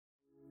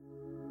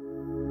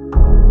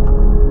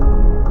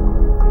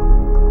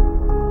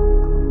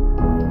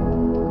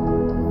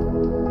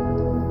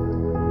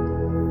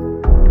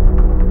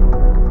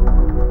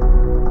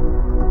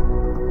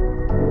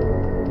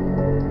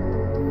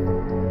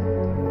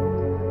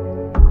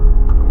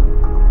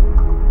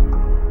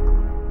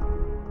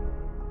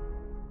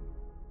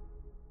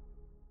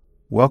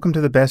Welcome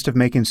to the Best of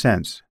Making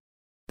Sense.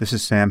 This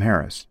is Sam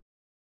Harris.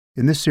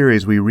 In this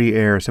series, we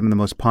re-air some of the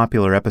most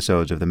popular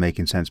episodes of the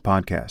Making Sense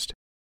podcast.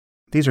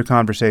 These are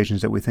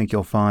conversations that we think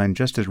you'll find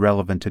just as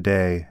relevant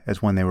today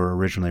as when they were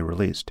originally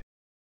released.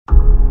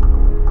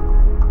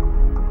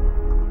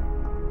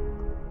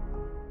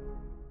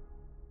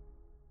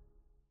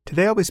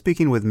 Today I'll be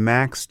speaking with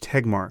Max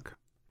Tegmark.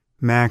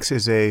 Max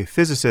is a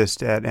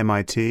physicist at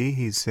MIT.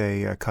 He's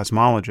a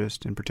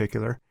cosmologist in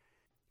particular.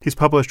 He's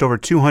published over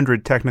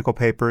 200 technical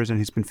papers, and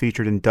he's been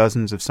featured in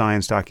dozens of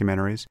science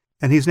documentaries.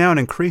 And he's now an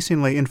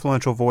increasingly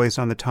influential voice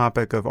on the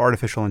topic of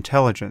artificial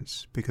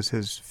intelligence, because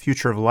his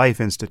Future of Life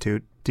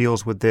Institute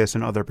deals with this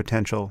and other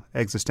potential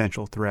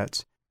existential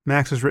threats.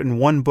 Max has written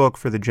one book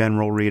for the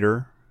general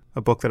reader,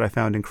 a book that I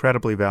found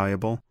incredibly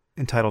valuable,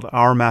 entitled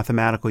Our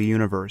Mathematical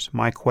Universe,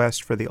 My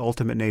Quest for the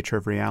Ultimate Nature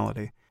of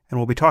Reality. And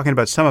we'll be talking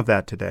about some of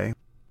that today.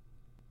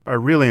 I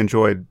really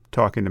enjoyed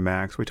talking to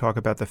Max. We talk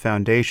about the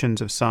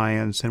foundations of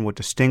science and what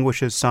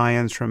distinguishes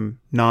science from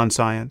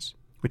non-science.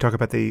 We talk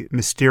about the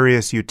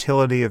mysterious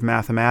utility of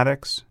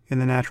mathematics in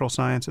the natural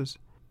sciences.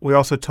 We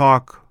also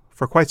talk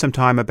for quite some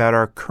time about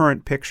our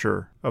current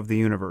picture of the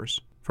universe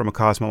from a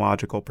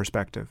cosmological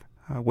perspective,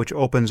 which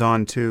opens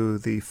on to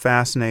the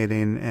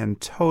fascinating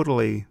and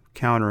totally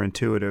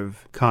counterintuitive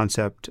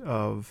concept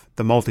of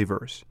the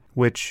multiverse,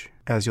 which,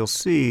 as you'll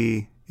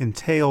see,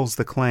 entails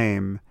the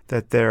claim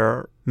that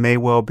there may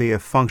well be a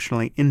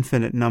functionally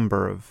infinite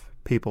number of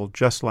people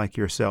just like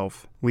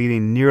yourself,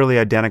 leading nearly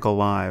identical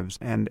lives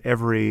and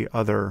every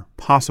other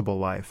possible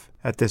life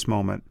at this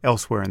moment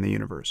elsewhere in the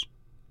universe,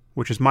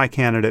 which is my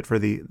candidate for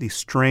the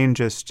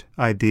strangest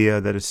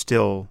idea that is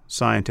still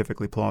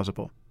scientifically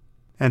plausible.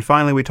 And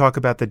finally, we talk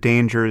about the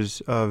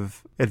dangers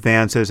of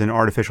advances in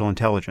artificial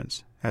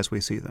intelligence as we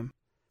see them.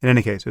 In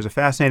any case, it was a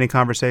fascinating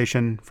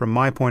conversation. From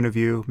my point of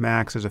view,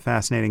 Max is a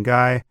fascinating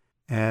guy,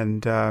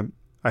 and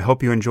I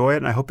hope you enjoy it,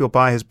 and I hope you'll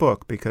buy his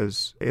book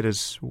because it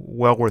is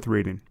well worth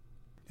reading.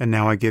 And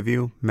now I give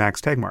you Max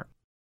Tegmark.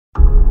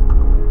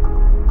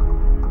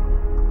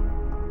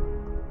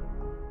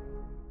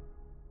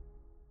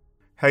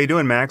 How you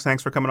doing, Max?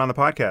 Thanks for coming on the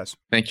podcast.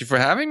 Thank you for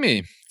having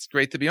me. It's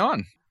great to be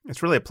on.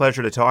 It's really a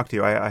pleasure to talk to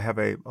you. I have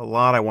a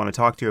lot I want to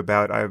talk to you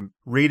about. I'm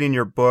reading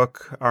your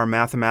book, Our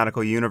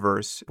Mathematical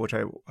Universe, which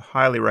I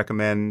highly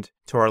recommend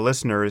to our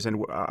listeners.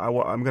 And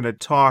I'm going to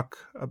talk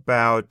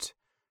about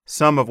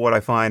some of what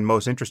I find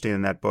most interesting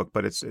in that book,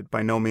 but it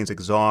by no means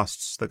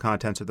exhausts the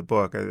contents of the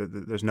book.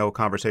 There's no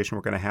conversation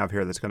we're going to have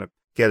here that's going to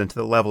get into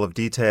the level of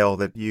detail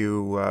that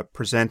you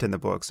present in the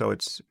book. So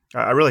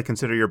I really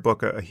consider your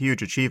book a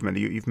huge achievement.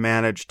 You've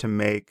managed to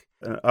make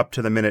an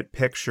up-to-the-minute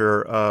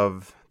picture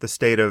of the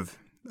state of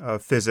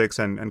physics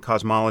and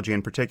cosmology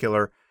in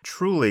particular,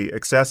 truly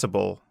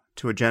accessible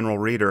to a general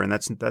reader, and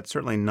that's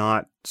certainly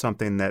not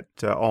something that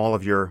all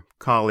of your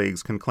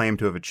colleagues can claim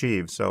to have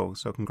achieved. So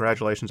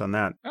congratulations on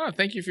that. Oh,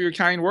 thank you for your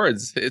kind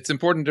words. It's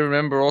important to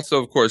remember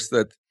also, of course,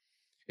 that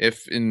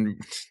if in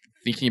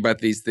thinking about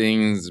these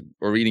things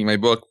or reading my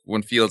book,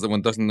 one feels that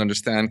one doesn't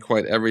understand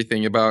quite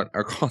everything about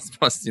our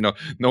cosmos,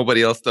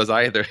 nobody else does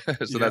either.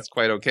 So That's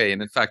quite okay.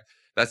 And in fact,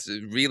 that's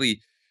really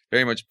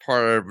very much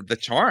part of the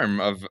charm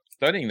of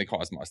studying the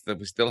cosmos, that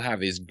we still have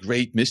these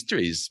great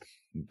mysteries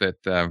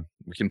that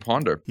we can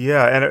ponder.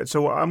 Yeah, and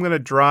so I'm going to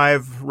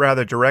drive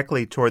rather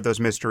directly toward those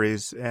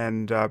mysteries.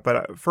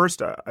 But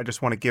first, I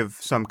just want to give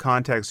some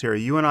context here.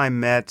 You and I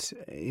met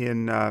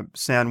in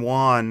San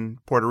Juan,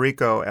 Puerto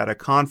Rico, at a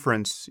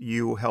conference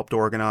you helped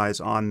organize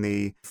on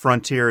the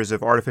frontiers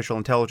of artificial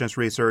intelligence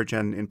research,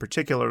 and in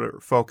particular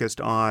focused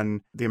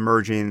on the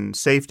emerging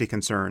safety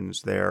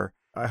concerns there.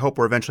 I hope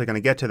we're eventually going to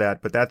get to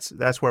that, but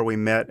that's where we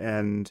met,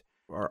 and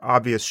our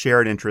obvious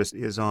shared interest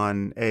is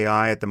on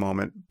AI at the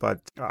moment. But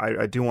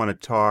I do want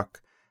to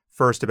talk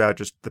first about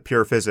just the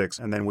pure physics,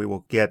 and then we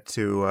will get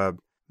to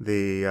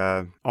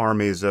the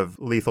armies of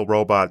lethal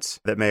robots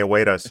that may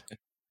await us.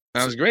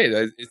 Sounds great.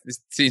 It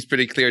seems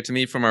pretty clear to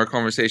me from our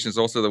conversations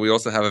also that we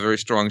also have a very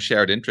strong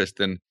shared interest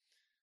in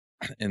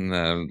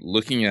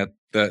looking at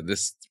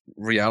this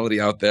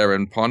reality out there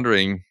and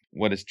pondering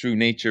what its true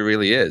nature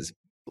really is.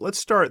 Let's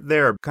start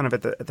there, kind of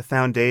at the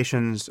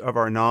foundations of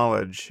our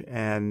knowledge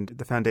and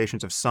the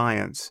foundations of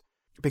science.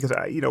 Because,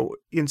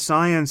 in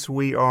science,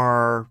 we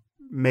are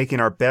making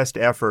our best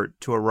effort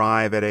to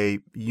arrive at a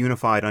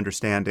unified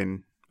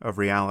understanding of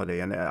reality.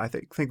 And I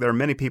think there are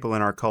many people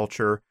in our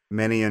culture,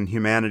 many in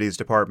humanities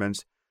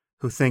departments,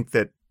 who think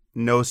that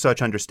no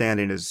such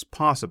understanding is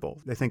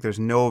possible. They think there's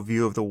no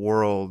view of the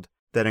world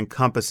that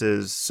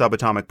encompasses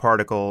subatomic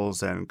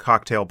particles and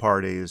cocktail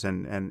parties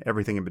and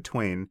everything in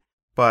between.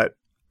 But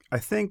I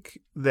think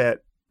that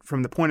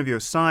from the point of view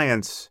of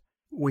science,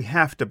 we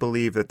have to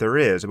believe that there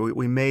is.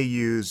 We may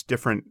use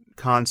different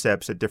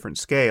concepts at different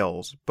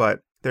scales,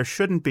 but there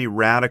shouldn't be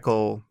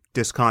radical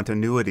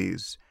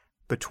discontinuities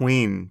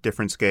between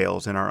different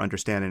scales in our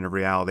understanding of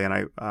reality.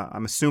 And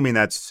I'm assuming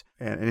that's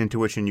an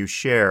intuition you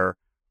share,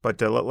 but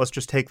let's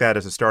just take that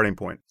as a starting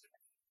point.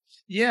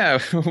 Yeah,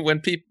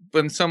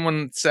 when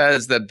someone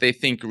says that they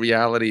think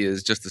reality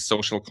is just a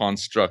social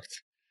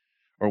construct,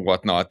 or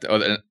whatnot.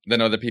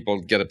 Then other people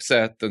get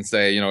upset and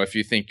say, if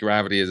you think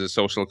gravity is a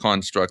social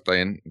construct, I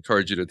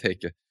encourage you to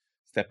take a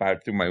step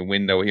out through my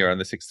window here on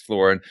the 6th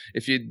floor. And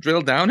if you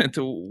drill down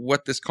into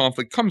what this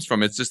conflict comes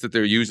from, it's just that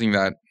they're using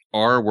that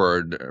R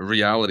word,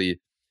 reality,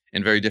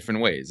 in very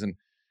different ways. And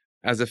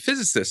as a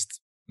physicist,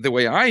 the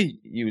way I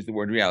use the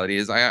word reality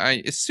is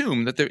I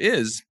assume that there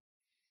is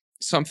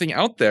something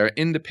out there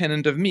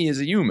independent of me as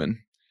a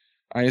human.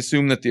 I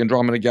assume that the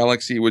Andromeda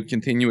Galaxy would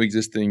continue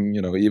existing,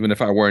 even if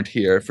I weren't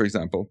here, for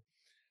example.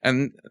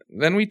 And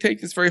then we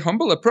take this very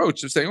humble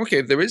approach of saying,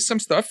 okay, there is some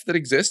stuff that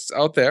exists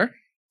out there,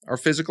 our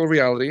physical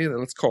reality,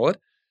 let's call it,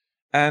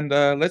 and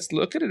let's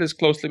look at it as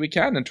closely we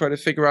can and try to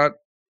figure out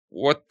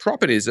what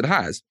properties it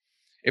has.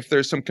 If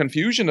there's some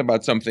confusion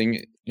about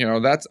something,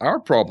 that's our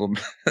problem,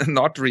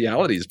 not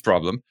reality's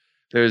problem.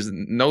 There's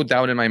no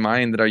doubt in my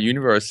mind that our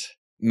universe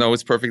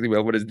knows perfectly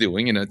well what it's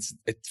doing, and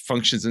it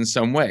functions in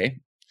some way.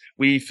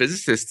 We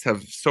physicists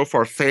have so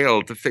far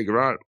failed to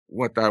figure out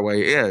what that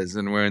way is,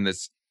 and we're in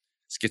this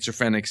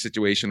schizophrenic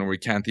situation where we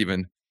can't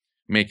even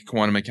make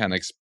quantum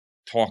mechanics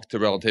talk to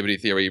relativity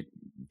theory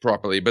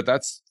properly. But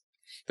that's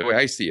the way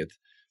I see it.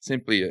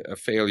 Simply a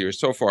failure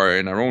so far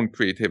in our own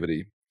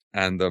creativity.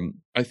 And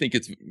I think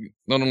it's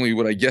not only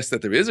would I guess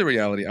that there is a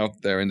reality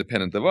out there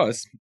independent of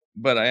us,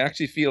 but I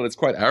actually feel it's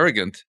quite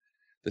arrogant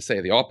to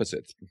say the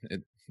opposite.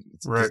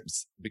 Right.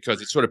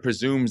 Because it sort of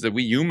presumes that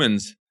we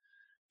humans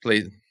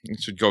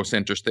should go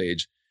center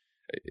stage.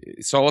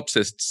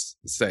 Solipsists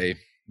say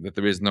that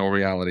there is no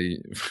reality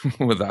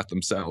without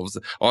themselves.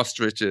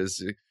 Ostriches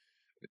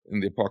in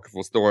the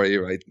apocryphal story,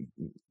 right,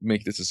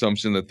 make this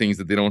assumption that things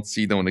that they don't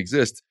see don't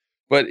exist.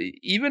 But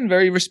even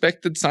very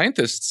respected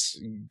scientists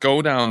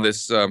go down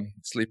this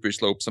slippery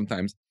slope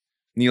sometimes.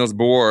 Niels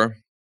Bohr,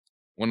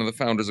 one of the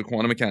founders of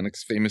quantum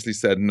mechanics, famously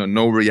said,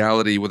 no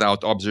reality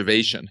without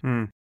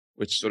observation,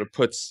 which sort of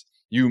puts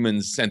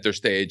humans center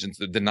stage and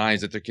sort of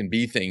denies that there can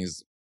be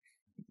things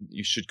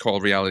you should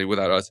call reality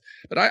without us.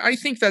 But I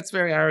think that's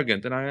very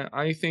arrogant, and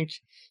I think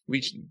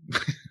we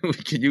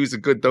could use a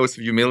good dose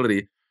of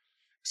humility.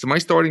 So my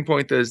starting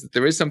point is that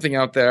there is something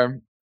out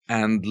there,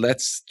 and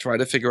let's try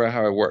to figure out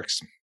how it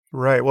works.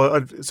 Right. Well,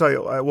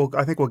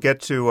 I think we'll get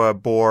to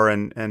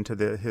Bohr and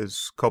to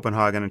his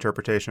Copenhagen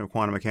interpretation of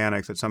quantum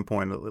mechanics at some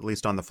point, at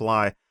least on the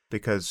fly,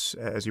 because,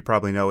 as you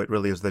probably know, it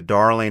really is the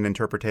darling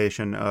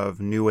interpretation of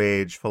New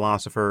Age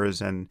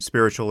philosophers and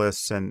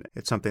spiritualists, and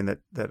it's something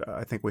that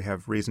I think we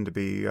have reason to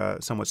be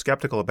somewhat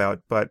skeptical about.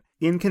 But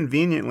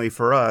inconveniently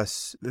for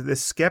us,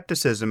 this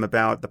skepticism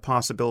about the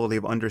possibility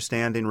of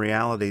understanding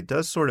reality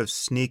does sort of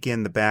sneak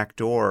in the back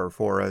door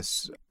for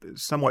us,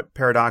 somewhat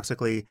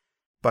paradoxically,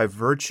 by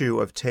virtue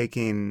of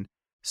taking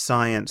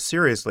science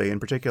seriously, in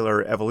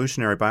particular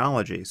evolutionary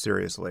biology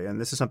seriously. And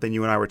this is something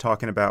you and I were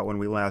talking about when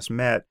we last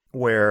met,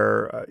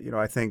 where,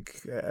 I think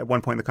at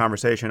one point in the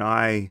conversation,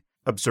 I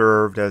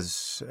observed,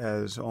 as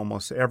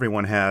almost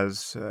everyone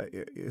has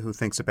who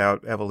thinks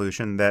about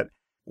evolution, that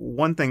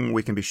one thing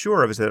we can be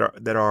sure of is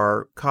that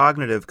our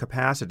cognitive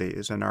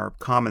capacities and our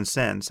common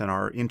sense and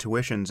our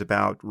intuitions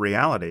about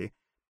reality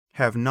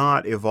have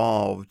not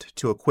evolved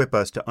to equip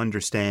us to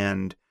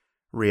understand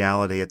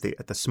reality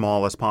at the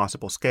smallest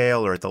possible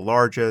scale, or at the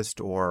largest,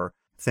 or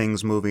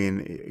things moving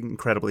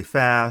incredibly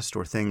fast,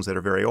 or things that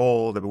are very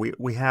old.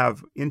 We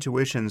have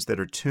intuitions that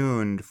are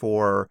tuned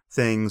for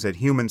things at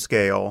human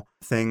scale,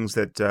 things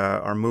that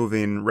are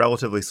moving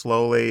relatively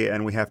slowly,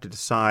 and we have to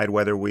decide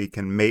whether we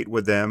can mate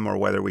with them, or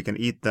whether we can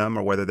eat them,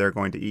 or whether they're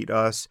going to eat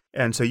us.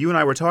 And so you and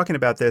I were talking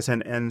about this,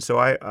 and so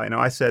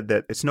I said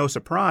that it's no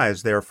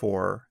surprise,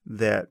 therefore,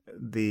 that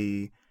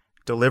the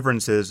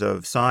deliverances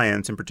of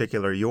science, in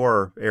particular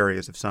your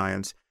areas of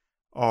science,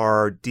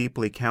 are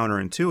deeply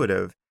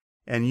counterintuitive.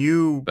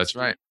 And that's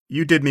right.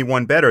 You did me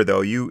one better,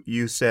 though.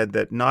 You said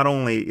that not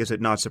only is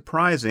it not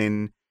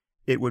surprising,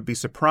 it would be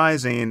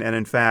surprising and,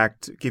 in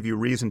fact, give you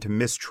reason to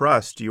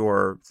mistrust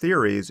your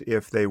theories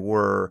if they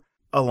were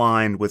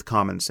aligned with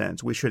common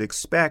sense. We should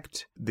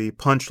expect the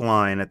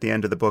punchline at the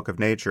end of the Book of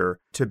Nature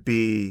to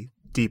be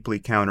deeply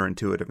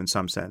counterintuitive in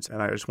some sense.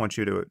 And I just want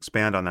you to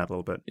expand on that a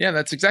little bit. Yeah,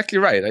 that's exactly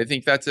right. I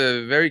think that's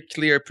a very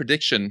clear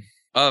prediction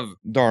of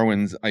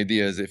Darwin's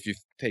ideas, if you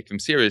take them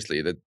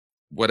seriously, that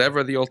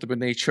whatever the ultimate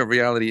nature of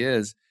reality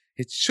is,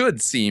 it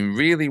should seem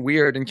really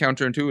weird and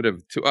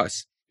counterintuitive to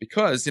us.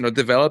 Because,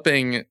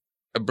 developing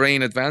a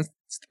brain advanced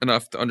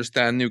enough to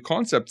understand new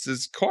concepts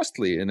is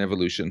costly in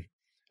evolution.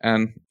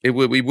 And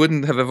we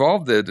wouldn't have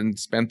evolved it and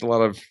spent a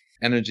lot of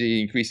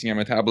energy increasing our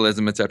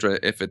metabolism, etc.,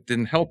 if it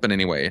didn't help in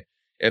any way.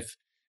 If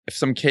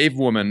some cave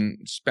woman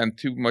spent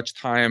too much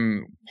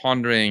time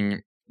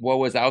pondering what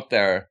was out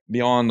there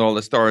beyond all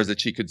the stars that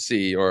she could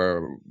see,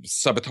 or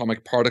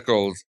subatomic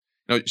particles,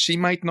 she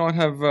might not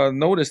have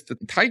noticed the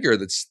tiger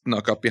that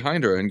snuck up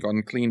behind her and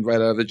gone cleaned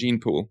right out of the gene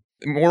pool.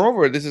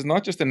 Moreover, this is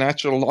not just a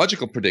natural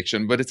logical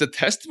prediction, but it's a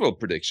testable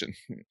prediction.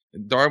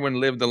 Darwin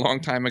lived a long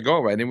time ago,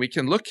 right? And we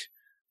can look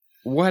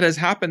what has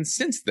happened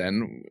since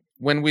then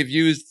when we've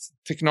used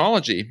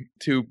technology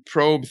to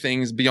probe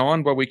things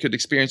beyond what we could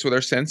experience with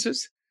our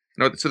senses.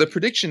 So the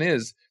prediction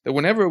is that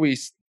whenever we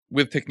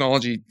with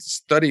technology,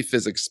 study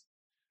physics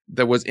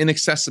that was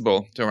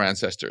inaccessible to our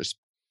ancestors,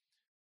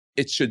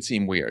 it should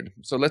seem weird.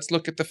 So let's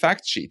look at the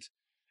fact sheet,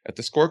 at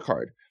the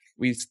scorecard.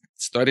 We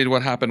studied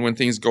what happened when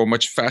things go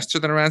much faster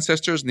than our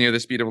ancestors, near the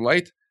speed of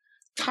light.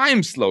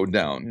 Time slowed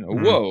down.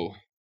 Whoa.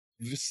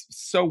 This is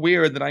so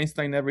weird that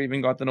Einstein never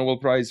even got the Nobel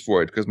Prize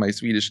for it because my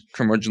Swedish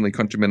curmudgeonly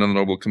countrymen on the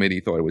Nobel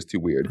Committee thought it was too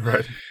weird.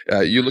 Right.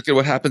 You look at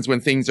what happens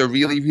when things are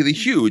really, really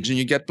huge and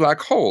you get black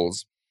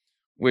holes,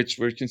 which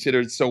were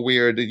considered so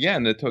weird.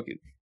 Again, it took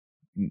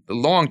a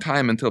long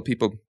time until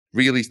people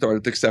really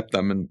started to accept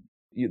them. And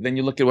then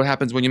you look at what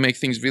happens when you make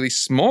things really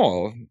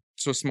small,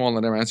 so small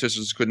that our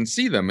ancestors couldn't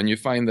see them. And you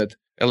find that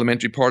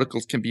elementary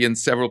particles can be in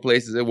several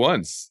places at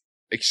once.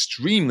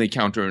 Extremely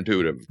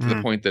counterintuitive to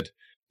the point that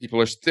people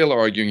are still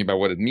arguing about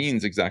what it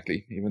means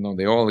exactly, even though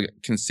they all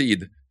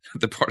concede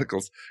the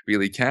particles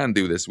really can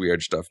do this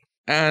weird stuff.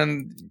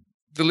 And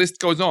the list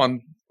goes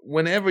on.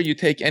 Whenever you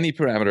take any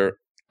parameter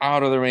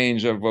out of the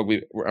range of what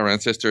our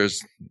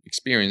ancestors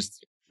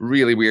experienced,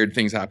 really weird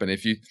things happen.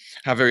 If you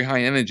have very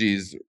high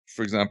energies,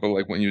 for example,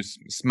 like when you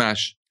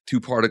smash two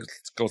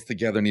particles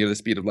together near the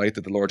speed of light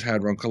at the Large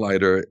Hadron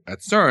Collider at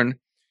CERN,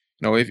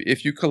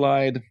 if you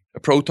collide a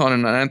proton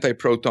and an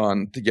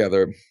antiproton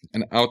together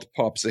and out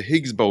pops a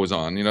Higgs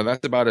boson,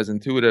 that's about as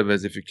intuitive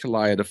as if you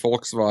collide a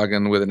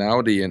Volkswagen with an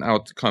Audi and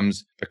out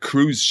comes a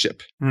cruise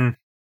ship. And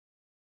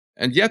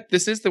yet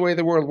this is the way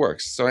the world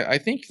works. So I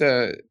think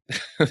the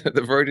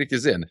verdict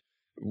is in.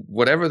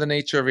 Whatever the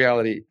nature of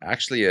reality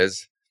actually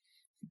is,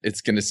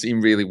 it's going to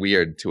seem really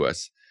weird to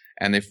us.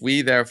 And if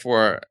we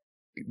therefore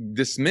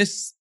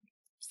dismiss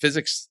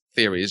physics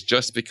theories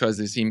just because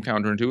they seem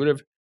counterintuitive,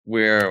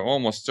 we're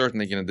almost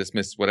certainly going to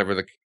dismiss whatever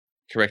the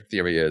correct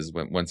theory is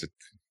once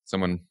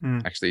someone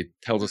actually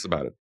tells us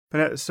about it.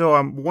 But so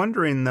I'm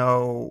wondering,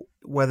 though,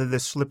 whether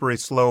this slippery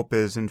slope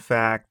is, in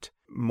fact,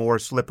 more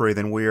slippery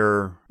than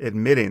we're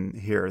admitting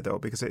here, though,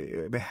 because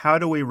how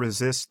do we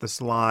resist the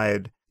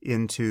slide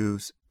into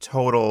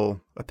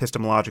total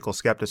epistemological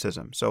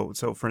skepticism? So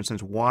for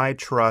instance, why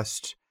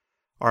trust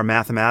our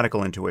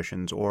mathematical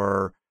intuitions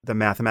or the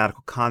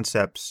mathematical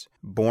concepts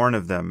born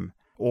of them,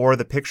 or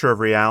the picture of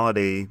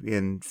reality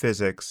in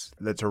physics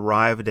that's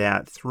arrived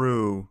at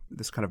through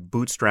this kind of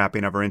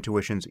bootstrapping of our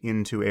intuitions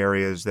into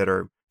areas that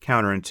are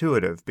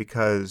counterintuitive?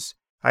 Because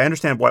I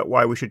understand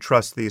why we should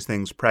trust these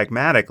things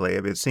pragmatically.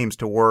 If it seems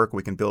to work,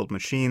 we can build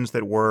machines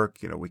that work.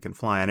 We can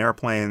fly on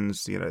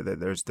airplanes.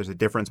 There's a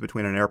difference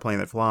between an airplane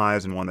that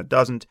flies and one that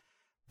doesn't.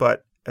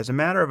 But as a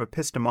matter of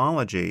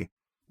epistemology,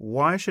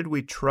 why should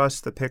we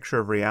trust the picture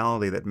of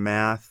reality that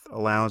math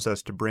allows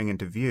us to bring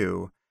into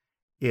view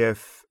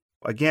if,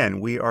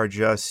 again, we are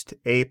just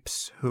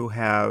apes who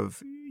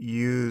have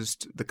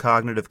used the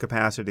cognitive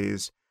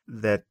capacities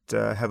that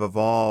have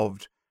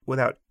evolved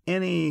without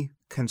any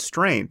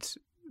constraint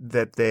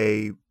that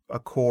they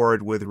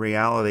accord with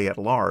reality at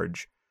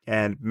large?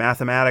 And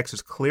mathematics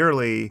is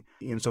clearly,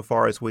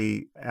 insofar as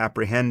we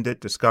apprehend it,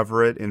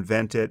 discover it,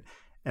 invent it,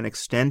 an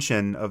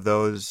extension of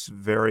those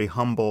very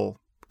humble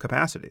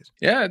capacities.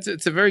 Yeah,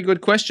 it's a very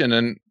good question.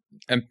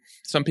 And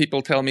some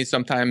people tell me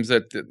sometimes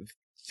that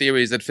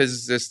theories that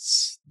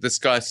physicists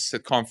discuss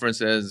at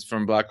conferences,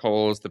 from black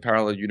holes to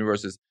parallel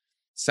universes,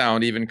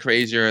 sound even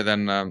crazier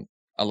than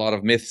a lot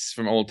of myths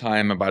from old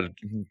time about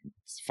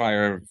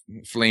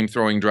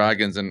flame-throwing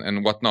dragons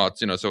and whatnot.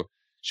 So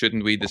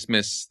shouldn't we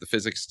dismiss the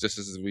physics just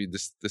as we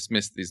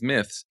dismiss these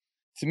myths?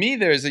 To me,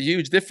 there's a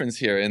huge difference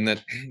here in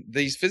that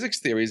these physics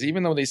theories,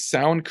 even though they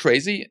sound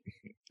crazy,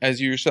 as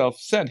you yourself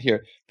said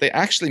here, they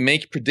actually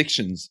make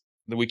predictions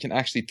that we can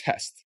actually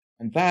test.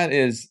 And that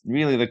is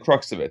really the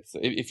crux of it. So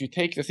if you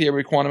take the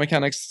theory of quantum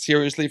mechanics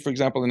seriously, for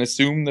example, and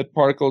assume that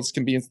particles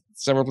can be in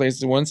several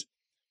places at once,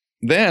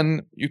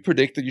 then you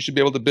predict that you should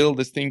be able to build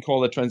this thing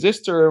called a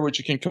transistor, which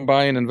you can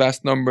combine in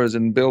vast numbers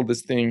and build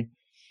this thing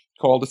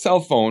called a cell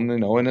phone,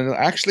 and it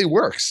actually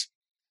works.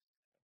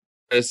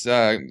 It's,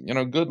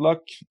 good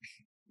luck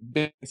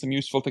building some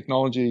useful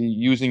technology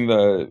using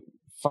the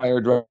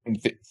fire dragon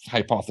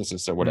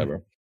hypothesis or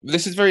whatever.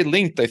 This is very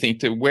linked, I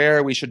think, to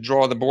where we should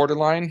draw the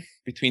borderline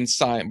between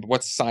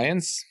what's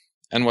science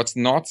and what's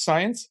not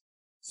science.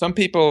 Some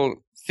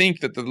people think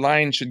that the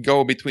line should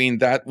go between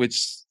that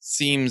which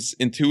seems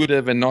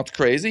intuitive and not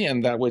crazy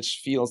and that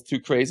which feels too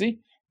crazy.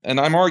 And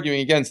I'm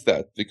arguing against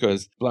that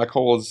because black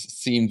holes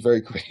seemed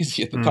very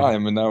crazy at the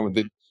time, and now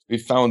we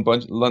found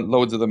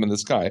loads of them in the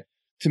sky.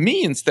 To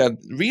me, instead,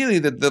 really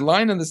the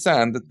line in the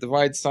sand that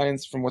divides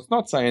science from what's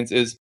not science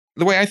is,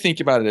 the way I think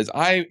about it is,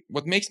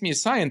 what makes me a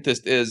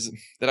scientist is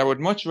that I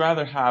would much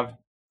rather have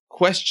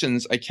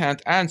questions I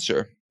can't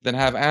answer than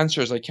have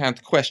answers I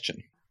can't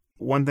question.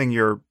 One thing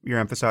you're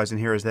emphasizing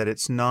here is that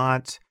it's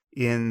not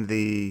in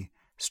the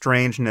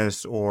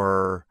strangeness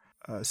or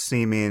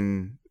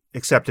seeming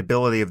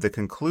acceptability of the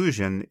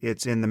conclusion,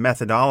 it's in the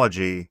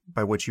methodology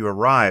by which you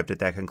arrived at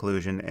that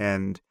conclusion,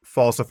 and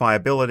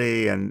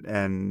falsifiability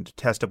and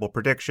testable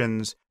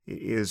predictions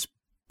is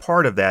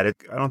part of that.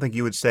 I don't think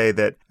you would say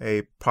that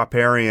a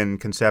Popperian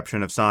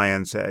conception of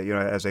science,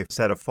 as a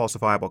set of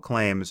falsifiable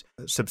claims,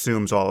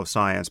 subsumes all of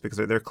science, because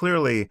they're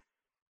clearly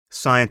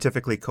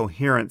scientifically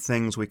coherent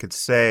things we could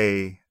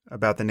say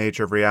about the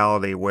nature of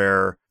reality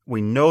where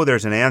we know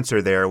there's an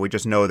answer there, we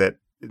just know that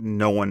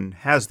no one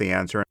has the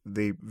answer.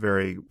 The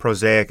very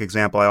prosaic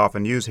example I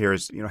often use here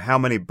is, how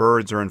many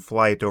birds are in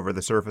flight over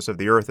the surface of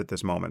the Earth at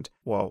this moment?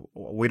 Well,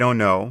 we don't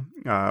know.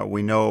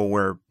 We know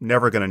we're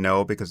never going to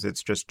know because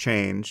it's just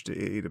changed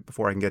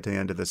before I can get to the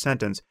end of the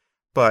sentence.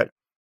 But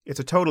it's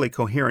a totally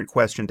coherent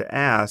question to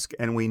ask,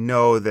 and we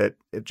know that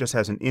it just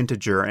has an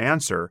integer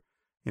answer.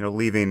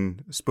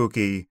 Leaving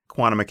spooky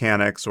quantum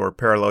mechanics or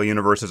parallel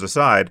universes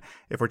aside,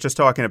 if we're just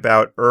talking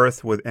about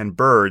Earth and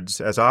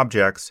birds as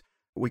objects,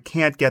 we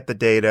can't get the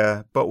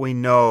data, but we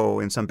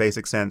know in some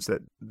basic sense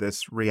that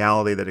this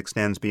reality that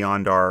extends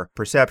beyond our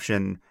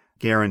perception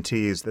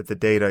guarantees that the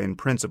data in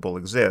principle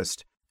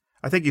exist.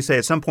 I think you say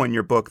at some point in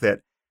your book that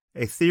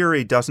a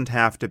theory doesn't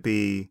have to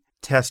be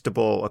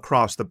testable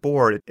across the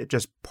board. It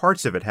just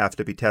parts of it have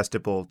to be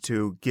testable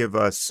to give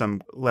us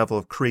some level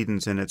of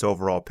credence in its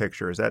overall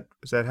picture. Is that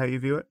how you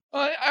view it?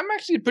 I'm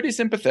actually pretty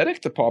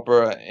sympathetic to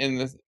Popper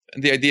in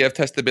the idea of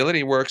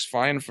testability works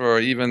fine for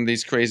even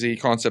these crazy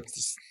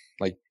concepts,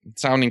 like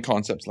sounding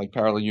concepts like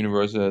parallel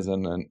universes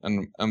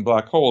and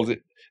black holes,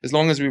 as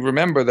long as we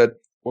remember that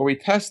what we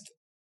test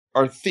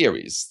are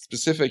theories,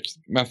 specific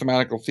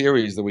mathematical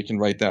theories that we can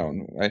write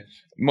down, right?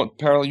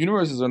 Parallel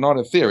universes are not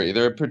a theory,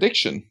 they're a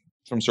prediction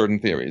from certain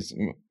theories.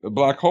 A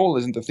black hole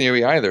isn't a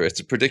theory either, it's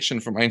a prediction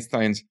from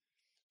Einstein's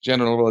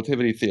general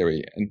relativity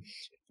theory. And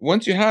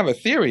once you have a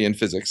theory in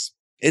physics,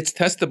 it's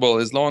testable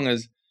as long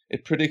as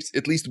it predicts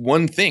at least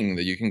one thing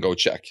that you can go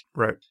check.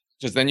 Right.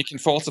 Because then you can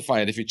falsify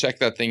it if you check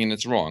that thing and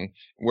it's wrong.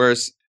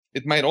 Whereas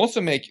it might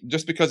also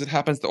just because it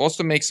happens to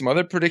also make some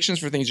other predictions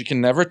for things you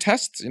can never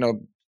test,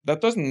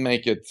 that doesn't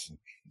make it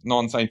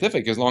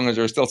non-scientific as long as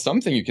there's still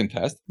something you can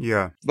test.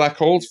 Yeah. Black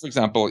holes, for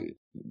example,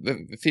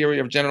 the theory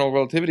of general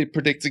relativity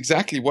predicts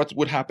exactly what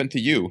would happen to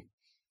you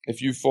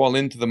if you fall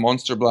into the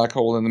monster black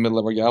hole in the middle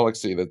of a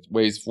galaxy that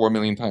weighs 4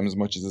 million times as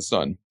much as the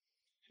sun.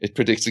 It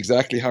predicts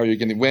exactly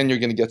when you're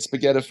going to get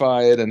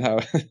spaghettified and how,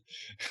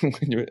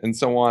 and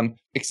so on.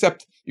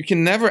 Except you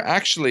can never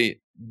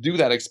actually do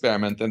that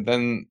experiment and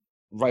then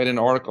write an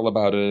article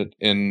about it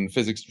in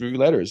Physics Review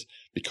Letters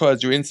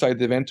because you're inside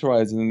the event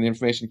horizon and the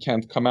information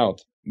can't come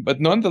out. But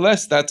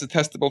nonetheless, that's a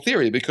testable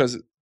theory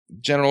because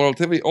general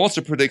relativity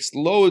also predicts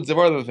loads of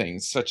other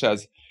things, such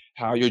as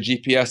how your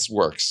GPS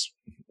works,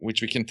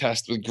 which we can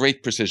test with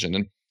great precision.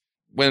 And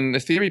when the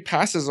theory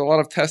passes a lot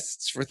of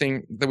tests for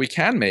things that we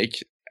can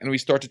make, and we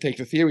start to take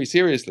the theory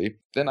seriously,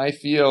 then I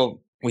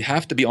feel we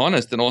have to be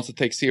honest and also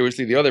take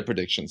seriously the other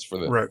predictions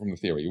from the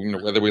theory,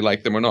 whether we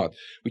like them or not.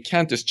 We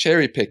can't just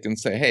cherry pick and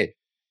say, hey,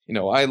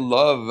 I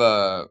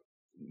love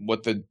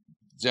what the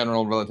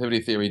general relativity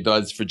theory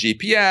does for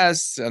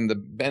GPS and the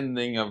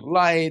bending of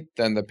light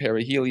and the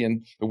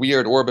perihelion, the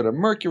weird orbit of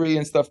Mercury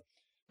and stuff,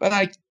 but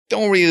I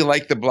don't really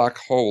like the black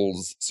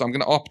holes, so I'm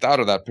going to opt out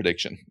of that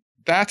prediction.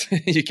 That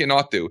you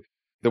cannot do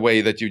the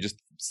way that you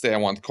just say I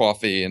want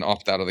coffee and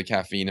opt out of the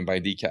caffeine and buy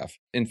decaf.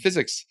 In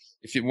physics,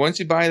 once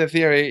you buy the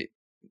theory,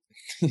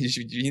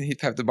 you need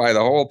to have to buy the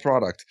whole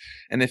product.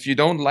 And if you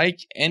don't like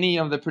any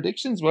of the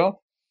predictions,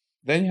 well,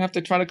 then you have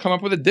to try to come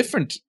up with a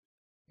different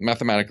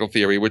mathematical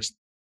theory, which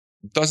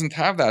doesn't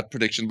have that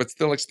prediction, but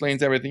still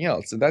explains everything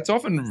else. And that's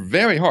often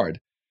very hard.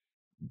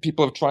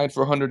 People have tried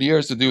for 100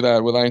 years to do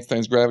that with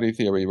Einstein's gravity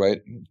theory, right?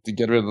 To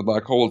get rid of the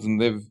black holes.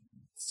 And they've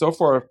so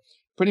far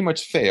pretty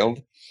much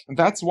failed. And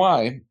that's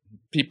why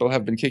people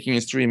have been kicking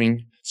and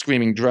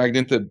screaming, dragged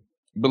into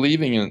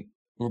believing in,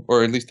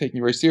 or at least taking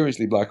very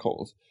seriously, black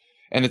holes.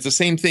 And it's the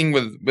same thing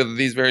with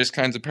these various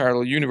kinds of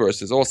parallel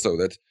universes also,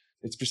 that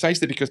it's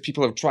precisely because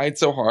people have tried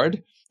so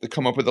hard to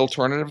come up with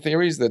alternative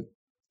theories that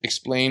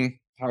explain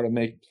how to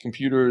make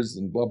computers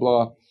and blah,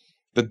 blah,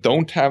 that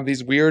don't have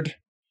these weird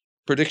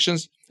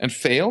predictions and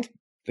failed,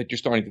 that you're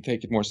starting to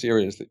take it more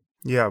seriously.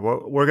 Yeah,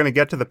 well, we're going to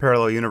get to the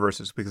parallel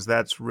universes because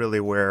that's really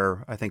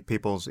where I think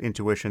people's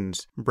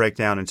intuitions break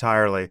down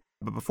entirely.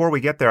 But before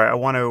we get there, I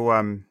want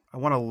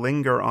to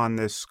linger on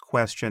this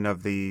question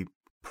of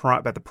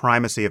about the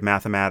primacy of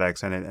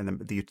mathematics and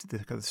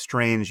the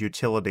strange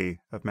utility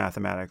of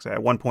mathematics.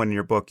 At one point in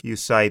your book, you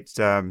cite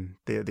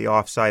the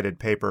off-cited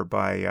paper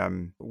by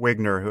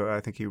Wigner, who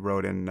I think he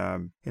wrote in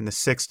the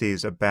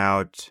 60s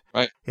about,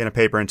 right, in a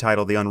paper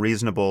entitled "The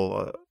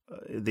Unreasonable."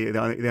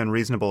 The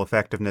unreasonable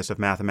effectiveness of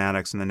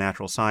mathematics in the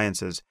natural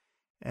sciences.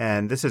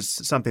 And this is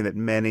something that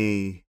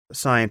many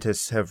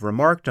scientists have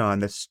remarked on.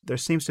 There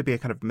seems to be a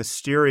kind of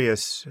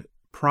mysterious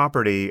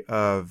property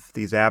of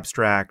these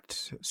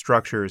abstract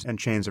structures and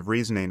chains of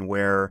reasoning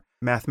where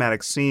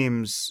mathematics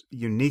seems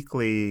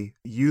uniquely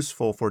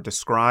useful for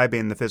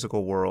describing the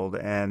physical world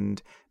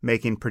and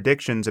making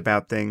predictions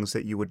about things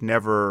that you would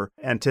never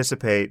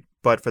anticipate,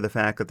 but for the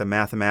fact that the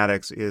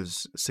mathematics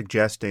is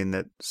suggesting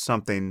that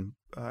something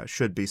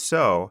should be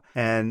so.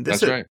 And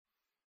that's right.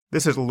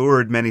 This has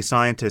lured many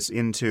scientists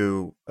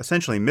into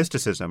essentially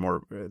mysticism,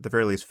 or at the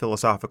very least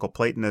philosophical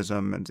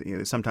Platonism,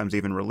 and sometimes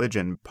even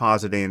religion,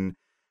 positing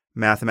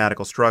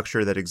mathematical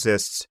structure that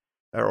exists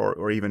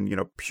or even,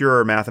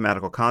 pure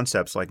mathematical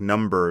concepts like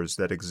numbers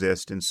that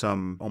exist in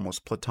some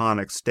almost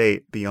Platonic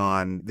state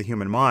beyond the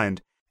human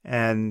mind.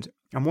 And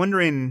I'm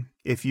wondering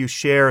if you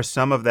share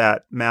some of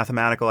that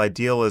mathematical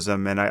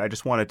idealism, and I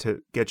just wanted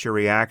to get your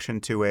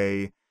reaction to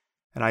an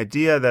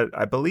idea that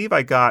I believe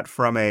I got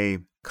from a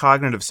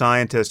cognitive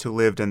scientist who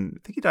lived I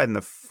think he died in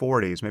the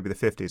 40s, maybe the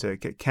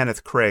 50s,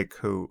 Kenneth Craik,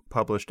 who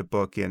published a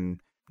book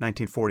in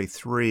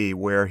 1943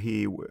 where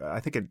I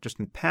think just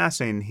in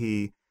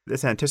passing,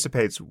 this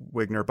anticipates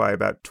Wigner by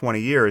about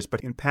 20 years,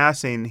 but in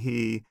passing,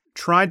 he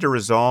tried to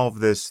resolve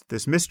this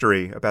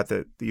mystery about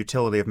the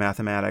utility of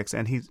mathematics,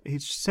 and he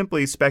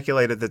simply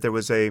speculated that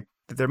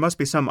there must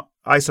be some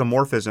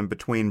isomorphism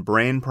between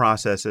brain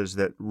processes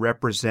that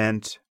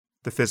represent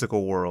the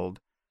physical world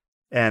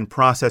and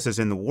processes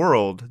in the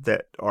world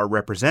that are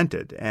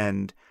represented,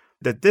 and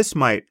that this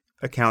might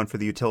account for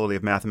the utility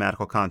of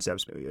mathematical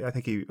concepts. I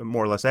think he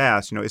more or less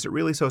asked, is it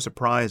really so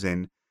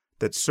surprising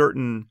that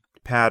certain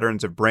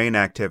patterns of brain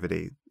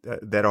activity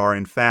that are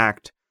in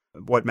fact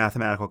what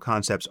mathematical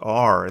concepts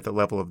are at the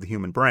level of the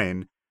human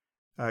brain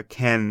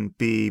can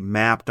be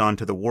mapped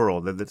onto the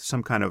world, that there's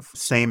some kind of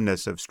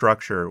sameness of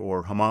structure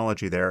or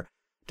homology there.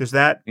 Does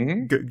that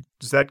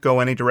go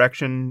any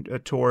direction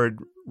toward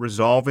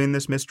resolving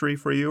this mystery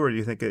for you, or do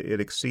you think it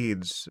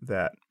exceeds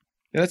that?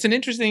 Yeah, that's an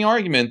interesting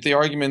argument, the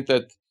argument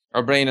that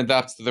our brain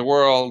adapts to the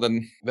world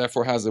and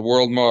therefore has a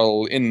world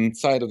model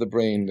inside of the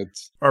brain.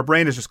 Our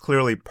brain is just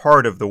clearly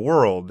part of the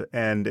world.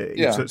 And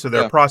so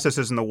there are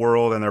processes in the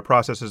world, and there are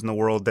processes in the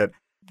world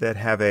that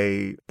have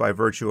by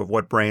virtue of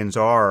what brains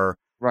are,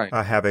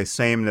 have a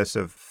sameness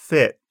of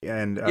fit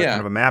and kind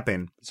of a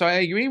mapping. So I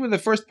agree with the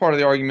first part of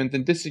the argument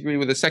and disagree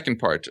with the second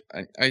part.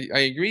 I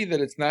agree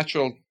that it's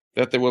natural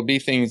that there will be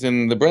things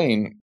in the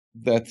brain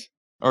that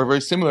are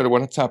very similar to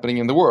what's happening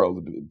in the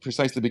world,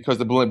 precisely because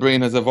the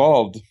brain has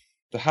evolved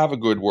to have a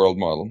good world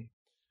model.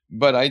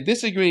 But I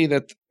disagree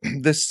that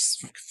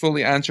this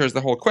fully answers the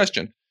whole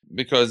question,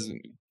 because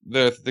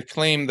the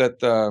claim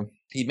that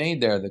he made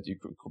there that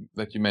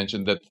you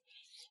mentioned, that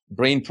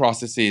brain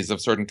processes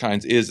of certain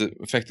kinds is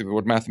effectively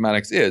what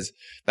mathematics is,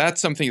 that's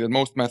something that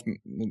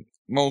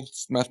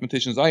most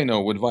mathematicians I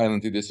know would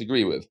violently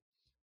disagree with,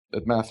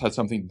 that math has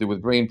something to do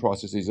with brain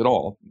processes at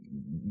all.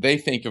 They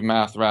think of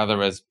math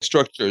rather as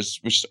structures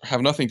which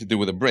have nothing to do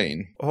with the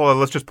brain. Hold on,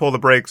 let's just pull the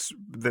brakes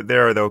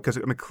there, though, because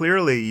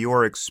clearly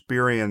your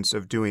experience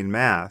of doing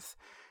math,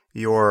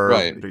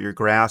 your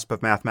grasp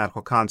of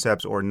mathematical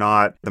concepts or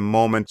not, the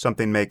moment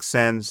something makes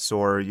sense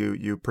or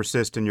you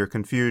persist in your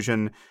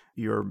confusion,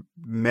 your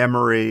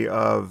memory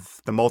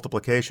of the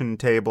multiplication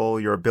table,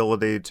 your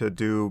ability to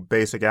do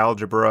basic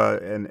algebra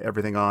and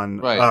everything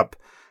on up,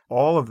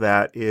 all of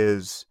that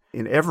is,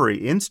 in every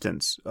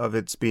instance of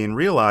its being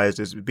realized,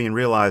 as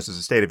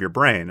a state of your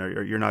brain.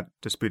 Or you're not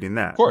disputing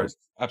that. Of course,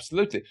 right?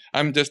 Absolutely.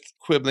 I'm just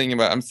quibbling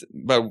about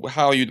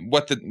how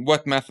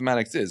what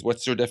mathematics is.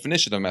 What's your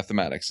definition of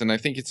mathematics? And I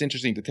think it's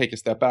interesting to take a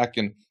step back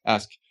and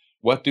ask,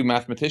 what do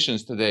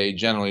mathematicians today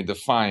generally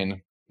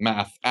define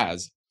math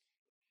as?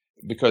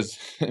 Because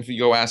if you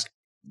go ask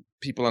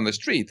people on the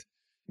street,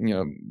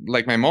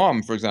 like my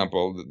mom, for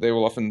example, they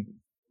will often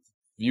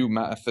view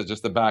math as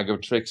just a bag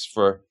of tricks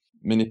for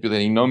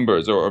manipulating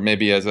numbers, or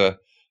maybe as a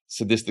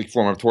sadistic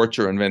form of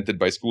torture invented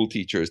by school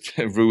teachers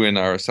to ruin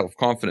our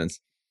self-confidence.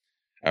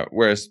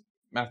 Whereas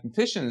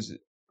mathematicians,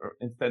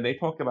 instead, they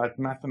talk about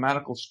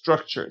mathematical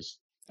structures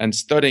and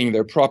studying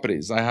their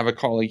properties. I have a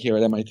colleague here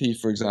at MIT,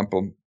 for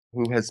example,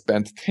 who has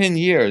spent 10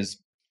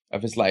 years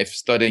of his life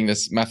studying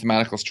this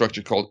mathematical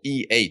structure called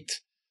E8.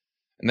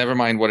 Never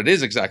mind what it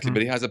is exactly,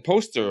 but he has a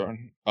poster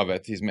of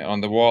it. He's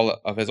on the wall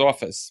of his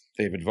office,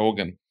 David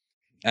Vaughan.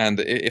 And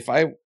if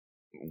I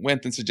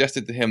went and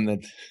suggested to him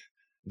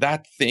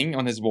that thing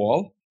on his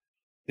wall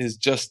is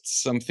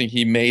just something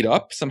he made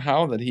up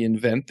somehow, that he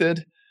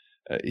invented,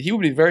 he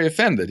would be very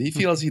offended. He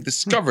feels he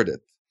discovered it,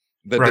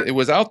 that it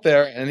was out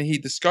there, and he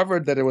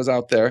discovered that it was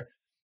out there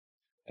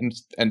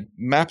and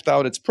mapped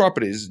out its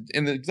properties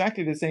in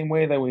exactly the same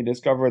way that we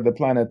discovered the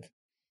planet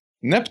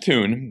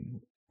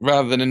Neptune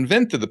rather than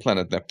invented the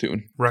planet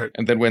Neptune,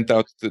 and then went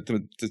out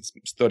to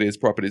study its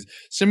properties.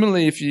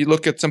 Similarly, if you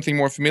look at something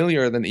more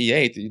familiar than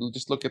E8, you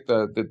just look at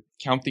the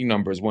counting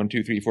numbers, 1,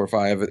 2, 3, 4,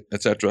 5,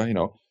 etc.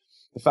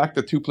 The fact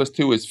that 2 plus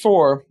 2 is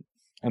 4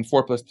 and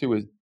 4 plus 2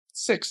 is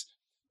 6.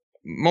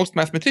 Most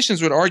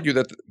mathematicians would argue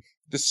that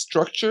this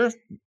structure,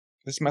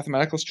 this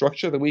mathematical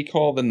structure that we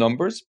call the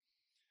numbers,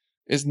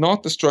 is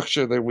not the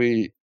structure that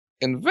we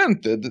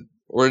invented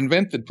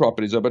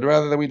properties of, but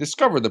rather that we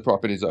discovered the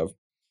properties of.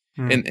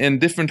 In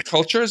different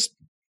cultures,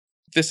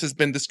 this has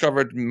been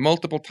discovered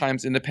multiple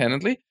times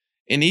independently.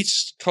 In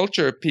each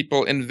culture,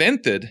 people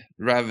invented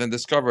rather than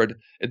discovered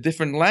a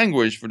different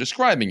language for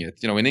describing it.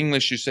 In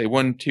English, you say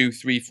 1, 2,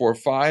 3, 4,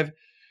 5.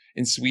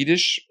 In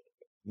Swedish,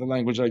 the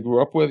language I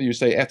grew up with, you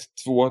say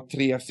 1,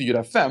 2, 3,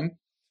 4, 5.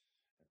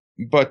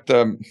 But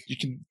you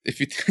can, if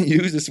you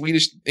use the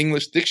Swedish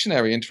English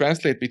dictionary and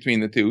translate between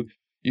the two,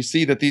 you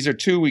see that these are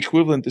two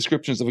equivalent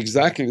descriptions of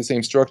exactly the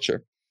same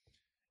structure.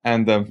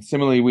 And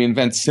similarly, we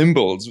invent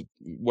symbols.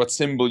 What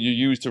symbol you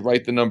use to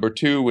write the number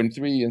 2 and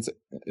 3 is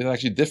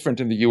actually different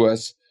in the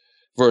US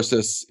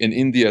versus in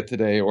India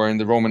today or in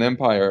the Roman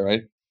Empire,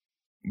 right?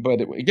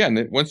 But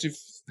again, once you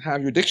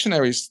have your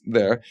dictionaries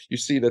there, you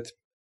see that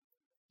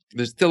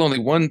there's still only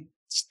one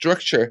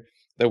structure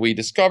that we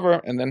discover,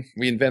 and then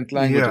we invent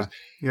languages.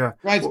 Yeah.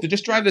 Right. To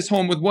just drive this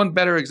home with one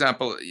better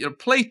example,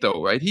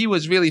 Plato, right? He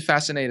was really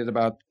fascinated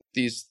about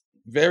these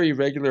very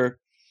regular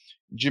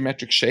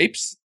geometric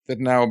shapes that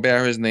now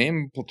bear his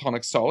name,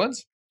 Platonic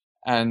solids.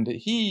 And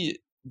he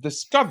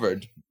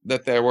discovered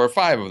that there were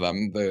 5 of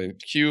them: the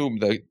cube,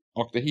 the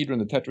octahedron,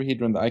 the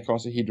tetrahedron, the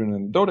icosahedron,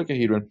 and the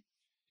dodecahedron.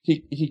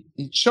 He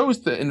chose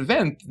to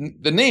invent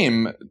the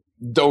name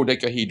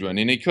dodecahedron,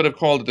 and he could have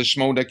called it the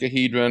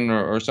schmodecahedron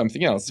or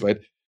something else, right?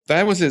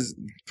 That was his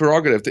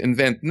prerogative, to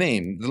invent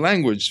the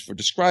language for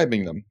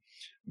describing them.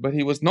 But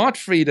he was not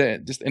free to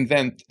just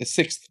invent a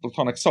 6th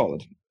Platonic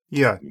solid.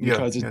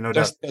 Because it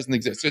just doesn't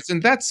exist. So it's in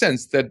that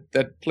sense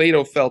that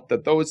Plato felt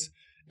that those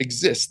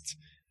exist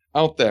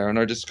out there and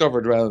are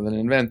discovered rather than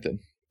invented.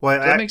 Well,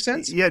 Does that make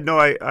sense? Yeah, no,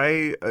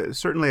 I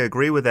certainly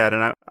agree with that.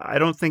 And I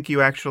don't think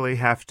you actually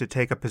have to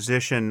take a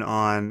position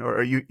on,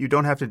 or you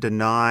don't have to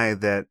deny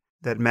that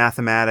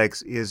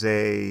mathematics is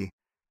a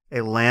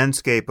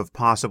landscape of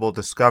possible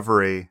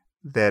discovery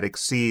that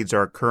exceeds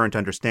our current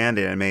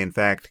understanding and may in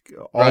fact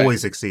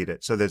always exceed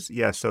it. So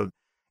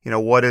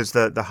what is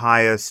the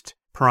highest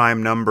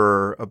prime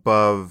number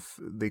above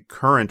the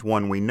current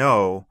one we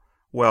know?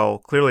 Well,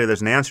 clearly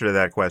there's an answer to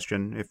that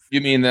question. If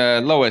you mean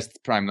the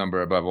lowest prime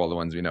number above all the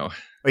ones we know.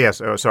 Oh,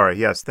 yes. Oh, sorry.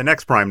 Yes. The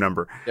next prime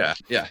number.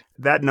 Yeah.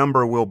 That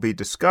number will be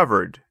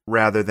discovered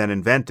rather than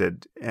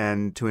invented.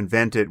 And to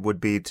invent it would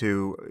be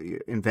to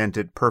invent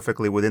it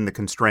perfectly within the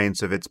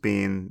constraints of its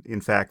being, in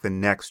fact, the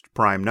next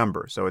prime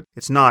number. So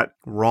it's not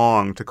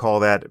wrong to call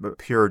that a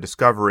pure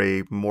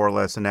discovery, more or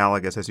less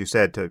analogous, as you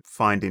said, to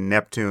finding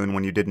Neptune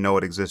when you didn't know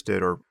it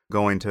existed, or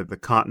going to the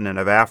continent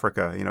of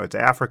Africa.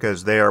 Africa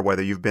is there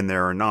whether you've been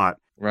there or not.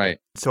 Right.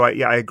 So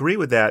I agree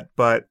with that,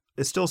 but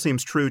it still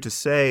seems true to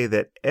say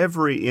that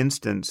every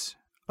instance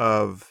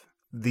of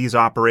these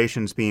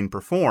operations being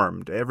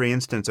performed, every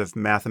instance of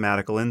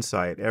mathematical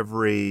insight,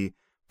 every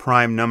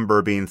prime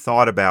number being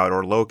thought about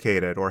or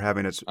located or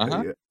having its,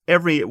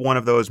 every one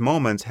of those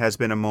moments has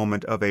been a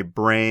moment of a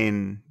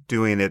brain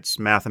doing its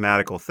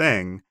mathematical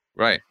thing.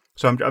 Right.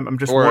 So I'm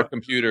just or a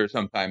computer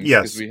sometimes.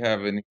 Yes. Because we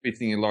have an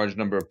increasingly large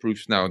number of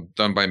proofs now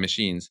done by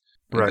machines.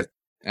 Right.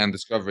 And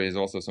discovery is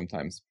also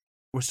sometimes.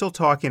 We're still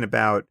talking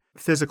about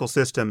physical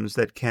systems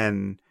that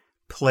can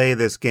play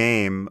this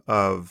game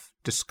of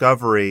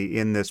discovery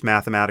in this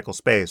mathematical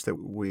space that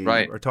we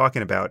are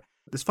talking about.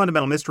 This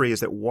fundamental mystery is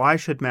that why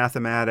should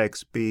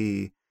mathematics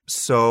be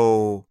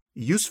so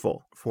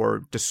useful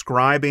for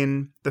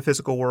describing the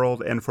physical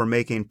world and for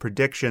making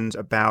predictions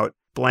about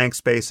blank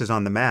spaces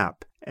on the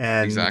map?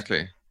 And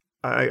exactly.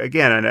 I'm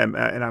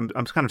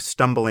kind of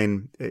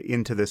stumbling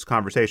into this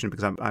conversation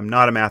because I'm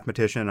not a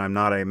mathematician, I'm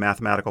not a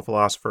mathematical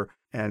philosopher,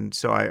 and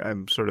so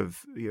I'm sort of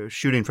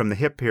shooting from the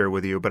hip here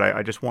with you. But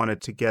I just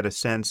wanted to get a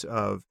sense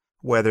of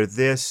whether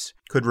this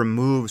could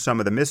remove some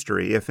of the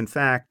mystery. If in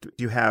fact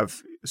you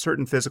have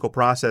certain physical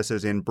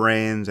processes in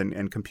brains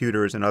and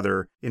computers and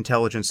other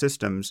intelligent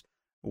systems,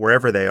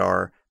 wherever they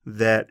are,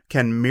 that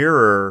can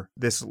mirror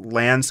this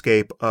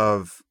landscape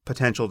of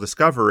potential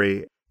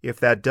discovery. If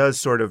that does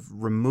sort of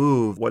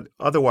remove what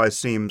otherwise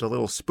seems a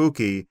little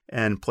spooky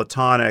and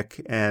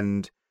platonic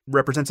and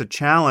represents a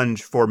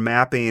challenge for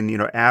mapping,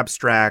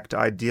 abstract,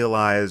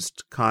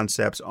 idealized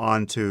concepts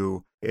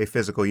onto a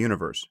physical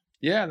universe.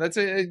 Yeah, that's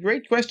a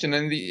great question.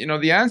 And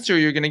the answer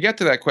you're going to get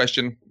to that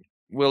question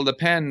will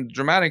depend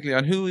dramatically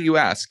on who you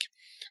ask.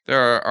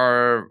 There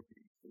are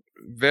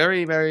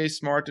very, very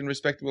smart and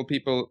respectable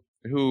people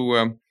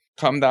who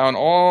come down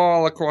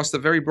all across the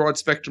very broad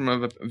spectrum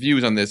of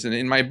views on this. And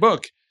in my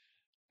book,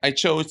 I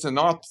chose to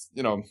not,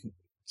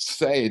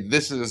 say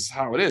this is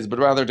how it is, but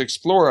rather to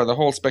explore the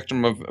whole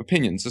spectrum of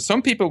opinions. So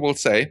some people will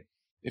say,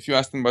 if you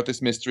ask them about this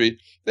mystery,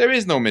 there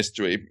is no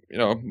mystery.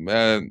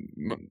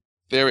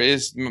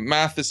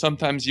 Math is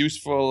sometimes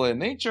useful in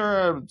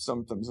nature,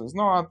 sometimes it's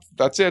not.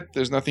 That's it.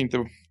 There's nothing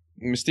too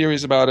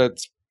mysterious about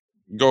it.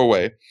 Go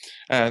away.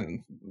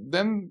 And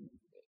then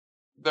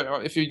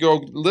if you go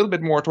a little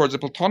bit more towards the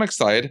Platonic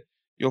side,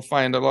 you'll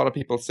find a lot of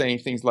people saying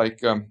things like,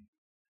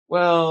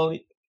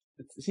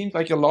 it seems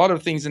like a lot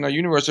of things in our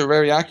universe are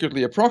very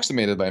accurately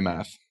approximated by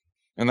math.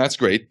 And that's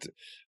great.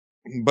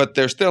 But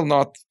they're still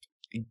not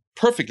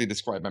perfectly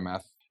described by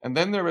math. And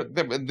then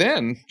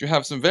then you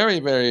have some very,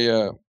 very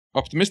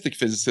optimistic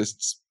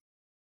physicists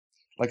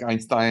like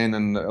Einstein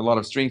and a lot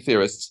of string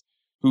theorists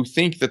who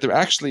think that there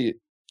actually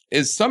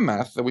is some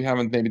math that we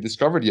haven't maybe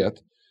discovered yet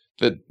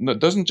that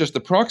doesn't just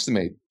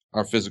approximate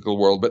our physical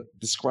world, but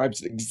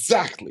describes it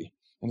exactly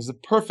and is a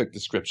perfect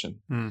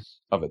description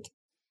of it.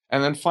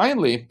 And then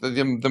finally,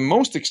 the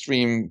most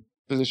extreme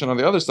position on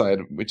the other side,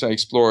 which I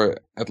explore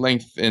at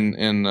length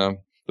in the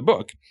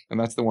book, and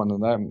that's the one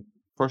that I'm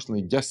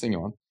personally guessing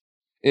on,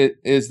 it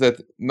is that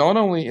not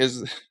only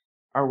is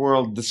our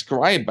world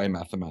described by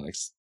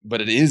mathematics,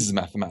 but it is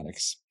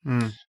mathematics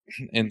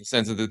in the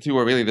sense that the two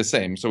are really the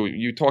same. So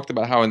you talked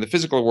about how in the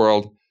physical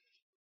world,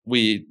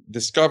 we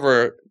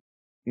discover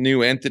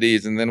new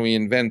entities and then we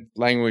invent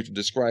language to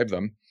describe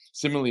them.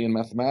 Similarly, in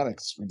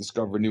mathematics, we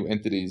discover new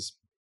entities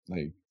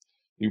like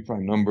new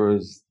prime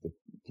numbers, the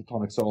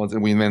platonic solids,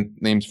 and we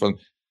invent names for them.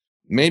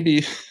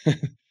 Maybe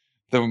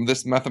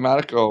this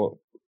mathematical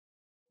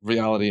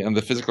reality and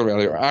the physical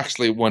reality are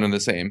actually one and the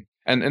same.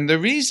 And the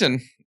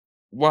reason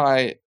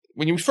why,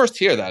 when you first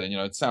hear that, and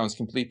it sounds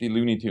completely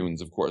Looney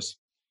Tunes, of course.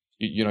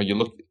 You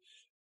look.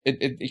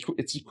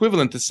 It's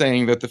equivalent to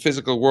saying that the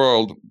physical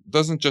world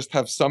doesn't just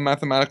have some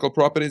mathematical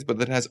properties, but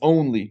that it has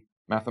only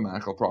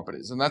mathematical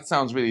properties. And that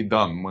sounds really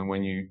dumb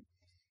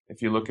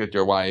if you look at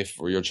your wife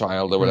or your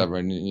child or whatever,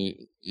 and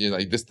you're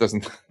like, this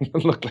doesn't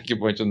look like a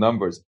bunch of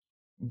numbers.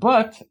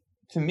 But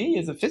to me,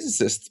 as a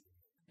physicist,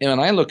 when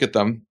I look at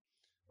them,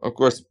 of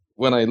course,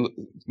 when I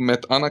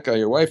met Annika,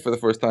 your wife, for the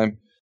first time,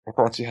 I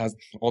thought she has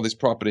all these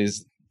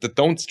properties that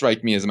don't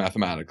strike me as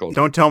mathematical.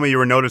 Don't tell me you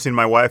were noticing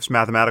my wife's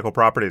mathematical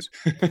properties.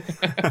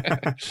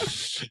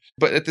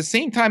 But at the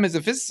same time, as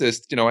a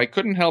physicist, I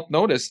couldn't help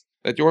notice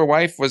that your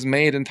wife was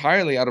made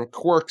entirely out of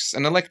quarks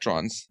and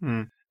electrons.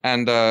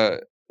 And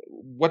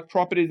what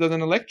property does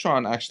an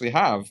electron actually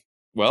have?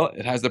 Well,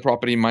 it has the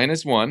property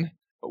 -1,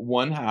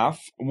 1/2,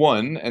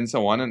 1, and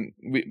so on. And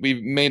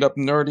we've made up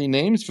nerdy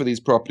names for these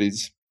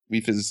properties, we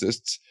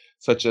physicists,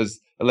 such as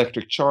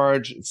electric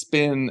charge,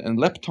 spin, and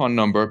lepton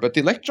number. But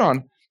the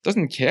electron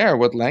doesn't care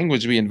what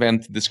language we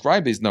invent to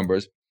describe these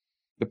numbers.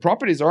 The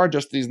properties are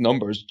just these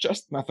numbers,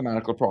 just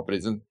mathematical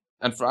properties. And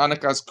for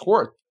Annika's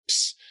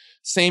quarks,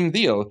 same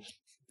deal.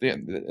 The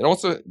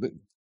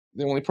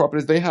only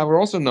properties they have are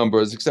also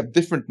numbers, except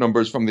different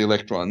numbers from the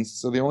electrons.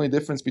 So the only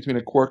difference between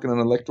a quark and an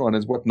electron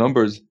is what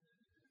numbers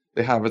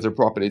they have as their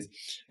properties.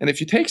 And if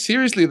you take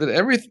seriously that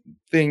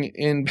everything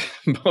in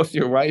both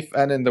your wife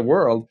and in the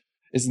world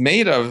is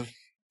made of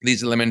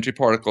these elementary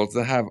particles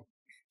that have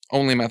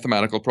only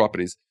mathematical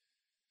properties,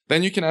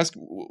 then you can ask,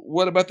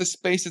 what about the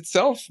space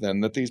itself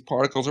then that these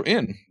particles are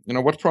in?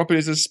 What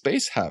properties does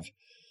space have?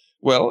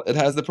 Well, it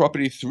has the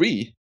property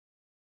 3,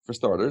 for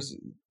starters,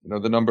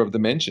 the number of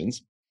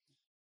dimensions,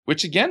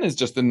 which again is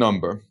just a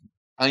number.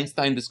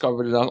 Einstein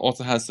discovered it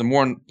also has some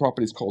more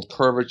properties called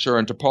curvature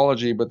and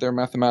topology, but they're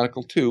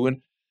mathematical too.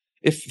 And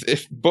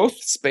if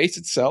both space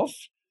itself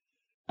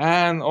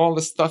and all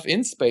the stuff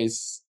in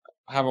space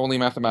have only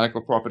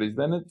mathematical properties,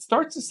 then it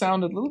starts to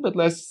sound a little bit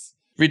less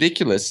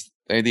ridiculous,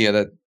 the idea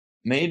that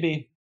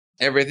maybe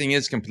everything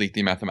is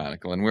completely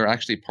mathematical and we're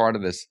actually part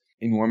of this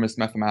enormous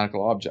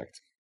mathematical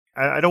object.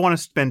 I don't want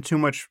to spend too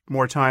much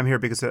more time here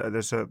because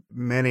there's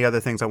many other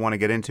things I want to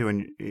get into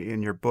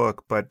in your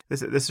book, but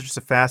this is just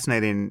a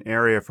fascinating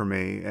area for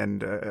me,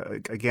 and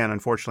again,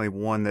 unfortunately,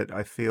 one that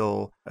I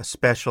feel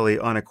especially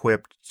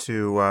unequipped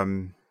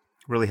to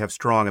really have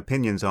strong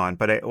opinions on.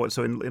 But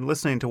so in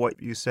listening to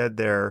what you said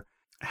there,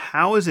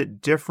 how is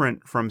it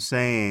different from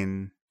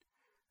saying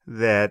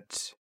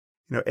that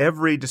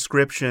every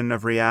description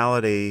of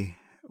reality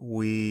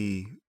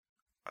we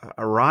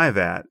arrive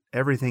at,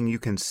 everything you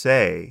can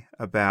say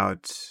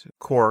about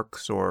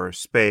quarks or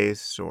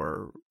space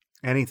or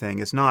anything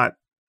is not,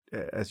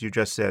 as you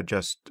just said,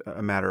 just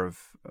a matter of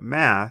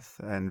math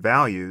and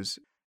values.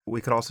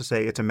 We could also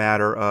say it's a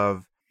matter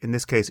of, in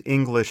this case,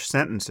 English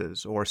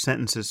sentences or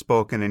sentences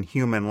spoken in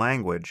human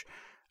language.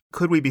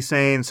 Could we be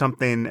saying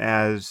something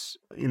as,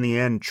 in the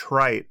end,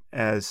 trite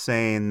as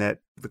saying that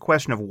the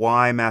question of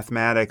why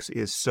mathematics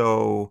is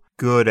so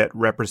good at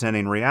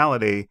representing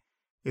reality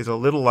is a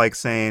little like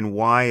saying,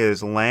 why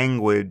is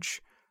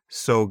language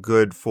so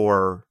good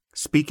for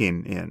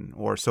speaking in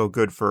or so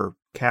good for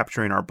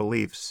capturing our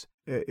beliefs?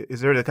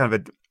 Is there a kind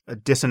of a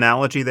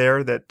disanalogy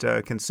there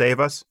that can save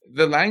us?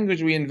 The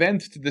language we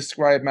invent to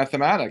describe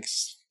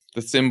mathematics,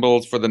 the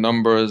symbols for the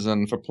numbers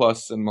and for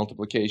plus and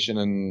multiplication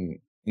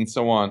and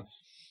so on,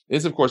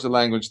 is of course a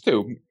language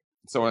too.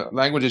 So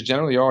languages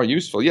generally are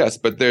useful, yes,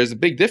 but there's a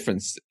big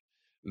difference.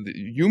 The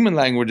human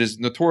language is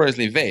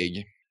notoriously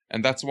vague,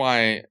 and that's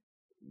why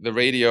the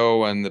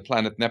radio and the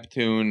planet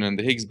Neptune and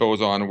the Higgs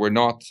boson were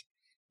not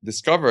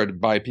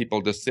discovered by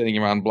people just sitting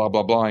around blah,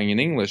 blah, blahing in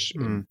English,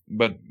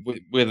 but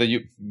with a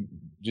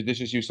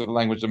judicious use of the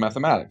language of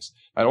mathematics.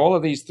 And all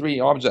of these 3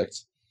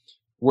 objects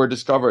were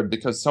discovered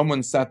because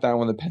someone sat down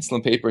with a pencil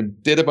and paper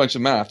and did a bunch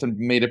of math and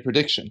made a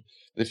prediction.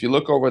 If you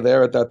look over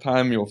there at that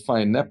time, you'll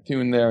find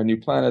Neptune there, a new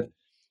planet.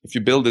 If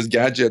you build this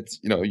gadget,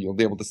 you'll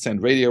be able to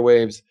send radio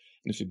waves.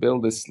 And if you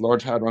build this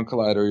Large Hadron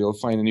Collider, you'll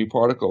find a new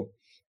particle.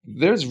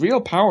 There's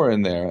real power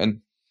in there.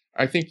 And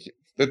I think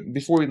that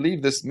before we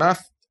leave this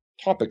math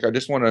topic, I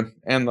just want to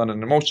end on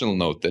an emotional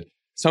note that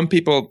some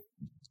people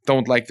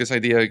don't like this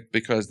idea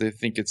because they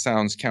think it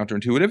sounds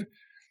counterintuitive.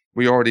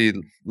 We already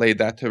laid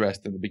that to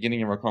rest in the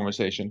beginning of our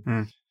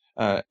conversation.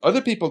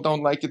 Other people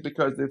don't like it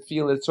because they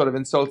feel it sort of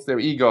insults their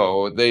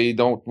ego. They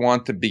don't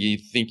want to be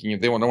thinking,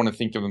 they don't want to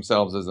think of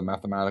themselves as a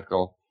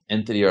mathematical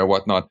entity or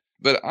whatnot.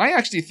 But I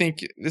actually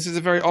think this is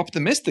a very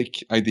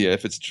optimistic idea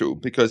if it's true,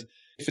 because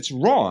if it's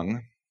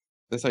wrong,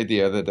 this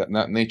idea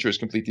that nature is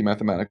completely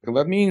mathematical,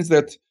 that means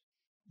that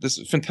this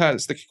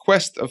fantastic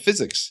quest of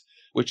physics,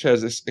 which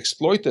has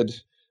exploited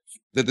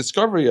the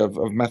discovery of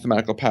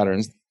mathematical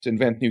patterns to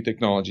invent new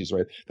technologies,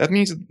 right? That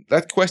means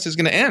that quest is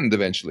going to end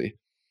eventually,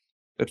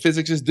 that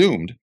physics is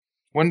doomed.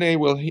 One day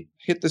we'll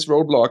hit this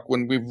roadblock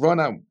when we've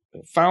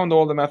found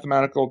all the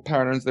mathematical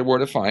patterns there were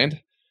to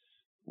find.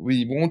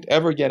 We won't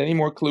ever get any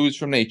more clues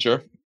from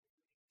nature,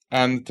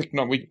 and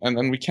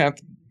we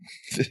can't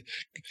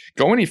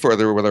go any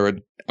further with our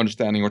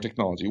understanding or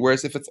technology.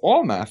 Whereas if it's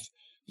all math,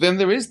 then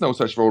there is no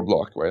such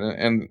roadblock, right?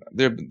 And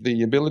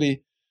the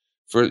ability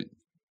for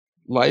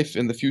life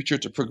in the future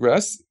to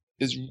progress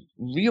is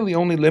really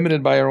only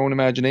limited by our own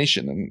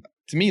imagination. And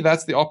to me,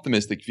 that's the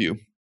optimistic view.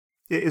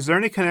 Is there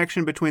any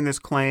connection between this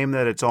claim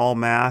that it's all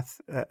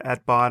math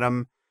at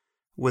bottom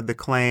with the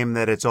claim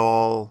that it's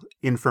all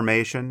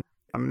information?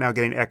 I'm now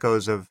getting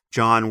echoes of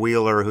John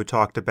Wheeler, who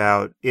talked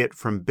about it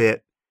from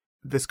bit.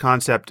 This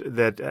concept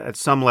that at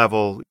some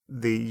level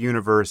the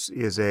universe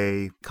is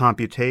a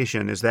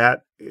computation. Is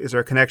there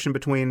a connection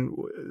between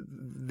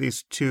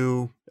these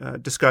two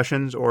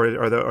discussions, or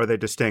are they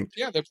distinct?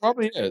 Yeah, there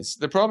probably is.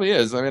 There probably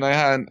is. I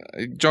mean,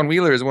 John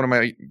Wheeler is one of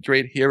my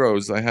great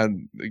heroes. I had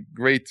the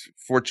great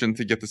fortune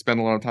to get to spend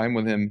a lot of time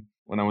with him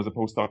when I was a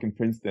postdoc in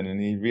Princeton, and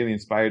he really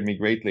inspired me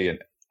greatly. And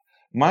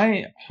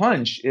my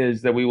hunch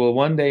is that we will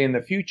one day in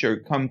the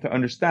future come to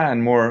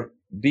understand more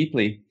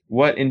deeply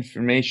what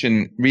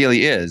information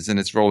really is and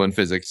its role in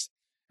physics,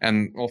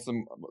 and also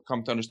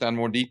come to understand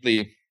more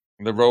deeply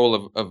the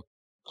role of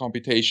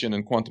computation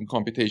and quantum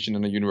computation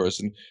in the universe.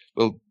 And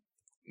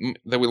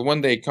that we'll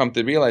one day come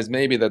to realize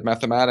maybe that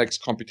mathematics,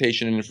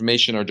 computation, and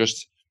information are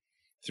just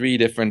three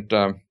different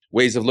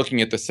ways of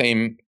looking at the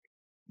same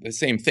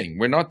thing.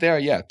 We're not there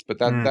yet, but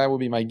that would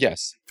be my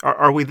guess.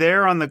 Are we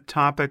there on the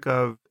topic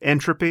of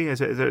entropy? Is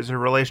there a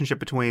relationship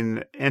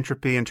between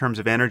entropy in terms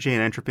of energy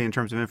and entropy in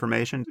terms of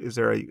information? Is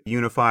there a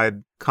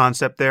unified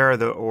concept there,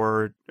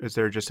 or is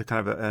there just a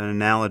kind of an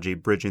analogy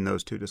bridging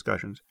those two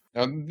discussions?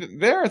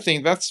 I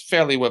think that's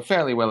fairly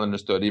well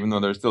understood, even though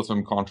there's still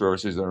some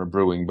controversies that are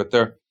brewing. But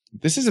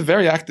this is a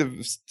very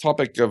active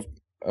topic of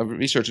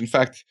research. In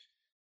fact,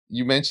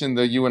 you mentioned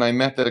that you and I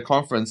met at a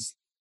conference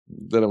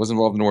that I was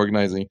involved in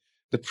organizing.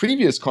 The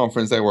previous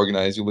conference I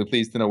organized, you'll be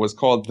pleased to know, was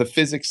called The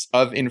Physics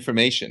of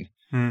Information,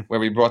 where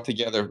we brought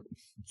together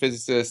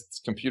physicists,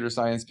 computer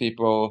science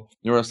people,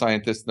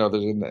 neuroscientists, and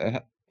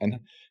others, and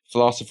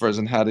philosophers,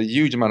 and had a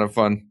huge amount of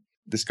fun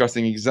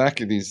discussing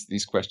exactly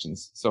these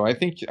questions. So I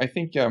think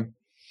there's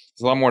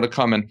a lot more to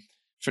come. And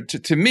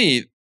to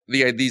me,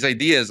 these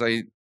ideas,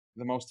 the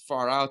most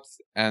far out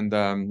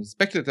and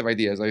speculative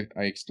ideas I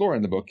explore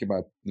in the book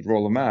about the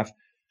role of math,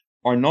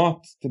 are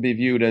not to be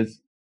viewed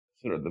as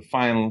sort of the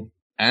final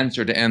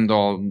answer to end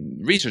all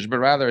research, but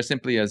rather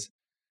simply as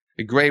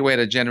a great way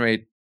to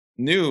generate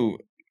new,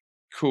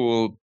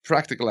 cool,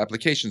 practical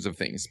applications of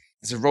things.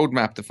 It's a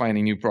roadmap to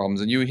finding new problems,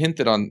 and you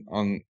hinted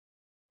on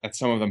at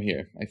some of them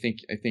here. I think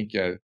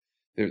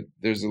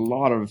there's a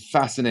lot of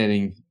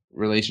fascinating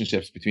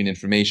relationships between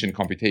information,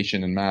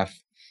 computation, and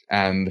math,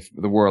 and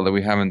the world that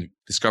we haven't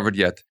discovered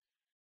yet,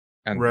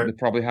 and they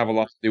probably have a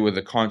lot to do with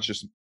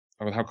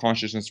how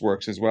consciousness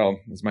works as well,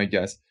 is my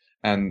guess.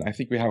 And I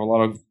think we have a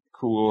lot of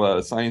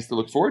cool science to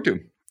look forward to.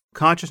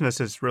 Consciousness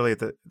is really at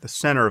the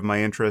center of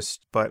my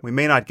interest, but we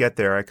may not get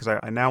there because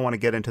I now want to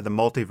get into the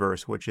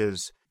multiverse, which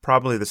is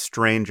probably the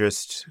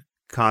strangest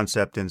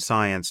concept in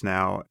science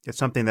now. It's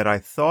something that I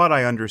thought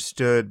I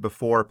understood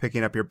before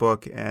picking up your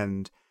book,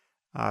 and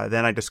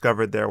then I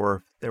discovered there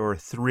were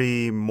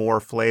three more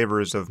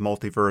flavors of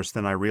multiverse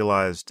than I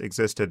realized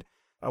existed.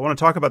 I want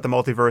to talk about the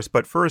multiverse,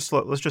 but first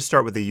let's just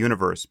start with the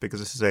universe, because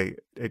this is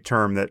a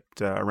term that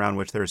around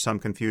which there is some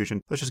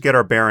confusion. Let's just get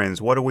our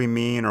bearings. What do we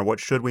mean, or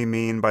what should we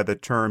mean by the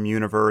term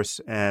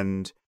universe?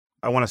 And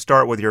I want to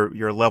start with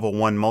your level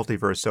 1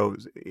 multiverse. So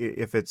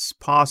if it's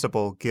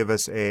possible, give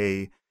us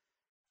a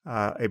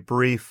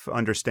brief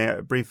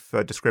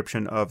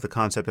description of the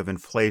concept of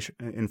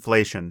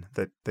inflation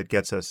that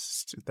gets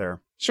us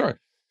there.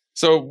 Sure.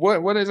 So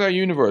what is our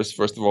universe,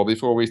 first of all,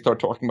 before we start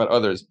talking about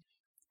others?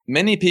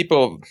 Many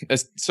people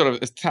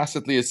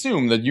tacitly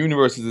assume that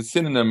universe is a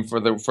synonym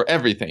for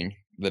everything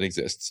that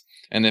exists.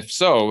 And if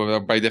so,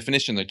 by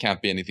definition, there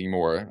can't be anything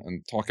more.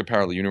 And talk of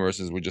parallel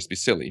universes would just be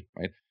silly,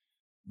 right?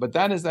 But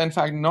that is, in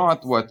fact,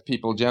 not what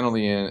people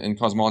generally in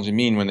cosmology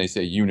mean when they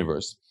say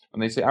universe.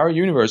 When they say our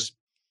universe,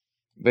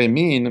 they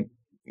mean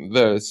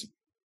the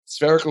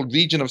spherical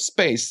region of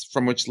space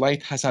from which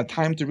light has had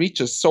time to reach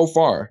us so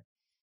far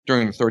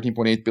during the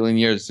 13.8 billion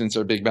years since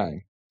our Big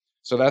Bang.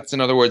 So that's, in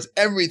other words,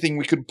 everything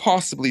we could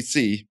possibly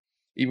see,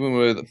 even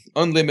with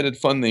unlimited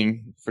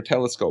funding for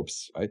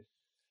telescopes, right?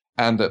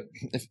 And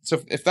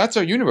if that's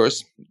our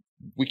universe,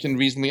 we can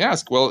reasonably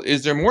ask, well,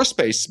 is there more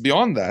space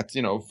beyond that,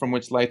 from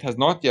which light has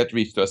not yet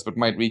reached us, but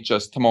might reach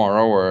us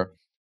tomorrow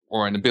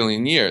or in a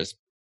billion years?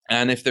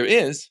 And if there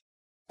is,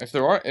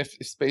 if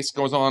space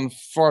goes on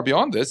far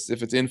beyond this,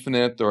 if it's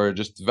infinite or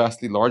just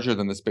vastly larger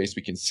than the space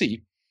we can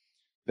see,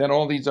 then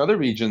all these other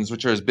regions,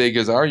 which are as big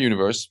as our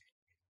universe,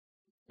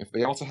 if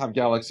they also have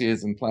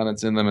galaxies and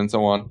planets in them and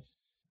so on,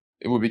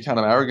 it would be kind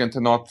of arrogant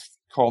to not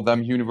call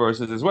them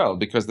universes as well,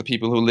 because the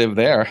people who live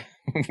there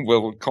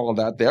will call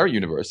that their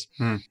universe.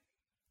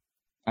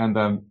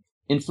 And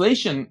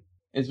inflation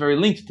is very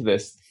linked to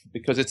this,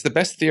 because it's the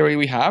best theory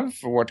we have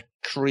for what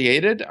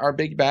created our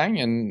Big Bang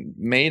and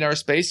made our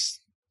space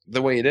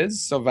the way it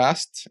is, so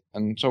vast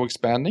and so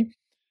expanding.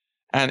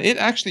 And it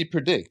actually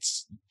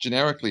predicts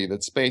generically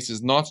that space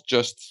is not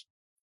just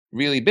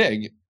really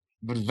big,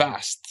 but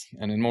vast,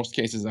 and in most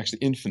cases actually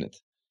infinite,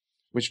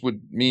 which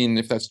would mean,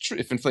 if that's true,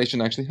 if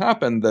inflation actually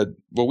happened, that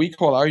what we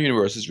call our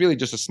universe is really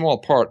just a small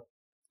part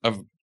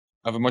of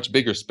a much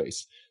bigger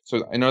space.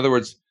 So in other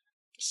words,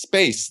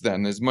 space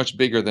then is much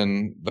bigger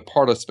than the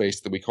part of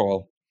space that we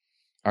call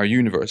our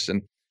universe.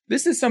 And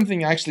this is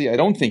something actually I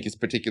don't think is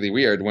particularly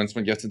weird once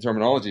one gets the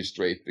terminology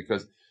straight,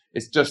 because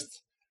it's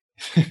just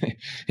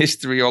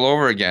history all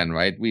over again,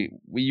 right? We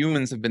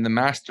humans have been the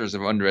masters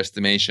of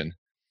underestimation.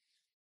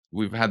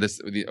 We've had the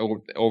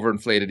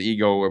overinflated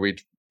ego where we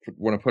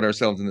want to put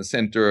ourselves in the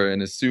center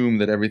and assume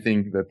that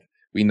everything that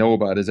we know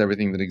about is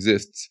everything that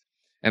exists.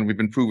 And we've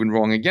been proven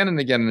wrong again and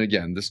again and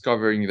again,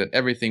 discovering that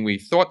everything we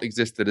thought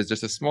existed is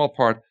just a small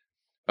part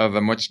of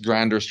a much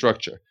grander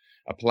structure.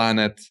 A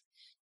planet,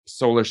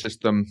 solar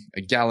system,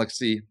 a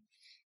galaxy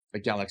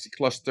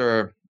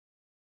cluster,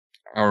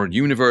 our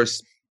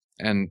universe,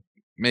 and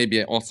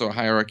maybe also a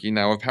hierarchy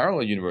now of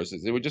parallel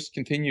universes. It would just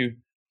continue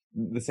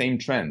the same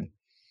trend.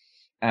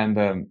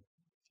 And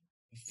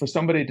for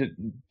somebody to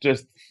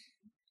just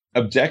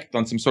object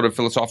on some sort of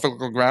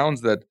philosophical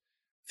grounds that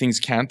things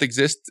can't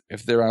exist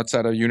if they're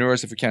outside our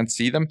universe, if we can't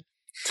see them,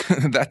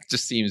 that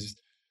just seems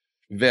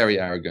very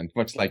arrogant,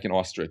 much like an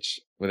ostrich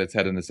with its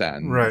head in the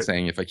sand, right,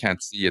 saying if I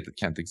can't see it, it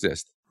can't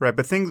exist. Right,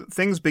 but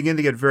things begin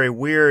to get very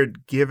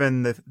weird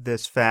given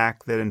this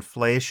fact that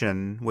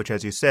inflation, which,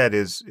 as you said,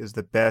 is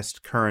the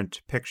best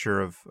current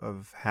picture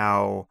of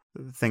how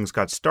things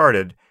got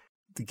started,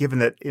 given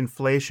that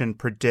inflation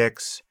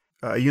predicts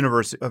a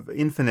universe of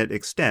infinite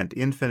extent,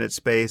 infinite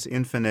space,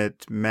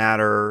 infinite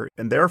matter,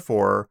 and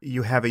therefore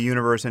you have a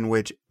universe in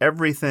which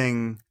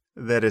everything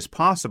that is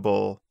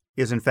possible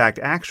is in fact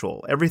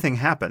actual. Everything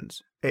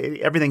happens.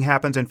 Everything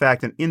happens, in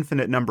fact, an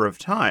infinite number of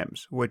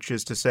times, which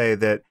is to say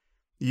that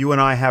you and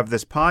I have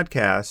this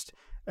podcast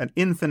an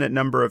infinite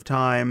number of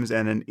times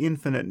and an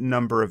infinite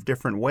number of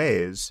different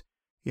ways.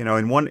 You know,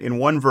 in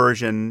one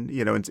version,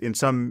 you know, in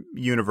some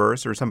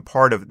universe or some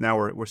part of, now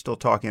we're still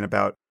talking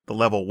about the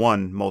level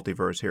 1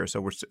 multiverse here. So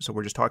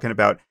we're just talking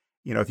about,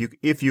 you know,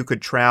 if you could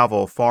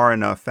travel far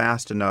enough,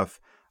 fast enough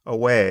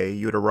away,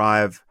 you'd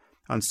arrive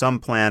on some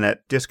planet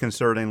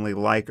disconcertingly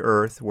like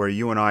Earth, where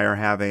you and I are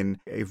having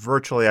a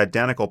virtually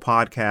identical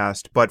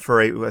podcast, but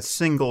for a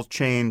single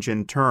change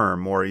in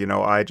term, or, you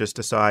know, I just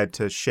decide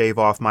to shave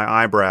off my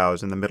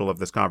eyebrows in the middle of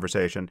this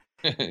conversation.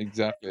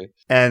 Exactly.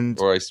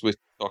 Or I switch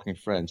to talking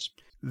French.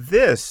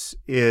 This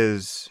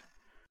is,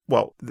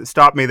 well,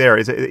 stop me there.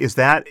 Is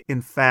that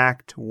in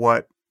fact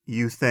what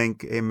you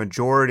think a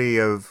majority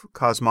of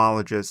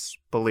cosmologists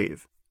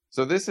believe?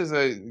 So this is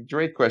a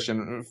great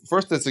question.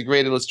 First, it's a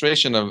great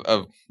illustration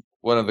of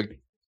one of the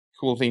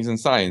cool things in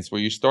science,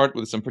 where you start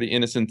with some pretty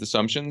innocent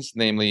assumptions,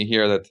 namely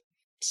here that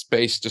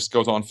space just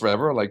goes on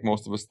forever, like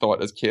most of us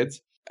thought as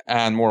kids,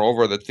 and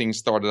moreover that things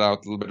started out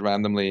a little bit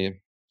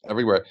randomly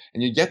everywhere,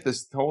 and you get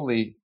this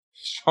totally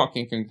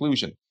shocking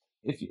conclusion.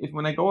 If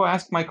when I go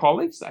ask my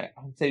colleagues, I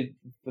would say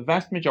the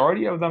vast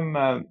majority of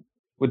them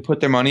would put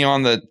their money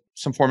on that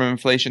some form of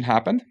inflation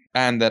happened,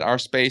 and that our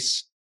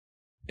space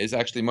is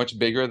actually much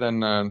bigger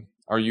than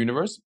our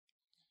universe.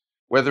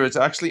 Whether it's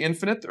actually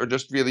infinite or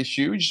just really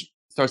huge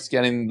starts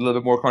getting a little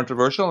bit more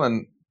controversial,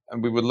 and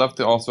we would love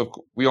to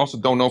we also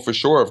don't know for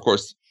sure, of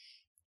course,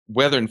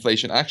 whether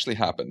inflation actually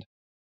happened.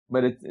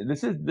 But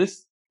this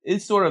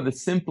is sort of the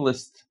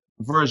simplest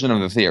version of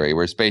the theory,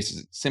 where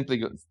space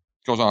simply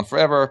goes on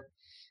forever.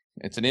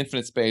 It's an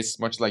infinite space,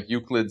 much like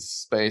Euclid's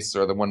space,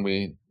 or the one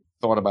we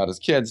thought about as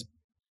kids.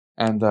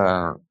 And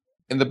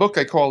in the book,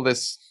 I call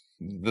this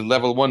the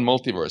level 1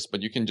 multiverse,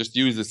 but you can just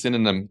use the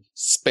synonym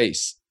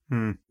space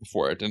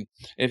for it.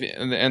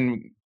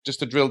 And just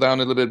to drill down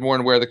a little bit more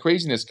on where the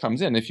craziness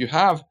comes in, if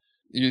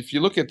you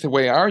look at the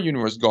way our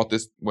universe got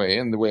this way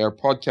and the way our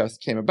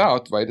podcast came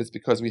about, right, it's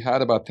because we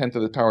had about 10 to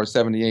the power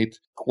 78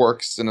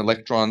 quarks and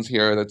electrons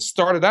here that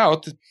started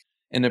out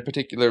in a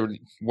particular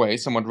way,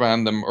 somewhat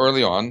random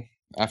early on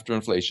after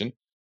inflation,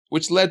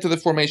 which led to the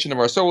formation of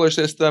our solar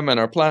system and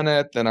our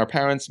planet, and our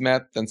parents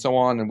met and so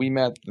on, and we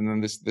met, and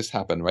then this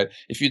happened, right?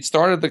 If you'd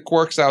started the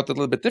quarks out a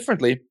little bit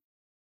differently,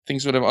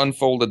 things would have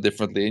unfolded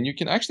differently. And you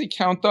can actually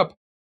count up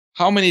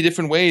how many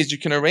different ways you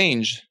can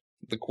arrange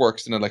the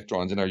quarks and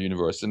electrons in our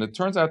universe. And it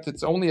turns out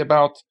it's only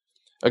about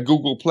a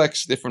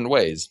Googleplex different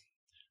ways,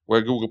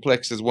 where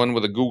Googleplex is one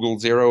with a Google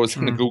zeros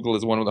and a Google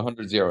is one with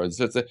 100 zeros.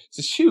 So it's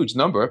a huge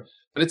number,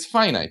 but it's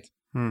finite.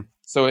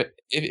 So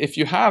if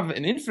you have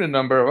an infinite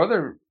number of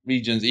other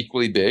regions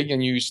equally big,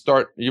 and you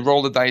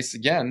roll the dice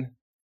again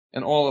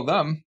in all of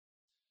them,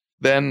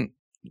 then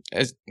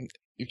as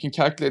you can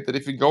calculate that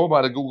if you go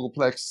about a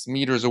Googleplex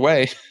meters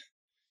away,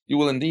 you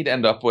will indeed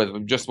end up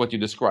with just what you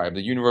described,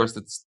 a universe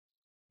that's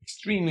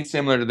extremely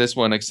similar to this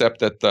one,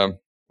 except that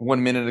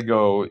 1 minute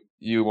ago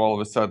you all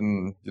of a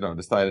sudden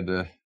decided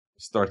to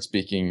start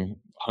speaking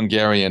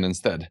Hungarian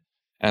instead,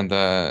 and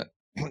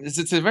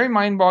it's a very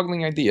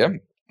mind-boggling idea.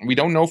 We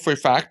don't know for a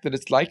fact that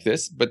it's like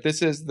this, but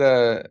this is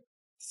the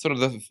sort of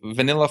the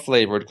vanilla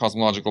flavored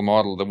cosmological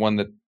model, the one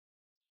that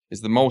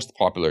is the most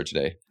popular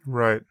today.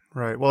 Right,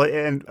 right. Well,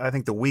 and I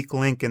think the weak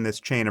link in this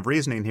chain of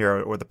reasoning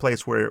here, or the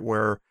place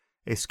where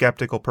a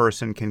skeptical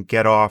person can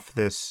get off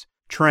this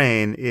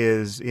train,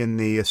 is in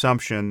the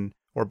assumption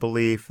or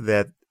belief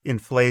that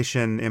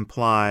inflation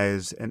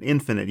implies an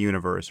infinite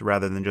universe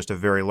rather than just a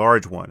very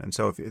large one. And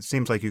so it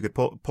seems like you could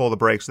pull the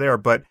brakes there.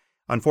 But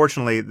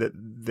unfortunately,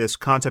 this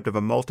concept of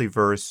a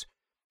multiverse,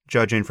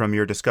 judging from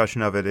your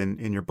discussion of it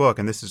in your book,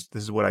 and this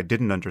is what I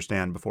didn't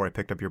understand before I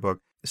picked up your book,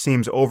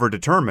 seems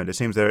overdetermined. It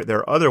seems there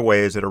are other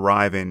ways at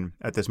arriving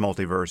at this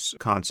multiverse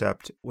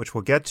concept, which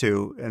we'll get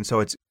to. And so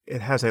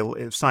it has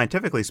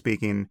scientifically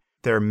speaking,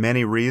 there are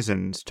many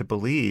reasons to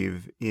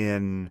believe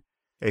in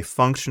a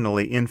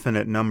functionally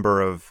infinite number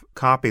of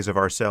copies of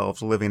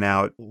ourselves living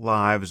out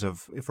lives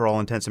of, for all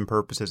intents and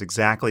purposes,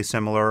 exactly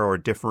similar or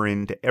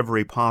differing to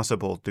every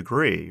possible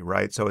degree,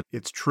 right? So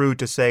it's true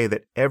to say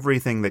that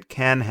everything that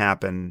can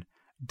happen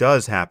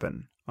does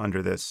happen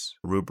under this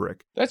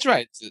rubric. That's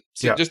right.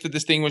 So just to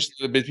distinguish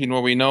between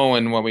what we know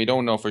and what we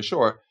don't know for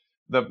sure,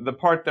 the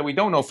part that we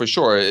don't know for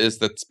sure is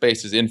that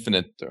space is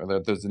infinite, or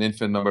that there's an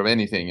infinite number of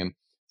anything. And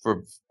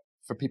for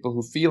people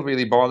who feel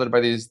really bothered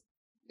by these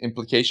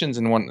implications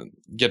and want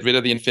to get rid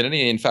of the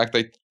infinity, in fact,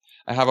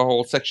 I have a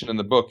whole section in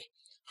the book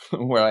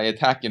where I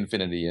attack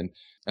infinity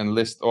and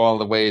list all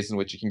the ways in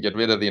which you can get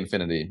rid of the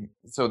infinity.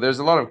 So there's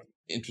a lot of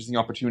interesting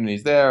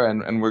opportunities there,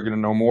 and we're going to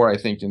know more, I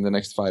think, in the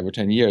next 5 or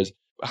 10 years.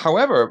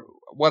 However,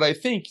 what I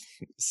think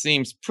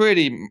seems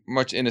pretty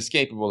much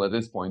inescapable at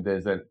this point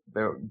is that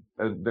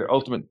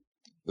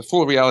the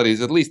full reality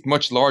is at least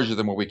much larger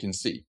than what we can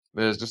see.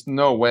 There's just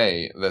no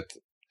way that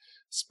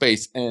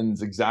space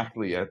ends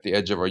exactly at the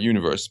edge of our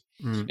universe.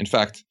 In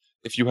fact,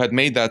 if you had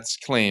made that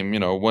claim,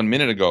 1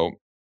 minute ago,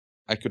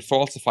 I could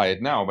falsify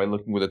it now by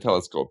looking with a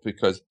telescope,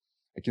 because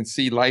I can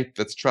see light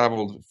that's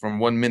traveled from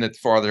 1 minute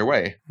farther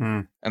away.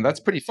 And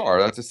that's pretty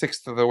far. That's a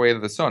sixth of the way to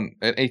the sun,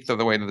 an eighth of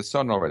the way to the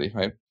sun already,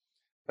 right?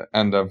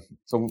 And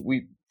so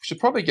we should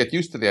probably get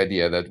used to the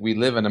idea that we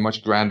live in a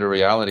much grander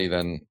reality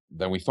than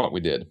we thought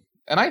we did.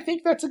 And I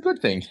think that's a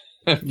good thing.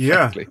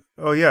 Yeah.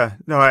 Oh, yeah.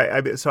 No,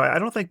 so I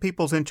don't think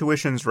people's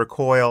intuitions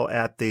recoil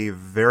at the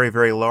very,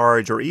 very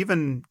large, or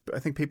even I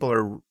think people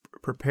are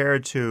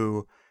prepared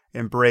to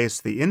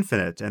embrace the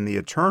infinite and the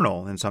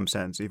eternal in some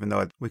sense, even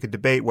though we could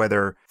debate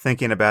whether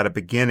thinking about a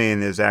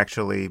beginning is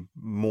actually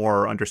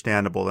more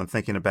understandable than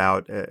thinking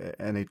about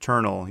an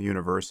eternal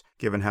universe,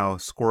 given how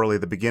squirrely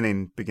the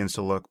beginning begins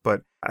to look.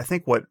 But I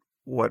think what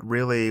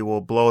really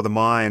will blow the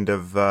mind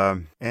of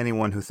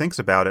anyone who thinks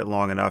about it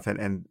long enough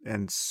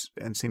and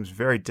seems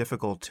very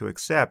difficult to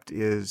accept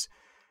is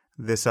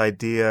this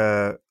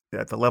idea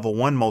at the level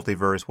 1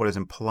 multiverse, what is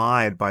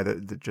implied by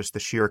just the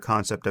sheer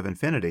concept of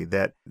infinity,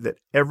 that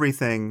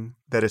everything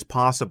that is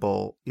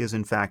possible is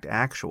in fact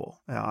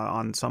actual.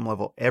 On some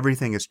level,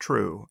 everything is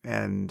true.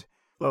 And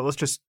let's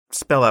just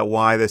spell out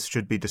why this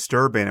should be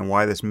disturbing and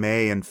why this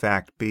may in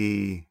fact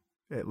be,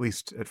 at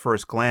least at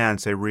first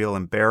glance, a real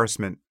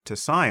embarrassment to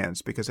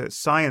science, because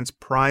science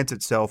prides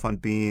itself on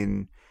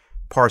being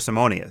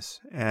parsimonious.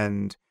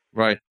 And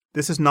right.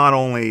 This is not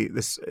only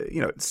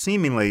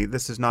seemingly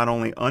this is not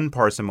only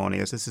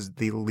unparsimonious, this is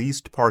the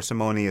least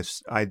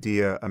parsimonious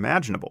idea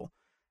imaginable.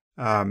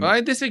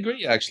 I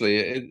disagree,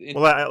 actually.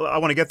 Well, I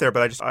want to get there,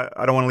 but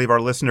I don't want to leave our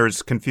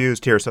listeners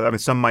confused here. So, I mean,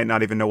 some might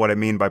not even know what I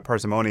mean by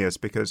parsimonious,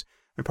 because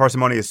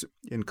parsimonious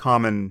in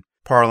common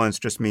parlance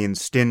just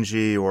means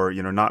stingy or,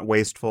 not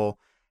wasteful.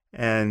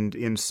 And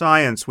in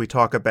science, we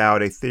talk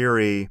about a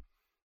theory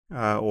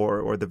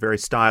or the very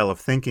style of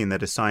thinking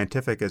that is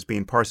scientific as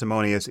being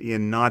parsimonious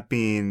in not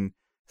being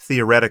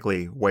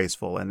theoretically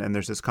wasteful. And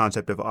there's this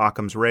concept of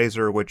Occam's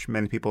razor, which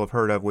many people have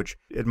heard of, which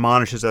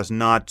admonishes us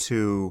not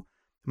to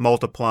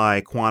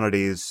multiply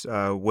quantities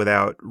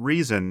without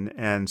reason.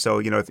 And so,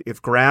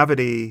 if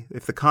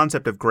the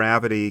concept of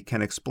gravity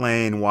can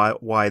explain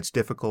why it's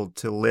difficult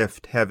to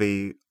lift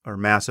heavy or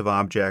massive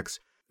objects,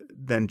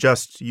 then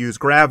just use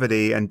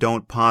gravity and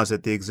don't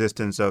posit the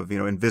existence of,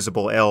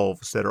 invisible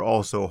elves that are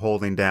also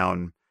holding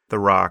down the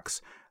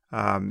rocks.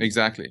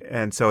 Exactly.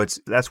 And so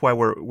that's why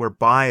we're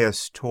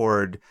biased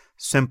toward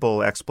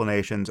simple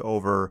explanations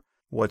over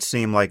what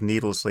seem like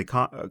needlessly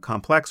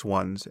complex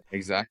ones.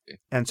 Exactly.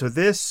 And so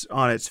this,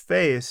 on its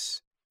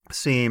face,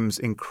 seems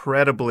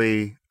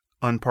incredibly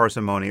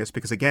unparsimonious,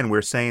 because, again,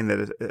 we're saying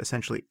that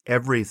essentially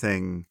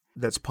everything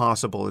that's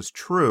possible is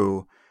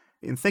true.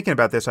 In thinking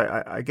about this,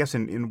 I guess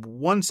in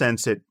one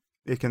sense it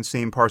can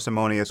seem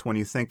parsimonious when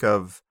you think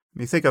of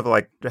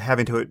like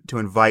having to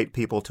invite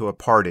people to a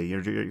party.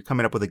 You're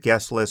coming up with a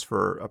guest list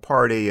for a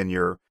party, and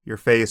you're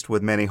faced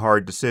with many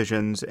hard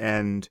decisions,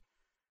 and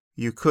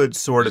you could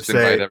sort of Just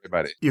invite say,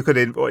 everybody. you could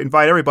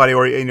invite everybody,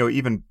 or,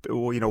 even,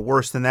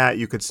 worse than that,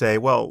 you could say,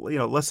 well,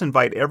 let's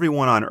invite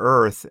everyone on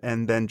Earth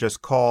and then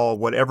just call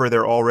whatever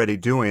they're already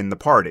doing the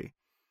party.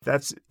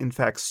 That's, in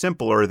fact,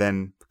 simpler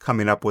than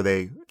coming up with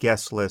a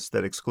guest list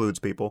that excludes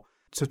people.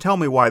 So tell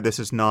me why this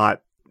is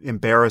not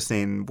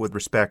embarrassing with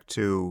respect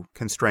to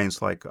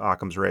constraints like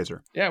Occam's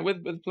razor. Yeah,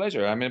 with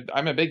pleasure.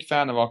 I'm a big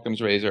fan of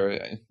Occam's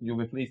razor. You'll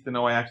be pleased to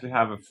know I actually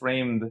have a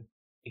framed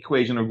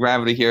equation of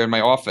gravity here in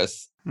my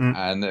office.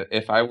 And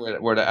if I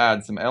were to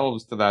add some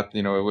elves to that,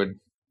 it would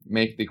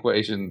make the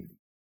equation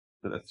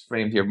that's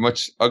framed here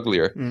much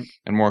uglier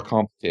and more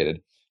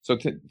complicated. So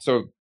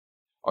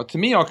to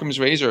me, Occam's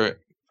razor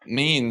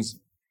means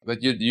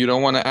that you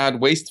don't want to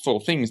add wasteful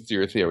things to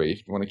your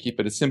theory. You want to keep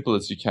it as simple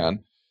as you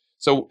can.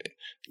 So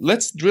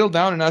let's drill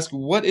down and ask,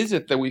 what is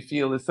it that we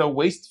feel is so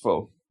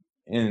wasteful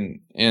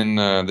in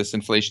this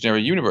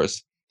inflationary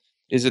universe?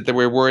 Is it that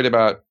we're worried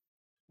about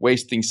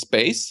wasting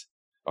space?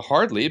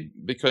 Hardly,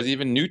 because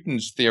even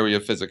Newton's theory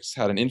of physics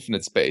had an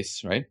infinite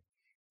space, right?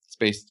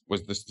 Space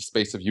was the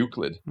space of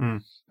Euclid.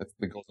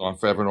 That goes on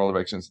forever in all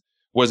directions.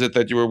 Was it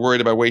that you were worried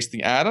about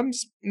wasting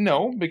atoms?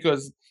 No,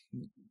 because,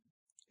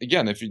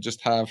 again, if you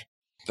just have...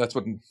 That's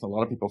what a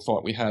lot of people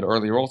thought we had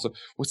earlier also.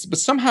 But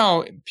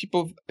somehow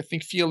people, I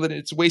think, feel that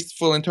it's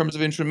wasteful in terms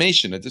of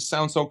information. It just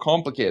sounds so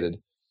complicated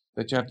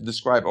that you have to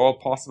describe all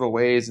possible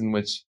ways in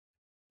which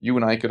you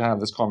and I could have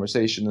this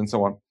conversation and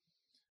so on.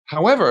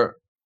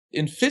 However,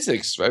 in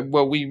physics, right,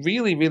 what we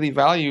really, really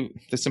value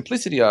the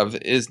simplicity of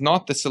is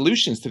not the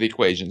solutions to the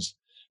equations,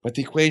 but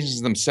the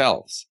equations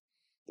themselves.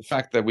 The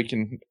fact that we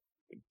can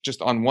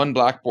just on one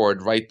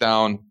blackboard write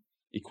down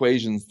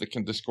equations that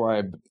can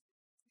describe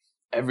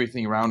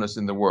everything around us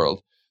in the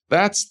world.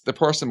 That's the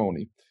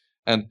parsimony.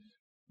 And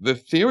the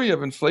theory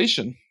of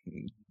inflation,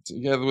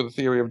 together with the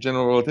theory of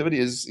general relativity,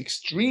 is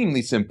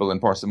extremely simple and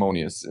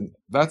parsimonious. And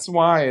that's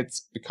why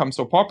it's become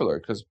so popular,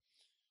 because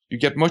you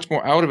get much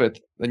more out of it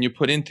than you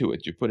put into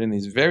it. You put in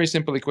these very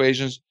simple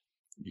equations.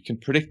 You can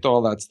predict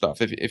all that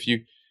stuff. If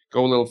you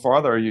go a little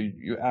farther,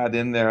 you add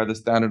in there the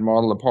standard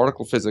model of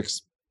particle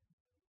physics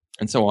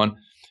and so on.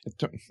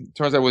 It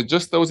turns out with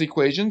just those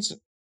equations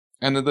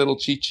and a little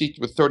cheat sheet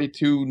with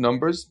 32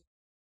 numbers,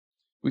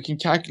 we can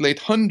calculate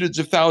hundreds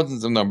of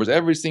thousands of numbers,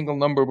 every single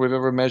number we've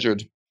ever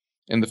measured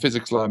in the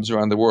physics labs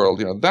around the world.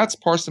 That's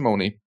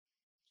parsimony,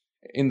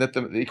 in that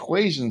the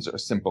equations are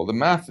simple, the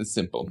math is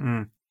simple.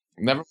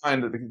 Never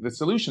mind that the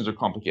solutions are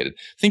complicated.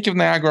 Think of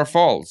Niagara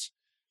Falls,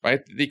 right?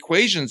 The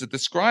equations that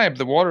describe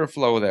the water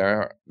flow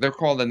there, they're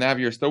called the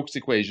Navier-Stokes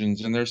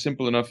equations, and they're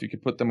simple enough you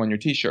could put them on your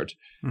T-shirt.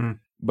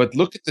 But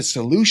look at the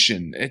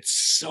solution. It's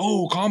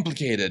so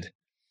complicated,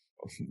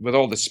 with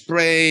all the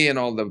spray and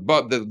all the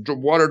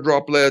water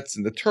droplets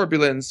and the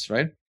turbulence,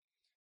 right?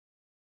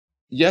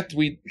 Yet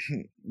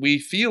we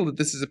feel that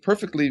this is a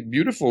perfectly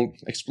beautiful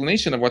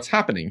explanation of what's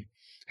happening,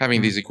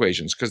 having these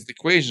equations, because the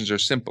equations are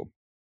simple.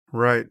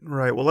 Right.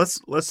 Well,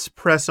 let's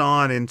press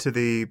on into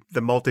the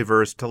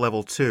multiverse to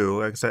level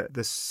 2, because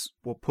this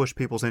will push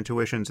people's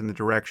intuitions in the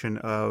direction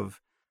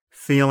of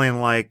feeling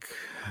like,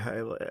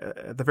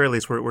 at the very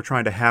least, we're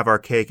trying to have our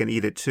cake and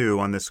eat it too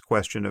on this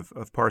question of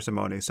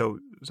parsimony. So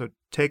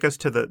take us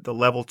to the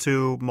level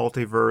 2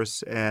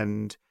 multiverse,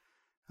 and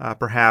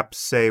perhaps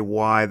say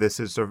why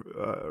this is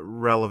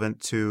relevant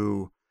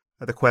to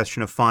the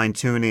question of fine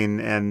tuning,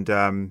 and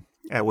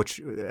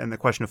the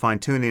question of fine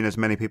tuning, as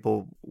many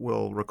people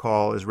will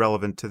recall, is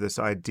relevant to this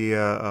idea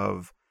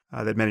of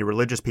that many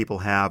religious people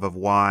have of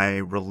why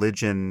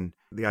religion,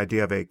 the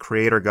idea of a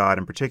creator God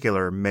in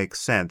particular, makes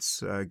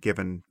sense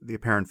given the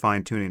apparent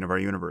fine-tuning of our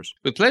universe.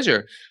 With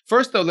pleasure.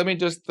 First, though, let me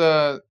just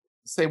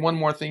say one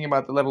more thing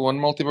about the level 1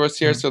 multiverse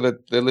here, so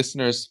that the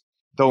listeners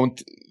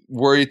don't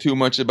worry too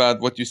much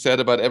about what you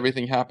said about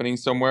everything happening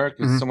somewhere,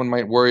 because someone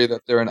might worry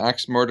that they're an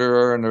axe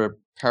murderer in a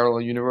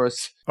parallel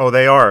universe. Oh,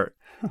 they are.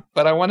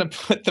 But I want to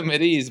put them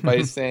at ease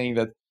by saying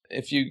that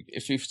if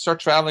you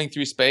start traveling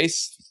through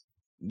space,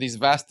 these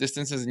vast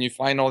distances, and you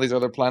find all these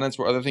other planets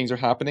where other things are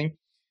happening,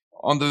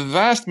 on the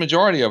vast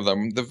majority of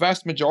them, the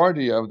vast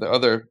majority of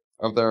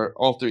their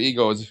alter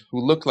egos who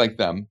look like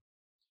them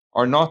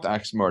are not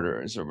axe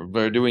murderers, or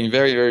they're doing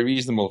very, very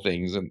reasonable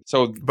things. And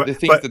so the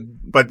things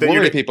that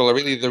worry people are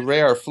really the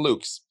rare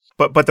flukes.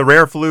 But the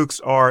rare flukes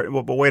are,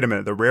 but wait a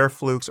minute, the rare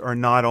flukes are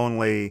not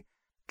only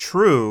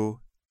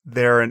true,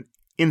 they're an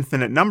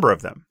infinite number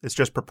of them. It's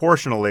just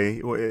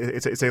proportionally,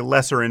 it's a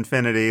lesser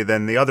infinity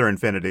than the other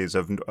infinities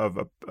of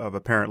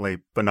apparently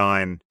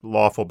benign,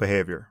 lawful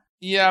behavior.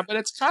 Yeah, but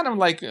it's kind of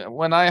like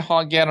when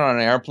I get on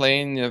an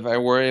airplane, if I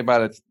worry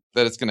about it,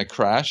 that it's going to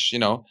crash,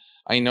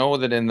 I know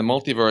that in the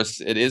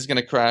multiverse, it is going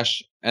to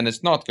crash and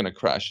it's not going to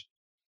crash.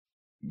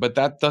 But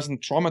that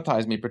doesn't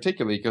traumatize me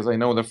particularly, because I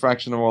know the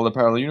fraction of all the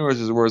parallel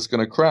universes where it's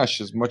going to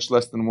crash is much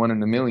less than 1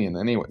 in a million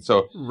anyway.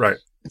 So right.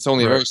 It's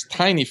only a very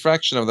tiny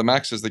fraction of the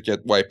maxes that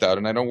get wiped out,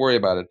 and I don't worry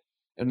about it.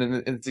 And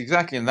it's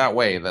exactly in that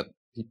way that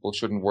people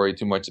shouldn't worry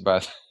too much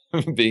about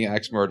being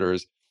axe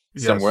murderers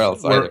somewhere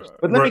else either.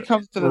 But let me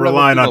come to the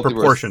relying on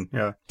proportion.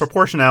 Yeah,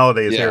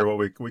 proportionality is here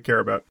what we care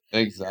about.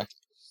 Exactly.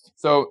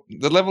 So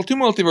the level 2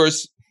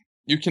 multiverse,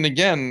 you can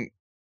again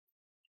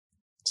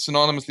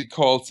synonymously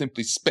call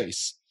simply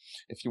space,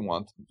 if you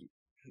want.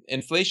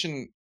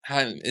 Inflation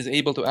is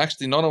able to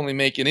actually not only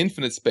make an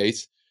infinite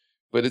space,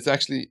 but it's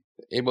actually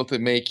able to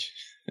make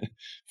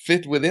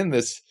fit within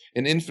this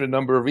an infinite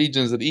number of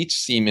regions that each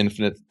seem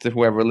infinite to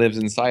whoever lives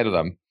inside of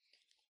them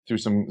through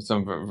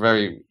some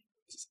very,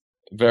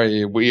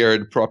 very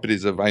weird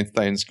properties of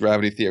Einstein's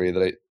gravity theory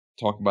that I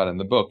talk about in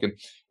the book. And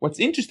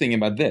what's interesting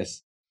about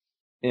this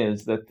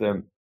is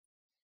that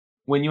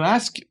when you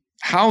ask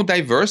how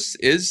diverse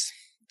is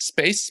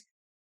space,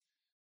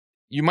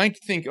 you might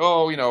think,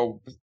 oh,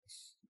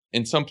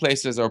 in some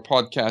places our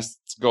podcast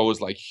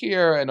goes like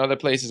here, and other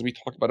places we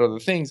talk about other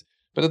things,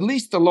 but at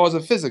least the laws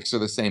of physics are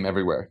the same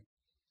everywhere.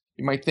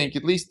 You might think,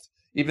 at least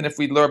even if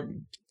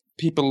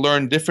people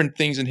learn different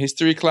things in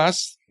history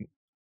class,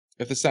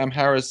 if the Sam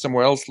Harris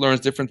somewhere else learns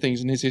different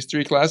things in his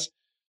history class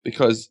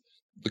because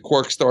the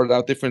quark started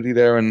out differently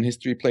there and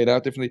history played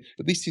out differently,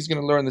 at least he's going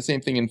to learn the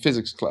same thing in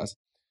physics class.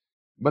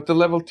 But the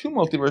level 2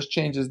 multiverse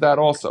changes that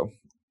also,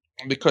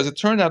 because it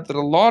turned out that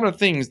a lot of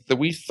things that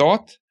we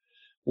thought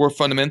were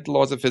fundamental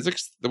laws of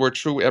physics that were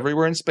true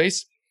everywhere in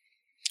space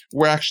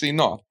were actually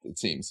not, it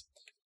seems.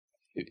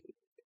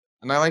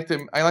 And I like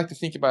to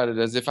think about it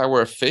as if I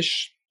were a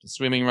fish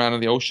swimming around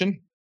in the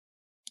ocean.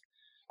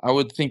 I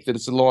would think that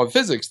it's a law of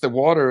physics that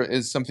water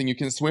is something you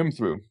can swim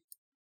through,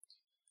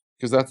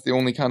 because that's the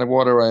only kind of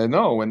water I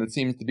know, and it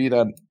seems to be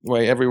that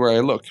way everywhere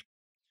I look.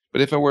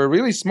 But if I were a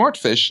really smart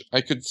fish,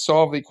 I could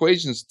discover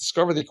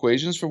the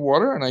equations for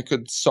water, and I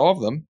could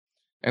solve them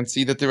and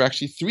see that there are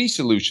actually 3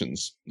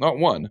 solutions, not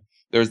one.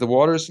 There's the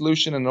water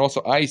solution and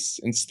also ice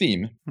and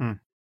steam.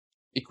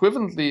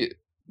 Equivalently,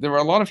 there are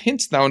a lot of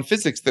hints now in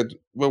physics that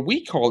what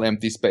we call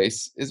empty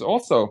space is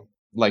also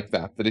like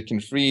that it can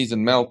freeze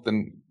and melt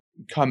and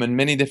come in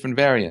many different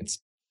variants.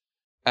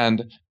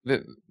 And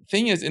the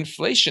thing is,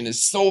 inflation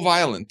is so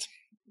violent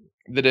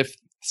that if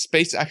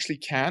space actually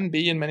can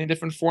be in many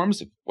different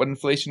forms, what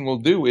inflation will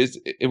do is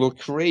it will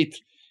create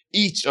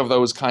each of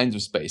those kinds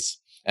of space,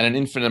 and an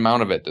infinite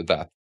amount of it at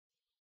that.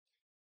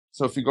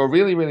 So if you go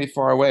really, really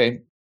far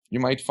away, you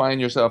might find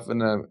yourself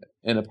in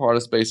a part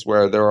of space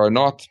where there are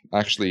not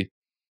actually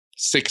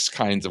 6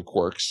 kinds of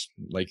quarks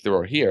like there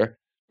are here,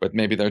 but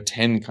maybe there are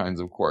 10 kinds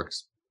of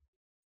quarks.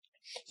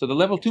 So the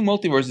level 2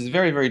 multiverse is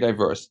very, very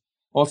diverse.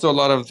 Also, a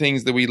lot of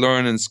things that we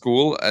learn in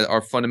school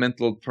are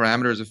fundamental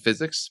parameters of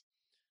physics.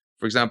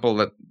 For example,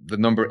 that the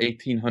number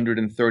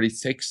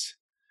 1836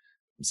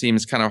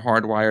 seems kind of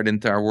hardwired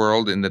into our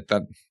world, in that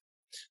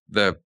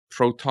the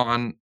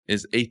proton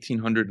is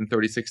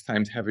 1836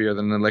 times heavier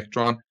than an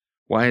electron.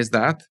 Why is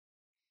that?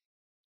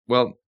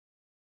 Well,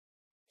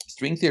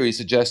 string theory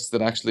suggests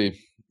that actually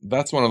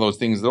that's one of those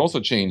things that also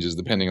changes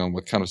depending on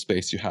what kind of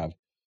space you have.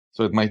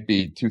 So it might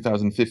be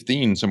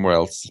 2015 somewhere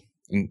else,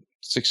 and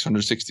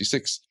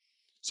 666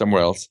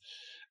 somewhere else.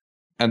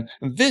 And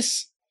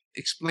this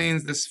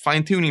explains this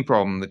fine-tuning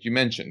problem that you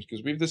mentioned,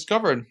 because we've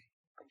discovered,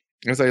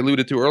 as I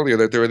alluded to earlier,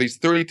 that there are these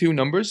 32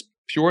 numbers,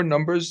 pure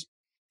numbers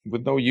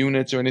with no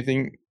units or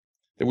anything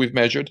that we've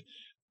measured,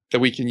 that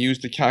we can use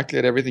to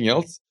calculate everything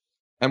else.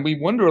 And we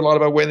wonder a lot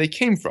about where they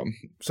came from.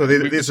 So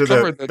these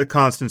are the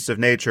constants of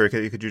nature.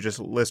 Could you just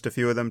list a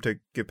few of them to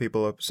give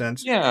people a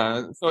sense?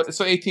 Yeah. So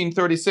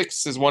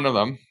 1836 is one of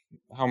them.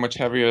 How much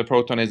heavier a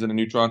proton is than a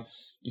neutron.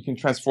 You can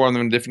transform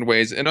them in different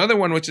ways. Another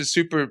one, which is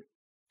super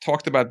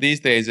talked about these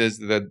days, is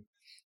the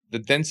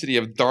density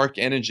of dark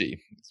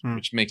energy,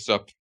 which makes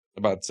up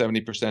about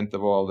 70%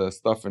 of all the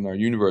stuff in our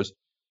universe.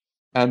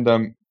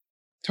 And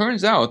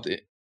turns out,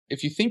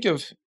 if you think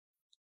of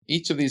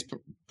each of these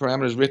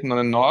parameters written on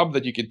a knob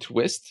that you could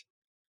twist,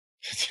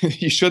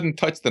 you shouldn't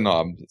touch the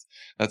knobs.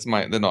 That's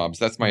my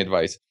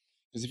advice.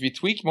 Because if you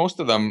tweak most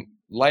of them,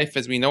 life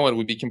as we know it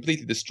would be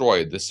completely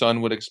destroyed. The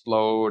sun would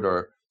explode,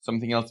 or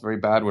something else very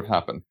bad would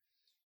happen.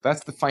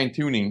 That's the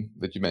fine-tuning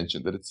that you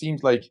mentioned, that it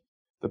seems like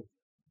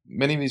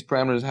many of these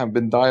parameters have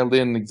been dialed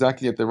in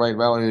exactly at the right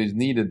values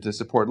needed to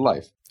support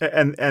life.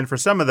 And for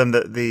some of them,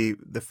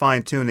 the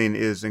fine-tuning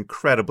is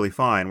incredibly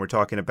fine. We're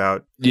talking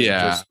about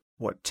just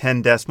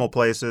 10 decimal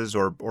places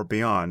or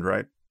beyond,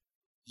 right?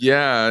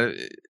 Yeah,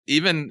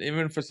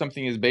 even for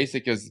something as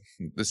basic as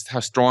this,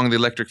 how strong the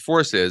electric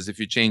force is, if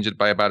you change it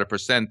by about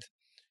 1%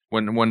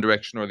 in one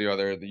direction or the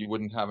other, that you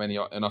wouldn't have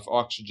enough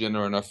oxygen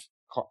or enough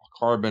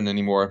carbon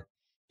anymore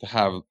to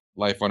have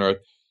life on Earth.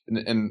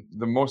 And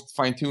the most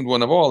fine-tuned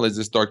one of all is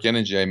this dark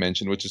energy I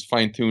mentioned, which is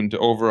fine-tuned to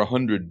over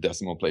 100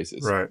 decimal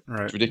places. Right.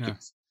 It's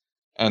ridiculous.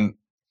 Yeah. And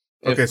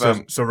okay,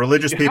 so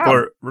religious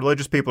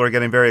people are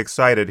getting very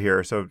excited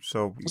here. So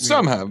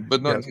some have,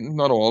 but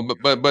not all.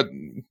 But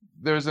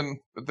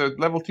the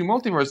level 2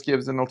 multiverse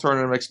gives an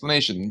alternative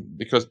explanation,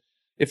 because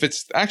if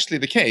it's actually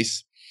the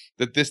case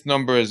that this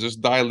number is just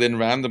dialed in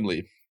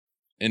randomly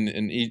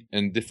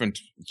in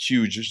different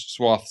huge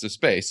swaths of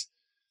space,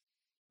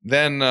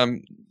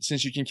 then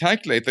since you can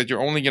calculate that you're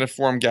only going to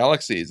form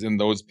galaxies in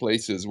those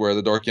places where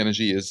the dark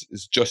energy is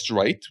just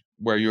right,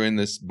 where you're in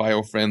this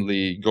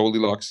bio-friendly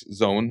Goldilocks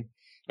zone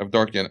of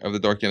the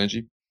dark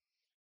energy,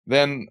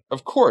 then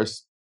of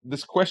course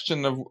this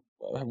question of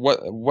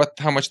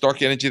how much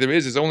dark energy there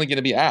is only going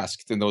to be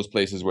asked in those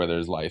places where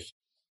there's life.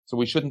 So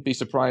we shouldn't be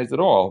surprised at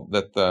all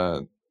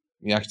that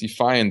we actually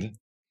find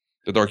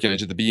the dark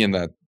energy to be in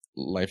that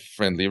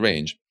life-friendly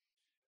range.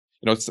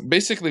 It's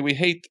basically, we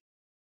hate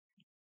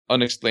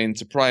unexplained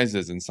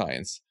surprises in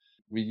science.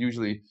 We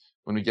usually,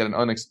 when we get an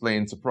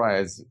unexplained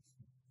surprise,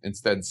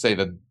 instead say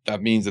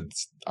that means that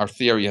our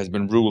theory has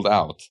been ruled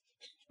out,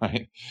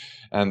 right?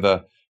 And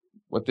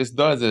what this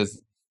does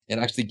is it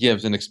actually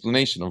gives an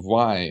explanation of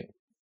why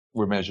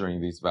we're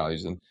measuring these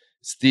values. And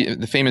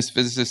the famous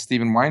physicist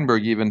Steven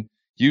Weinberg even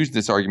used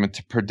this argument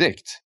to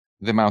predict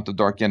the amount of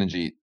dark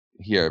energy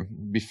here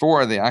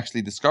before they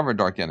actually discovered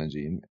dark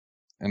energy.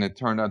 And it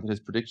turned out that his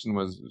prediction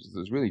was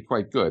really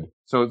quite good.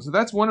 So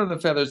that's one of the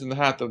feathers in the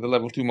hat of the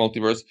level 2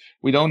 multiverse.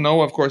 We don't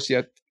know, of course,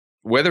 yet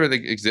whether it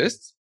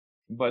exists,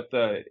 but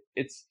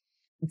it's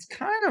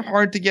kind of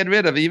hard to get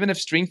rid of. Even if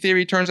string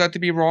theory turns out to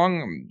be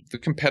wrong, the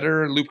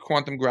competitor loop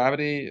quantum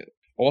gravity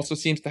also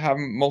seems to have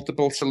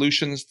multiple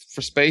solutions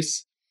for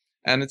space.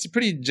 And it's a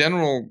pretty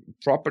general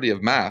property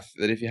of math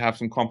that if you have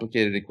some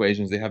complicated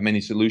equations, they have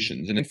many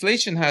solutions. And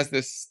inflation has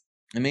this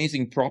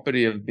amazing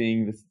property of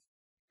being this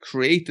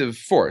creative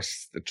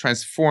force that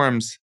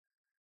transforms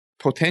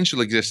potential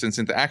existence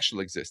into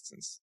actual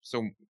existence.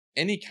 So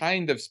any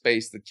kind of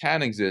space that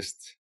can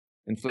exist,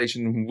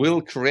 inflation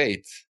will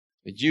create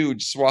a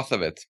huge swath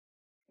of it,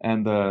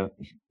 and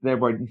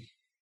thereby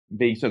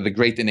being sort of the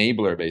great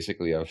enabler,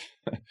 basically, of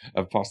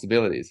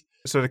possibilities.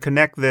 So to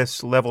connect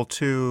this level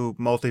 2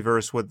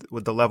 multiverse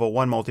with the level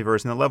 1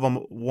 multiverse, in the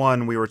level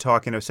 1 we were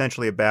talking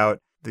essentially about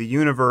the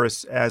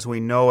universe as we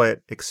know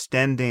it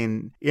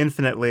extending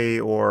infinitely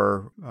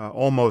or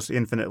almost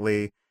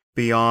infinitely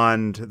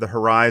beyond the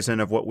horizon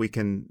of what we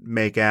can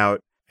make out.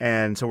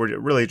 And so we're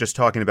really just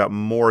talking about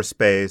more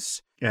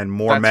space and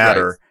more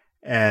matter. Right.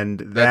 And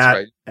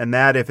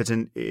that if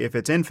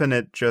it's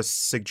infinite,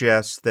 just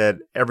suggests that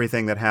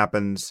everything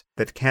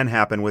that can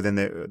happen within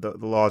the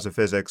laws of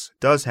physics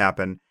does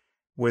happen.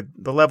 With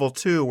the level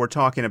 2, we're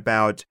talking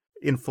about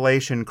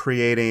inflation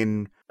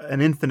creating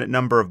an infinite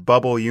number of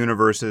bubble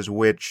universes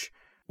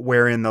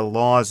wherein the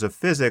laws of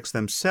physics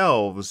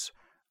themselves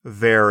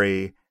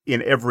vary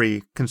in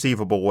every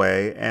conceivable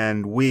way,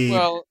 and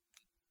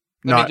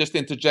let me just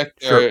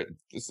interject there,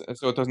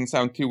 so it doesn't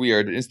sound too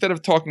weird. Instead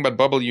of talking about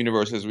bubble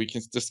universes, we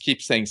can just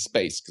keep saying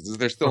space, because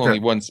there's still only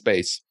one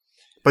space.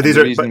 But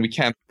we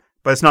can't.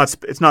 But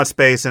it's not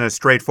space in a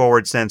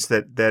straightforward sense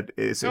that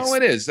is. No,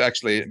 it is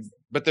actually.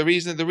 But the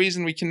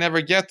reason we can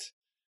never get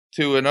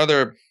to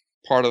another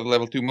part of the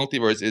level 2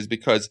 multiverse is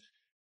because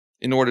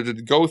in order to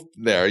go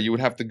there, you would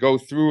have to go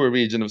through a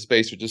region of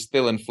space which is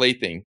still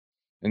inflating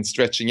and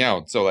stretching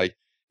out. So, like,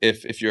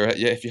 if you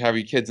have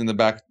your kids in the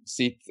back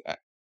seat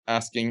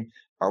asking,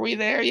 "Are we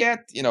there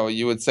yet?"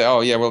 You would say,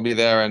 "Oh yeah, we'll be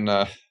there in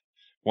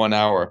 1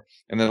 hour."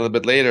 And then a little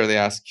bit later, they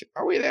ask,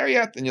 "Are we there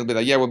yet?" And you'll be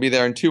like, "Yeah, we'll be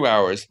there in 2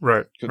 hours."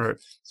 Right.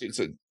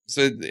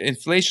 So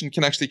inflation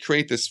can actually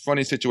create this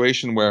funny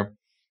situation where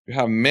you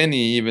have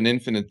many, even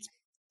infinite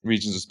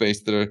regions of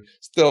space that are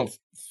still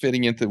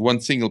fitting into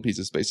one single piece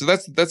of space. So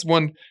that's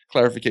one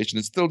clarification.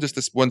 It's still just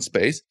this one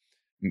space,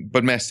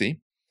 but messy.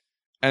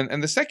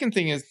 And the second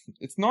thing is,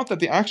 it's not that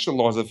the actual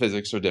laws of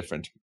physics are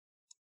different.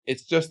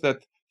 It's just that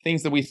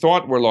things that we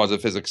thought were laws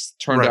of physics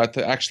turned out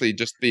to actually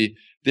just be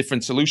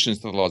different solutions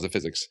to the laws of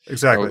physics.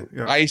 Exactly.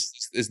 So ice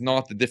is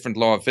not the different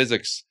law of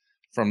physics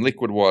from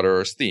liquid water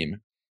or steam.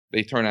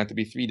 They turn out to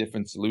be 3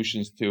 different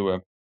solutions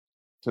to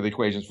the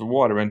equations for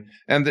water.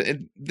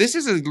 This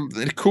is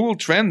a cool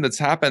trend that's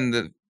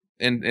happened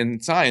in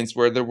science,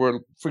 where there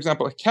were, for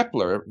example,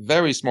 Kepler, a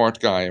very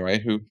smart guy,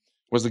 right, who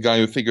was the guy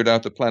who figured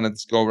out the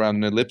planets go around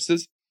in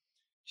ellipses.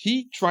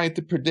 He tried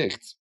to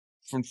predict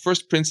from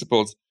first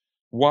principles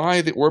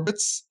why the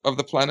orbits of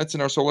the planets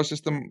in our solar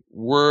system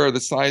were the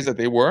size that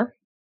they were,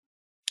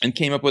 and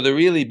came up with a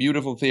really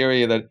beautiful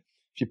theory that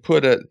if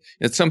you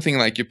it's something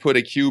like you put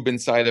a cube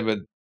inside of a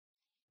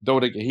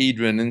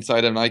dodecahedron,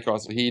 inside of an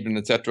icosahedron,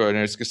 etc., and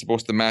it's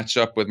supposed to match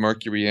up with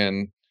Mercury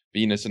and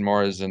Venus and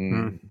Mars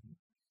and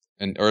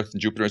Earth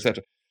and Jupiter,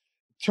 etc.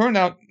 Turned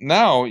out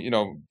now,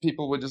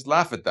 people would just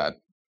laugh at that,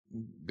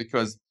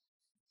 because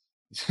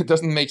it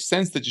doesn't make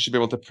sense that you should be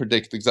able to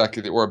predict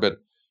exactly the orbit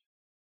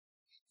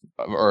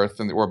of Earth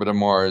and the orbit of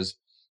Mars,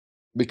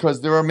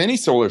 because there are many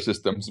solar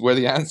systems where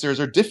the answers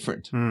are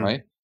different,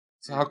 right?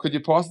 So how could you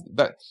possibly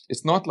that?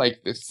 It's not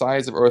like the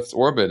size of Earth's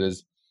orbit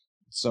is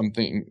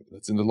something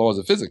that's in the laws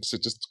of physics.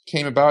 It just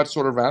came about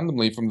sort of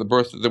randomly from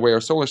the way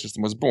our solar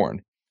system was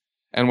born.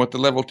 And what the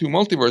level 2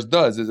 multiverse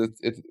does is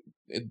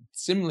it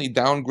similarly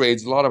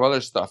downgrades a lot of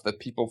other stuff that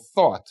people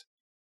thought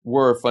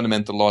were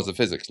fundamental laws of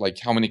physics, like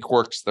how many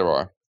quarks there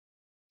are,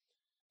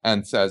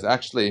 and says,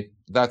 actually,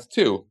 that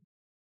too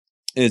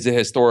is a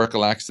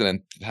historical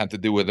accident that had to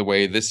do with the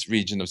way this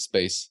region of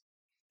space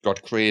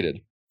got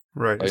created.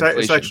 Right.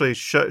 It's actually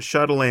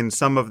shuttling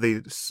some of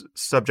the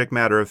subject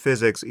matter of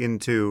physics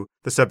into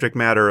the subject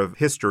matter of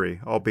history,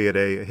 albeit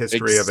a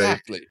history of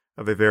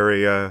a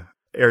very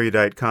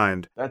erudite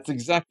kind. That's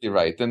exactly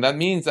right. And that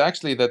means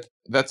actually that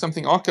that's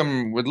something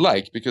Occam would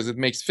like, because it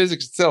makes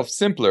physics itself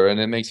simpler and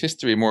it makes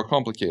history more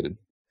complicated.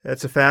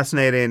 It's a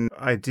fascinating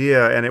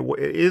idea, and it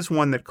is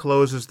one that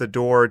closes the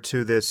door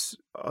to this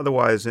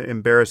otherwise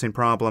embarrassing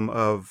problem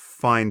of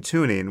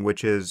fine-tuning,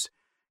 which is,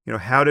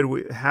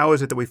 how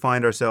is it that we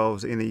find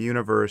ourselves in a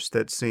universe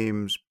that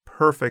seems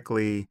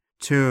perfectly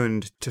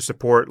tuned to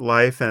support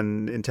life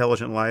and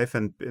intelligent life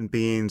and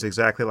beings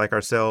exactly like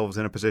ourselves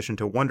in a position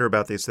to wonder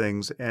about these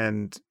things.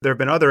 And there have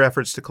been other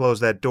efforts to close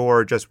that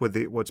door just with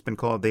what's been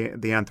called the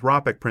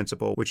anthropic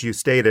principle, which you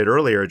stated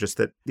earlier, just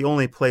that the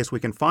only place we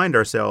can find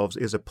ourselves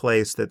is a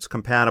place that's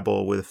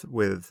compatible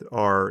with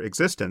our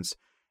existence.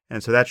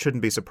 And so that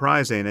shouldn't be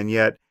surprising. And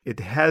yet it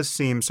has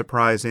seemed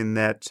surprising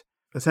that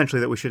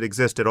essentially that we should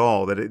exist at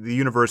all, that the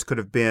universe could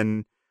have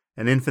been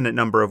an infinite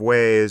number of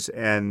ways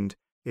and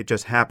it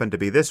just happened to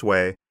be this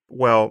way.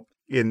 Well,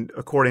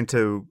 according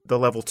to the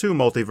level 2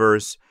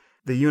 multiverse,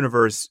 the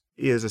universe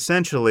is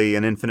essentially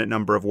an infinite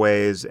number of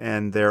ways,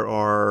 and there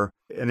are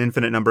an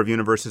infinite number of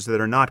universes that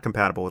are not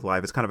compatible with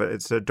life. It's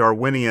it's a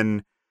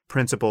Darwinian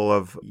principle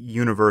of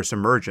universe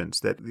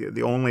emergence, that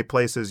the only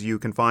places you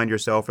can find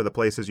yourself are the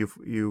places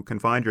you can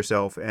find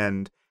yourself,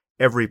 and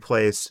every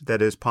place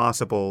that is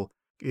possible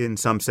in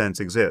some sense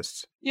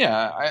exists.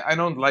 Yeah, I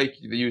don't like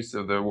the use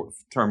of the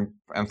term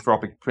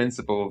anthropic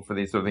principle for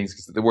these sort of things,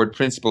 because the word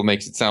principle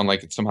makes it sound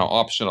like it's somehow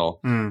optional.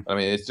 I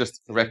mean, it's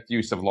just correct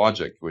use of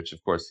logic, which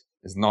of course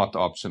is not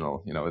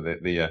optional.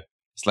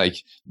 It's like,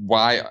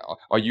 why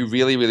are you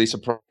really, really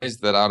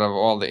surprised that out of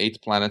all the 8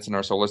 planets in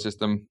our solar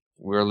system,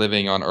 we're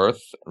living on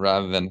Earth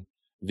rather than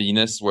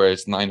Venus, where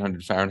it's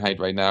 900 Fahrenheit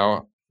right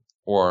now,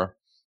 or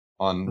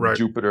on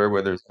Jupiter,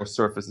 where there's no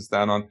surface to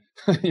stand on?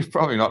 You're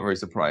probably not very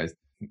surprised.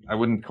 I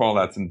wouldn't call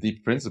that some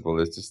deep principle.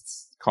 It's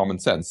just common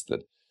sense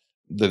that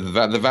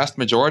the vast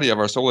majority of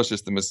our solar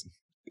system is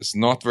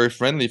not very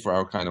friendly for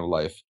our kind of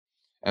life,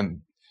 and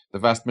the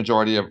vast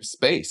majority of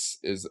space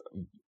is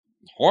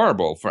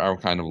horrible for our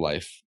kind of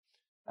life,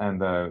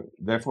 and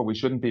therefore we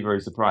shouldn't be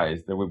very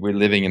surprised that we're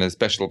living in a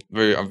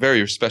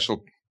very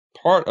special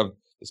part of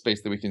the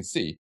space that we can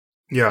see.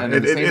 Yeah, and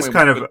it's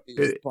kind of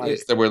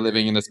that we're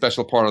living in a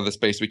special part of the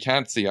space we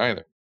can't see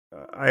either.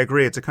 I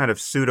agree. It's a kind of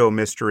pseudo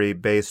mystery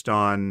based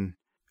on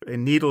a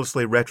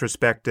needlessly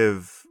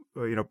retrospective,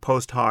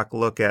 post hoc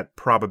look at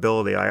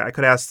probability. I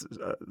could ask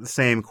the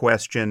same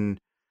question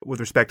with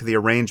respect to the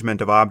arrangement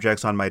of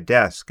objects on my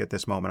desk at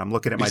this moment. I'm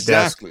looking at my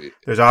desk.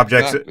 There's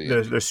objects,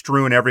 they're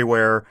strewn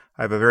everywhere.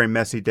 I have a very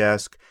messy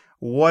desk.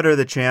 What are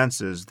the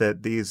chances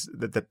that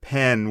the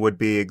pen would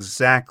be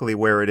exactly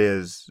where it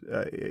is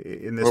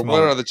in this moment?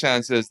 What are the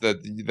chances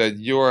that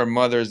your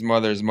mother's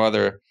mother's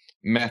mother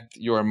met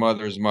your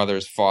mother's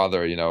mother's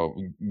father,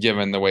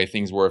 given the way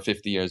things were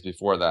 50 years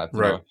before that?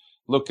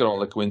 Look at all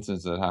the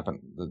coincidences that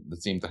happened,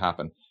 that seem to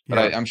happen.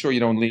 But I'm sure you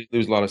don't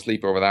lose a lot of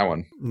sleep over that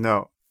one.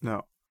 No.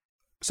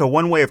 So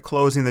one way of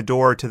closing the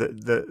door to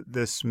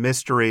this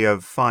mystery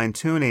of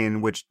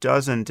fine-tuning, which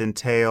doesn't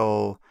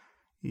entail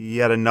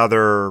yet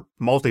another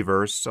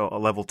multiverse, so a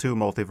level 2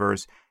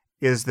 multiverse,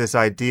 is this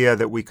idea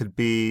that we could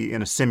be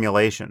in a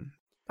simulation.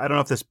 I don't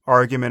know if this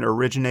argument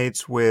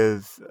originates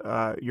with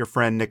your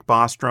friend Nick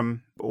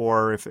Bostrom,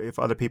 or if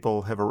other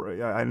people have.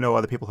 I know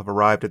other people have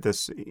arrived at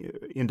this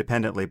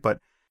independently, but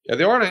yeah,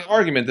 the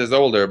argument is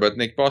older. But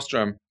Nick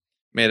Bostrom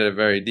made a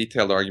very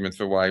detailed argument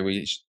for why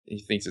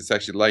he thinks it's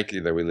actually likely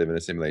that we live in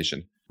a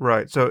simulation.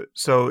 Right. So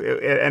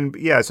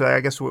I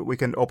guess we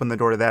can open the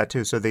door to that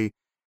too. So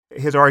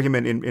his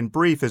argument in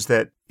brief is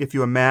that if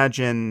you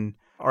imagine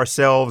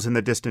ourselves in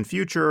the distant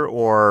future,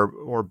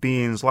 or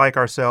beings like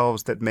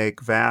ourselves that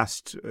make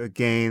vast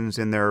gains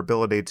in their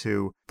ability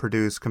to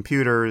produce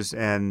computers,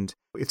 and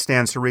it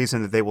stands to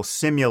reason that they will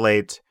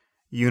simulate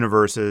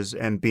universes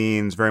and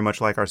beings very much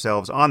like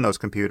ourselves on those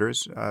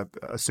computers,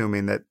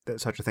 assuming that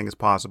such a thing is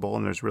possible,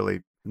 and there's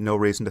really no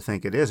reason to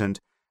think it isn't.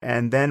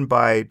 And then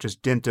by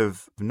just dint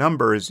of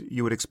numbers,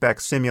 you would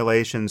expect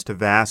simulations to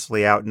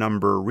vastly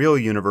outnumber real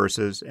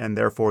universes, and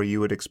therefore you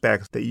would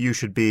expect that you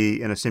should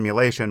be in a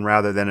simulation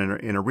rather than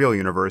in a real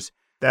universe.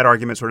 That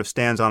argument sort of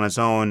stands on its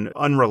own,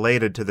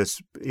 unrelated to this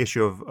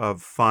issue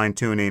of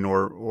fine-tuning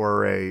or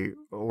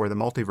the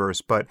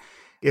multiverse. But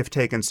if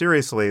taken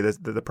seriously,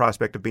 the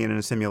prospect of being in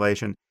a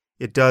simulation,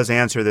 it does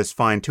answer this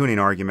fine-tuning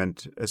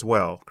argument as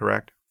well,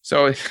 correct?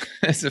 So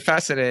it's a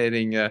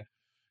fascinating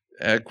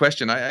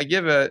question. I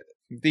give a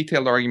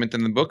detailed argument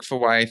in the book for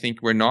why I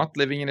think we're not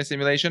living in a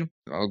simulation.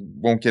 I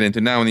won't get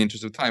into now in the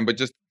interest of time, but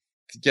just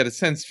to get a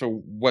sense for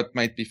what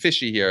might be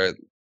fishy here,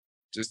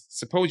 just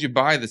suppose you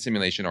buy the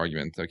simulation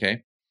argument,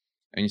 okay?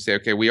 And you say,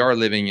 okay, we are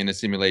living in a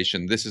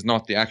simulation. This is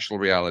not the actual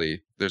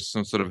reality. There's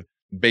some sort of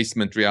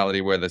basement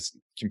reality where the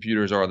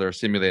computers they're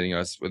simulating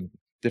us with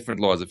different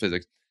laws of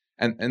physics.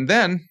 And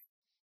then,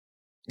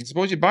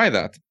 suppose you buy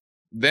that.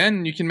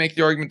 Then you can make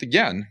the argument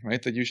again,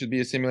 right? That you should be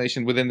a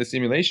simulation within the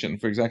simulation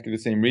for exactly the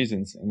same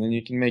reasons. And then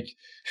you can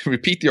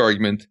repeat the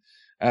argument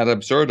ad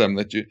absurdum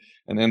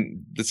and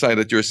then decide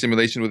that you're a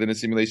simulation within a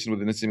simulation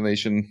within a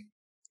simulation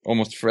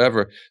almost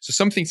forever. So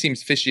something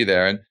seems fishy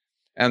there.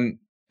 And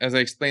as I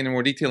explain in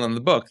more detail in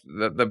the book,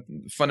 the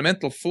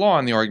fundamental flaw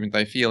in the argument,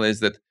 I feel, is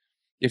that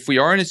if we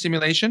are in a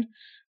simulation,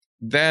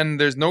 then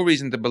there's no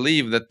reason to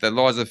believe that the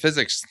laws of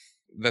physics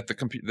that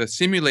the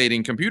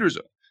simulating computers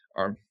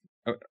are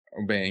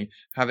obeying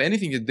have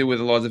anything to do with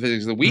the laws of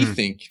physics that we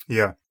think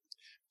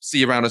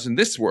see around us in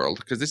this world,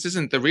 because this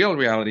isn't the real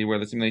reality where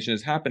the simulation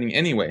is happening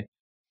anyway.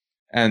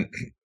 And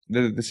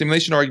the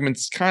simulation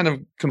arguments kind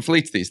of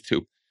conflates these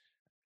two.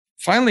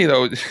 Finally,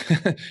 though,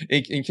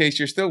 in case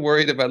you're still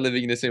worried about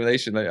living in a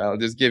simulation, I'll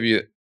just give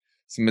you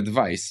some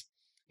advice.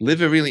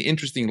 Live a really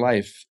interesting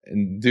life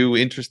and do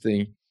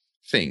interesting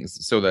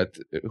things so that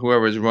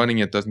whoever is running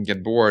it doesn't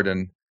get bored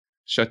and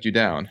shut you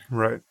down.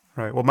 Right.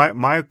 Well,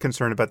 my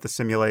concern about the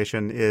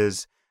simulation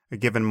is,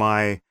 given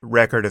my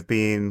record of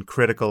being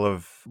critical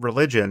of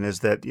religion, is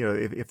that,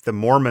 if the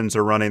Mormons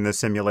are running this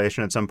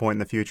simulation at some point in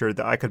the future,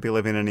 I could be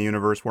living in a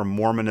universe where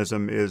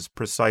Mormonism is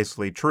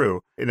precisely true,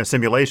 in a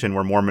simulation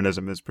where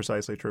Mormonism is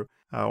precisely true,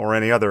 or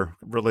any other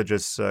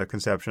religious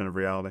conception of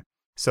reality.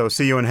 So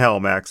see you in hell,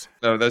 Max.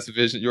 No, that's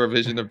your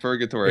vision of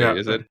purgatory,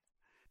 is it?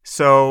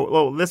 So,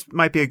 well, this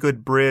might be a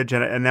good bridge,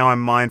 and now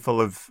I'm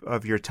mindful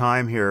of your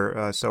time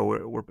here, so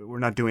we're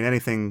not doing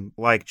anything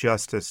like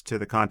justice to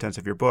the contents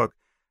of your book.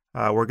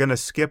 We're going to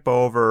skip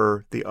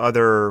over the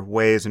other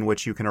ways in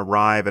which you can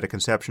arrive at a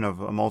conception of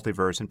a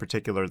multiverse, in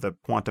particular the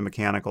quantum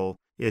mechanical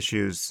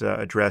issues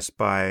addressed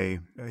by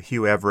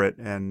Hugh Everett,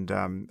 and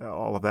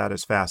all of that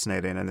is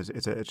fascinating, and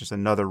it's just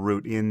another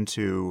route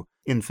into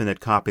infinite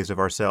copies of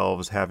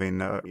ourselves,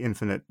 having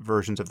infinite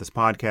versions of this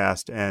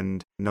podcast,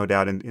 and no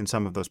doubt in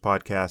some of those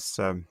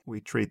podcasts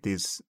we treat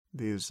these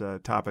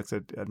topics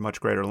at much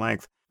greater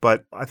length.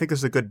 But I think this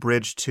is a good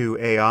bridge to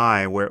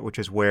AI, which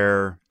is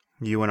where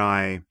you and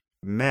I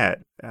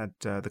met at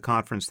the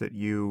conference that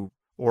you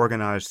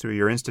organized through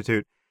your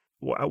institute.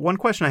 One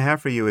question I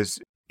have for you is,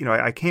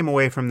 I came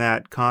away from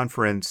that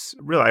conference,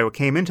 I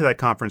came into that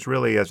conference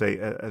really as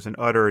an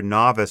utter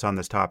novice on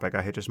this topic.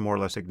 I had just more or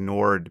less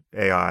ignored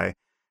AI,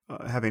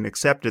 having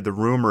accepted the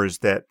rumors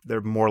that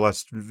there more or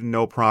less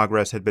no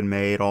progress had been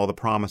made, all the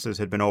promises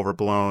had been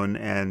overblown,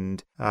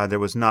 and there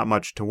was not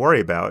much to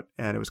worry about,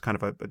 and it was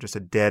kind of just a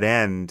dead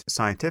end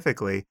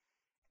scientifically.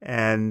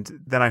 And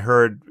then I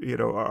heard,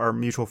 our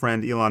mutual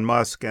friend Elon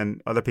Musk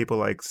and other people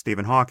like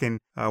Stephen Hawking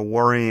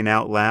worrying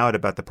out loud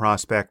about the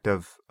prospect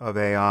of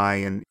AI,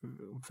 and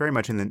very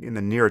much in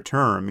the near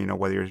term.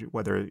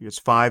 Whether it's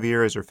 5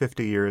 years or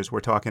 50 years, we're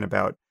talking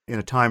about in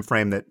a time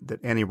frame that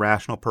any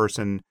rational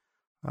person,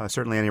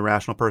 certainly any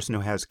rational person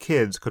who has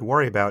kids, could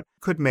worry about,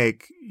 could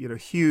make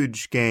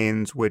huge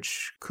gains,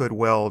 which could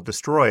well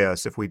destroy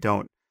us if we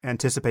don't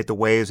anticipate the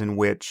ways in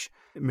which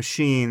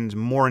machines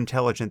more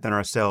intelligent than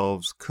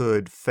ourselves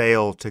could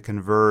fail to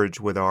converge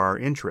with our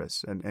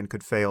interests and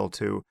could fail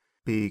to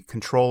be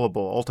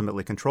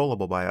ultimately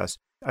controllable by us.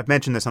 I've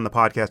mentioned this on the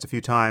podcast a few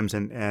times,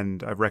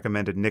 and I've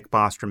recommended Nick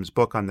Bostrom's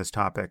book on this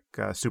topic,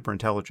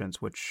 Superintelligence,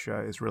 which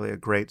is really a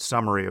great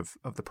summary of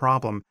the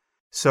problem.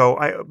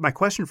 So my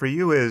question for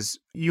you is,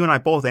 you and I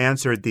both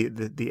answered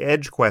the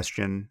edge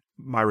question,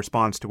 my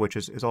response to which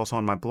is also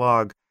on my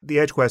blog. The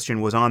edge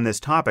question was on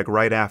this topic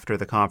right after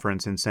the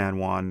conference in San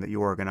Juan that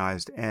you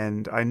organized.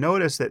 And I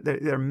noticed that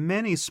there are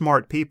many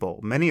smart people,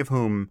 many of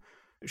whom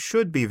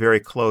should be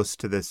very close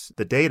to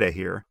the data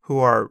here, who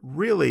are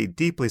really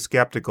deeply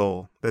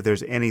skeptical that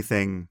there's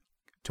anything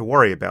to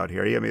worry about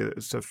here. I mean,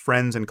 so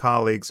friends and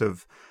colleagues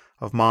of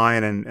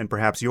mine and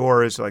perhaps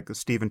yours, like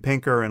Steven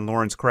Pinker and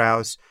Lawrence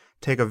Krauss,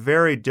 take a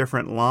very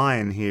different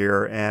line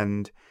here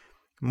and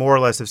more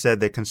or less have said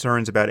that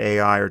concerns about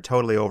AI are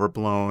totally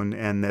overblown,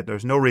 and that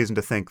there's no reason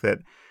to think that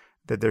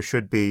there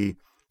should be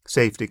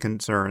safety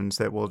concerns,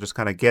 that we'll just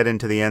kind of get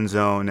into the end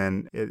zone.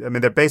 And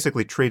they're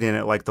basically treating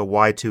it like the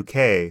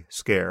Y2K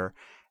scare.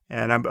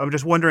 And I'm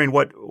just wondering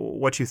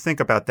what you think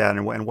about that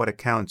and what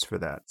accounts for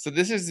that. So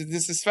this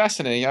is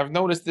fascinating. I've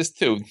noticed this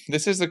too.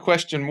 This is a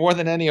question more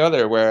than any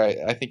other where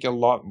I think a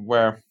lot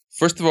where,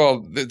 first of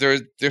all,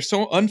 they're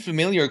so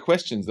unfamiliar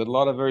questions that a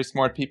lot of very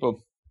smart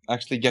people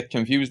actually get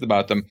confused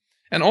about them.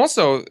 And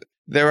also,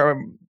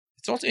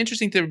 it's also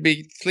interesting to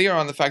be clear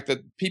on the fact that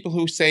people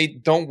who say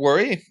don't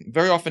worry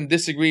very often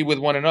disagree with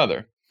one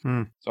another.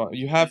 So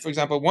you have, for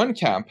example, one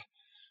camp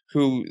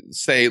who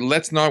say,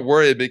 let's not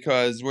worry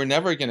because we're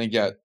never going to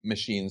get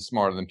machines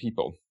smarter than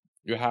people.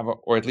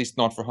 Or at least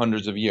not for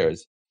hundreds of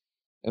years.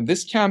 And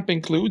this camp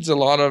includes a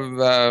lot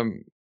of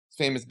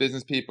famous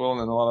business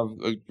people and a lot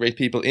of great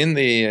people in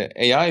the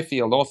AI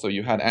field also.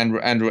 You had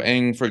Andrew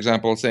Ng, for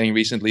example, saying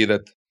recently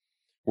that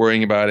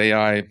worrying about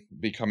AI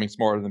becoming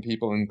smarter than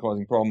people and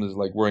causing problems is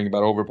like worrying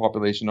about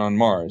overpopulation on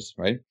Mars,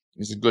 right?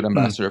 He's a good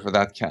ambassador for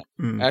that camp.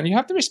 And you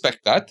have to respect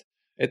that.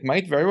 It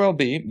might very well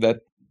be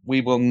that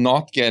we will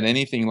not get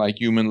anything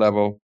like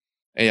human-level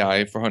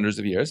AI for hundreds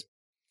of years.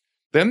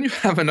 Then you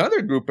have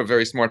another group of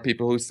very smart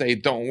people who say,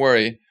 don't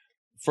worry,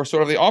 for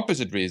sort of the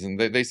opposite reason.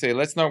 They say,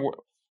 let's not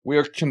we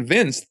are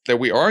convinced that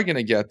we are going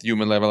to get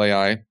human-level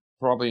AI,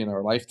 probably in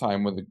our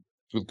lifetime with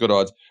good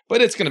odds,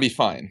 but it's going to be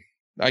fine.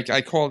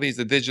 I call these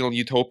the digital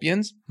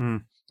utopians.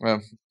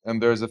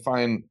 And there's a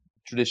fine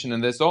tradition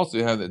in this also.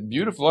 You have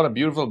a lot of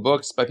beautiful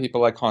books by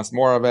people like Hans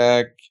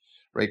Moravec,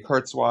 Ray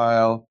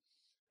Kurzweil,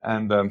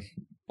 and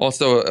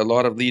also a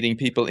lot of leading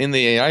people in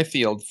the AI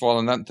field fall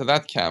into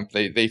that camp.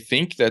 They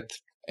think that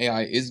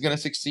AI is going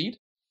to succeed.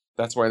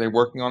 That's why they're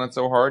working on it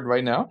so hard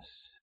right now.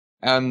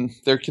 And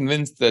they're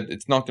convinced that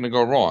it's not going to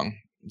go wrong.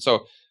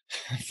 So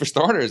for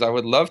starters, I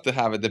would love to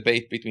have a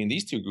debate between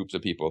these two groups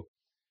of people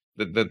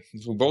that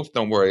who both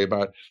don't worry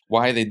about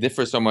why they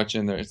differ so much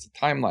in their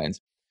timelines.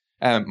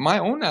 My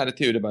own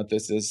attitude about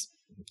this is,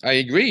 I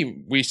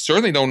agree, we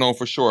certainly don't know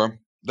for sure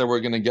that we're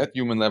going to get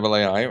human level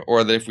AI,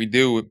 or that if we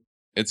do,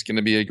 it's going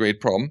to be a great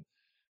problem.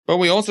 But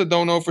we also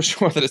don't know for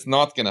sure that it's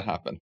not going to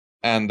happen.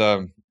 And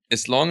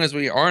as long as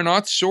we are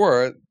not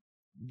sure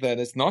that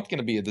it's not going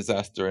to be a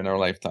disaster in our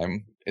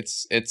lifetime,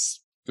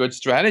 it's good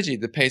strategy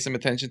to pay some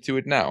attention to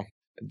it now.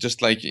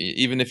 Just like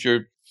even if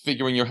you're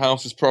figuring your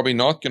house is probably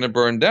not going to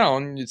burn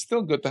down, it's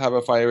still good to have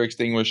a fire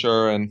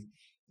extinguisher and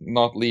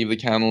not leave the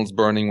candles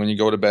burning when you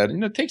go to bed.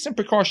 Take some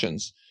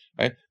precautions,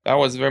 right? That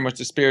was very much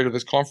the spirit of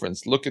this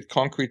conference. Look at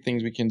concrete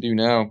things we can do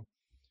now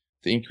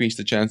to increase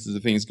the chances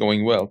of things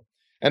going well.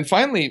 And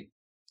finally,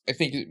 I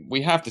think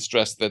we have to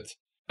stress that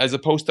as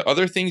opposed to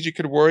other things you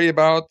could worry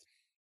about,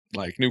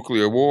 like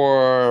nuclear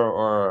war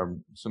or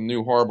some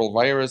new horrible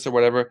virus or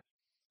whatever,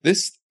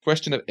 this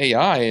question of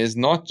AI is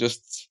not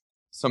just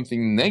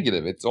something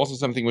negative. It's also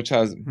something which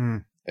has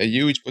a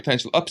huge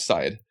potential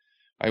upside.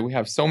 We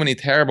have so many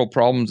terrible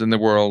problems in the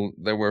world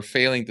that we're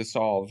failing to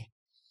solve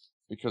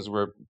because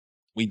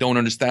we don't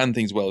understand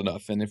things well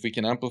enough. And if we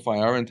can amplify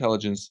our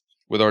intelligence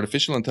with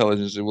artificial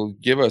intelligence, it will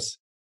give us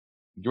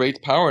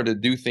great power to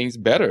do things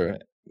better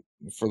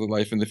for the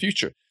life in the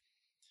future.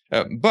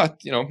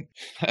 But,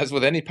 as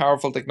with any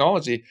powerful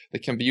technology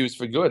that can be used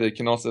for good, it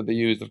can also be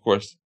used, of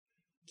course,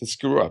 to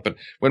screw up. And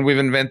when we've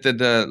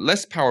invented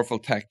less powerful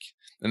tech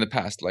in the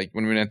past, like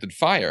when we invented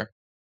fire,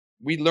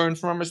 we learned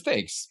from our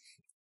mistakes.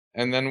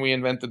 And then we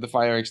invented the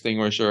fire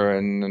extinguisher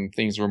and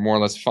things were more or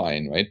less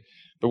fine, right?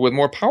 But with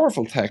more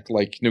powerful tech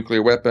like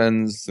nuclear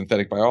weapons,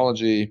 synthetic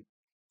biology,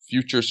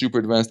 future super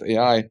advanced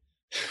AI,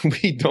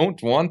 we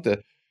don't want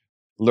to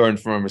learn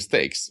from our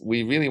mistakes.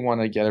 We really want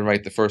to get it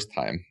right the first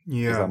time.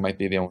 Yeah. Because that might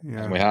be the only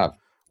time we have.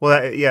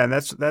 Well, and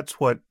that's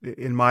what,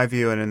 in my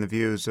view and in the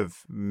views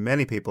of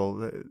many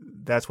people,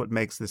 that's what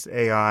makes this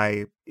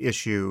AI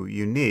issue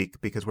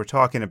unique, because we're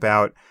talking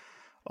about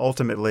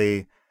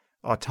ultimately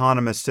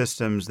autonomous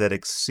systems that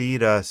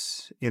exceed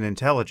us in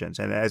intelligence.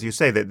 And as you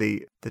say, that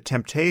the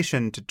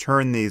temptation to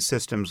turn these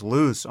systems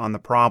loose on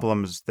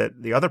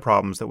the other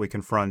problems that we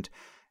confront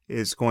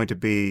is going to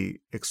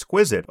be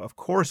exquisite. Of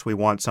course, we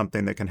want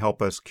something that can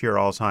help us cure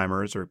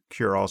Alzheimer's or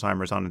cure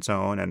Alzheimer's on its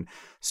own and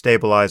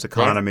stabilize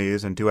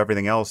economies and do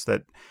everything else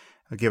that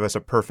give us a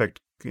perfect,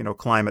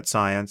 climate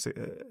science,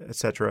 et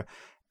cetera.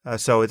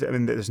 So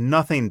there's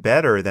nothing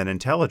better than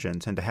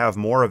intelligence, and to have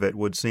more of it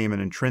would seem an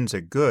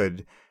intrinsic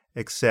good,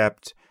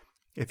 except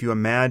if you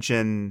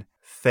imagine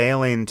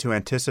failing to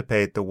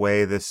anticipate the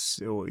way this,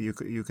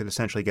 you could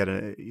essentially get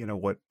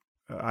what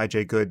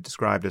I.J. Good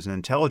described as an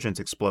intelligence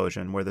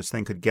explosion, where this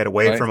thing could get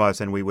away from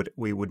us, and we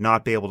would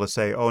not be able to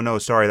say, "Oh no,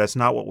 sorry, that's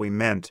not what we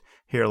meant.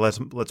 Here,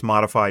 let's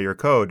modify your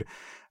code."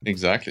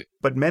 Exactly.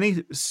 But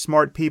many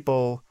smart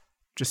people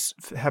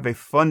just have a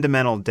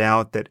fundamental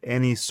doubt that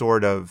any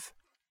sort of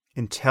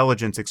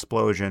intelligence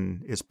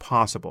explosion is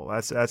possible.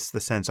 That's the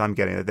sense I'm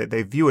getting.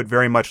 They view it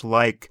very much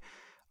like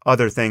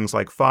other things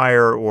like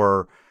fire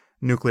or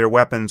nuclear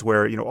weapons,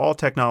 where all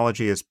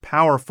technology is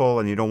powerful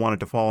and you don't want it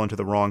to fall into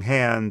the wrong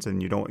hands, and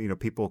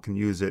people can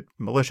use it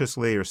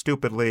maliciously or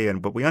stupidly,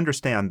 but we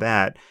understand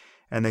that,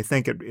 and they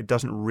think it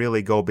doesn't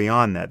really go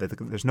beyond that.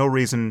 There's no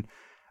reason.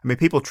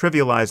 People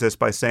trivialize this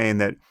by saying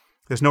that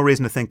there's no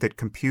reason to think that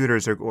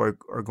computers are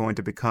going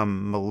to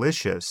become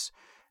malicious,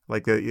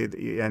 like they're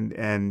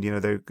going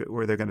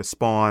to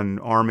spawn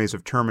armies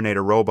of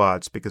Terminator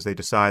robots because they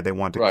decide they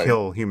want to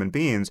kill human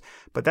beings.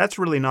 But that's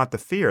really not the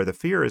fear. The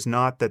fear is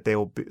not that they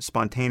will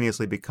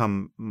spontaneously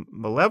become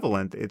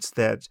malevolent. It's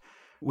that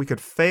we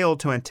could fail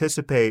to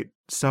anticipate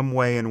some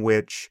way in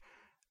which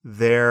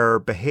their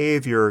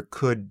behavior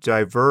could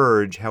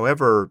diverge,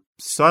 however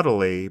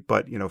subtly,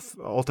 but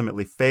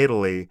ultimately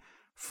fatally,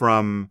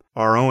 from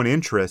our own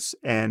interests,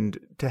 and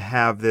to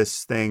have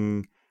this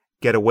thing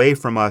get away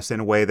from us in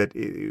a way that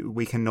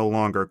we can no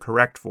longer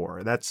correct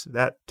for.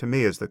 That to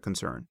me is the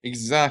concern.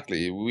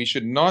 Exactly. We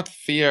should not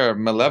fear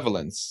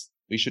malevolence.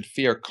 We should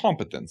fear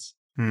competence.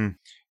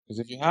 Because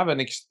if you have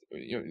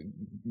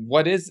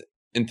what is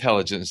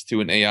intelligence to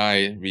an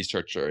AI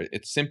researcher?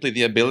 It's simply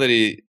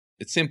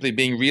it's simply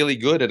being really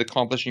good at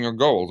accomplishing your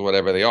goals,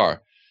 whatever they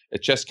are. A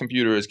chess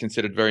computer is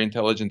considered very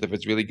intelligent if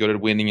it's really good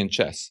at winning in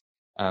chess.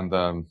 And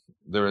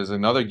there is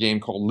another game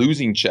called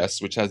Losing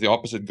Chess, which has the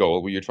opposite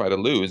goal, where you try to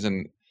lose,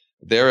 and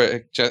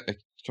a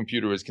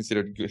computer is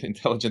considered good,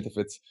 intelligent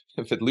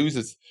if it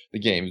loses the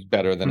game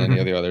better than any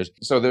of the others.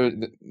 So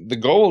the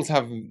goals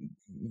have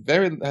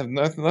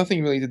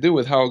nothing really to do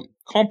with how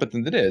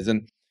competent it is,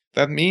 and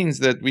that means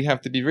that we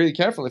have to be really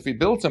careful if we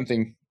build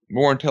something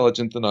more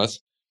intelligent than us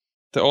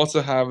to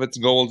also have its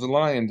goals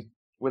aligned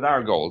with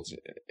our goals.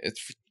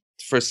 It's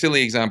for a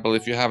silly example,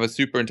 if you have a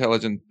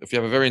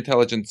very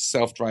intelligent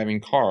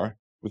self-driving car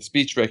with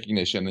speech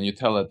recognition and you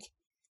tell it,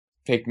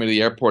 take me to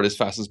the airport as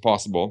fast as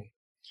possible,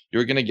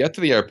 you're going to get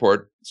to the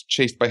airport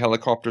chased by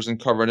helicopters and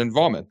covered in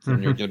vomit.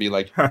 And you're going to be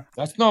like,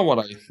 that's not what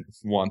I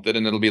wanted.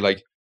 And it'll be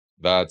like,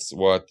 that's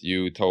what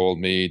you told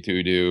me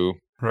to do.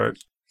 Right.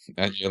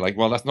 And you're like,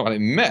 well, that's not what I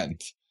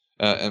meant.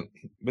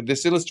 But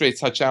this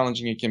illustrates how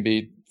challenging it can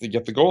be to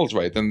get the goals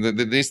right. And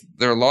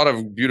there are a lot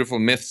of beautiful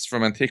myths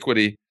from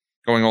antiquity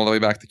going all the way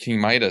back to King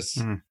Midas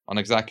on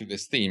exactly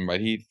this theme, right?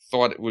 He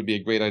thought it would be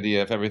a great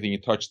idea if everything he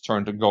touched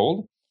turned to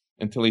gold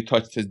until he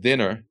touched his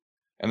dinner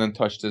and then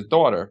touched his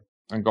daughter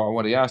and got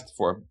what he asked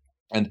for.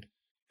 And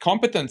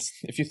competence,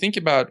 if you think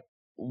about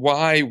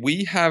why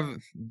we have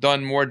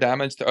done more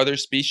damage to other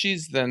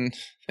species than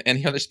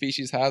any other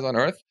species has on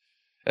Earth,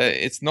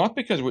 it's not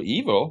because we're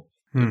evil,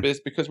 it's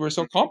because we're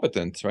so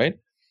competent, right?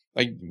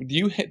 Like,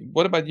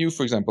 what about you,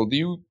 for example? Do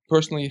you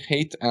personally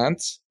hate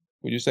ants,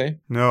 would you say?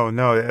 No,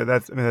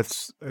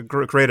 that's a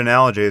great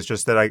analogy. It's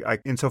just that I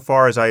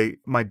insofar as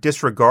my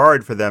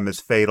disregard for them is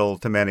fatal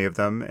to many of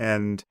them,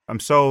 and I'm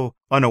so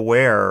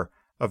unaware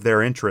of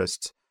their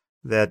interests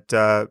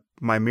that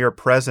my mere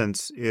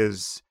presence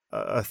is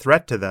a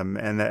threat to them,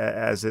 and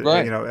as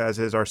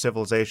is our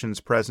civilization's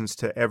presence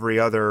to every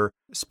other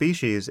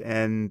species.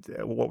 And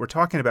what we're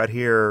talking about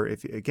here,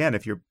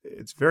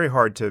 it's very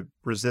hard to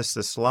resist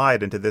the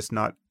slide into this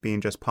not being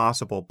just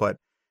possible, but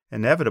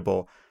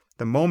inevitable.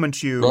 The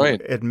moment you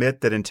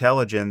admit that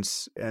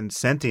intelligence and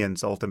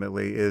sentience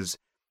ultimately is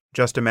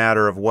just a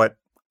matter of what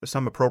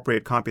some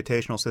appropriate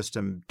computational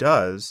system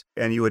does,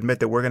 and you admit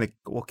that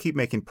we'll keep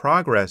making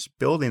progress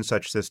building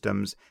such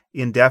systems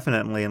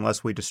indefinitely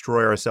unless we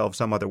destroy ourselves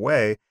some other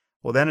way,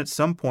 well, then at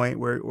some point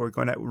we're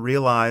going to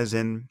realize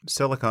in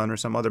silicon or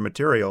some other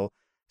material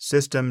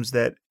systems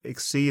that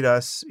exceed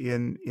us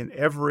in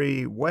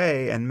every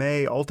way and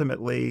may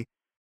ultimately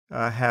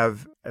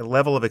have a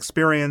level of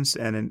experience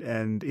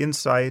and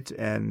insight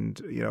and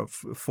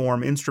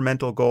form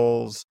instrumental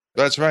goals.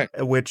 That's right.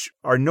 Which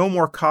are no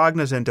more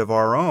cognizant of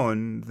our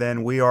own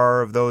than we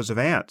are of those of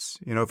ants.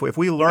 If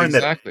we learned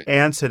that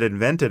ants had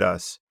invented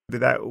us,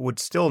 that would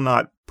still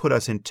not put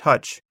us in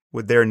touch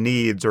with their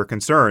needs or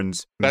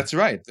concerns. That's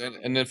right.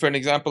 And for an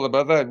example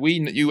about that,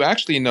 you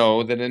actually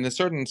know that in a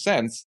certain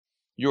sense,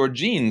 your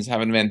genes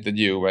have invented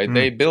you, right?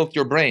 They built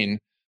your brain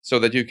so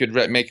that you could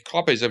make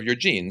copies of your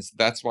genes.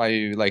 That's why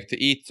you like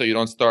to eat, so you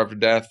don't starve to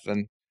death.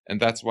 And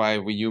that's why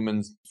we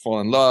humans fall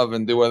in love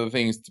and do other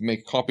things to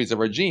make copies of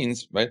our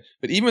genes, right?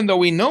 But even though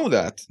we know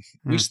that,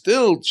 we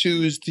still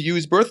choose to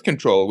use birth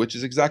control, which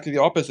is exactly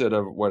the opposite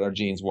of what our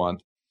genes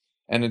want.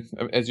 And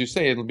as you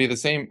say, it'll be the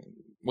same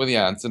with the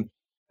ants. And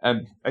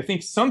I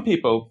think some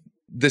people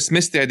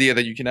dismiss the idea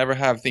that you can ever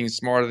have things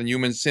smarter than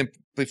humans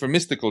simply for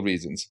mystical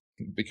reasons,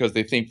 because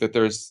they think that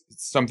there's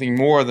something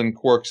more than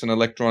quarks and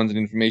electrons and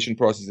information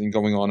processing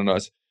going on in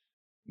us.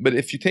 But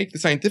if you take the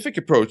scientific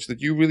approach that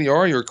you really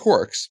are your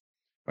quarks,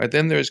 right,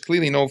 then there's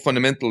clearly no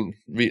fundamental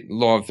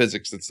law of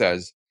physics that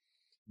says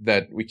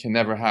that we can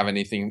never have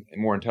anything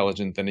more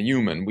intelligent than a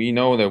human. We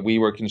know that we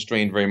were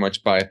constrained very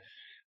much by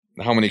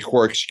how many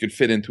quarks you could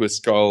fit into a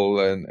skull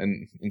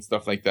and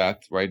stuff like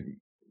that, right?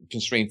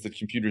 Constraints that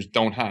computers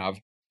don't have.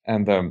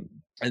 And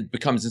it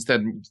becomes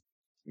instead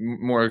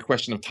more a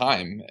question of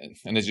time.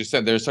 And as you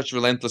said, there's such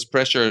relentless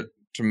pressure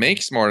to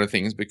make smarter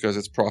things because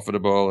it's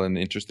profitable and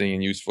interesting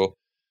and useful,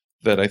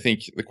 that I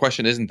think the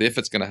question isn't if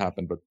it's going to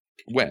happen, but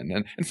when.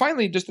 And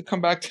finally, just to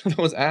come back to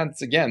those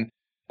ants again,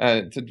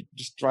 to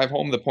just drive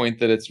home the point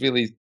that it's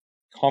really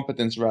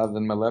competence rather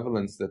than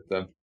malevolence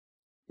that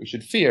we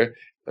should fear.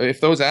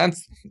 If those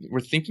ants were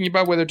thinking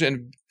about whether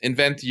to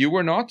invent you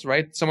or not,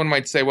 right? Someone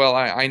might say, well,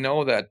 I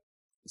know that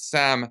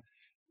Sam,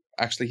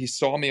 actually, he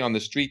saw me on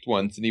the street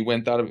once and he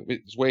went out of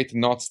his way to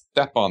not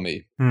step on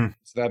me. So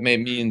that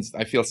means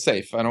I feel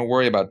safe. I don't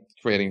worry about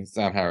creating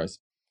Sam Harris.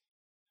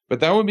 But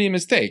that would be a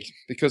mistake,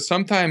 because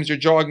sometimes you're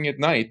jogging at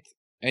night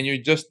and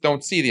you just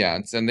don't see the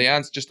ants, and the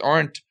ants just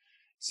aren't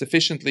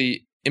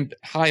sufficiently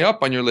high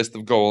up on your list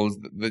of goals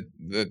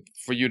that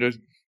for you to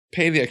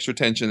pay the extra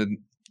attention and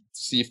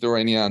see if there are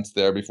any ants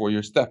there before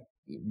you step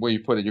where you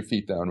put your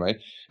feet down, right?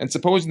 And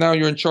suppose now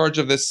you're in charge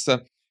of this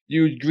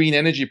huge green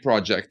energy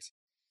project,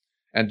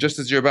 and just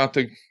as you're about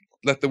to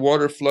let the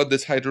water flood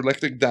this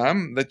hydroelectric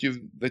dam that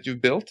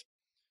you've built,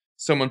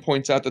 someone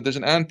points out that there's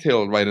an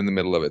anthill right in the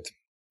middle of it.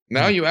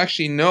 Now you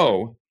actually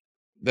know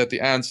that the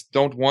ants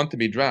don't want to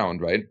be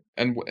drowned, right?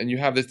 And you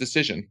have this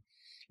decision.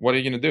 What are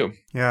you going to do?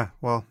 Yeah,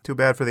 well, too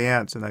bad for the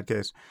ants in that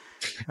case.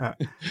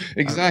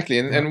 Exactly.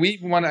 And we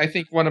want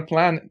to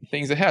plan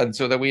things ahead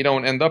so that we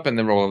don't end up in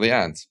the role of the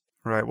ants.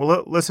 Right.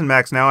 Well, listen,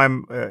 Max, now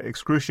I'm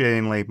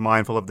excruciatingly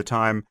mindful of the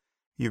time.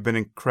 You've been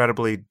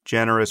incredibly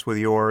generous with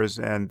yours,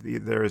 and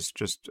there's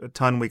just a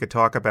ton we could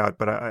talk about,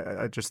 but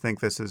I just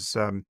think this is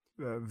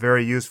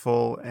very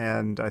useful,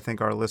 and I think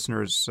our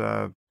listeners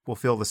will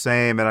feel the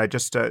same. And I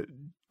just,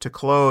 to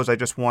close, I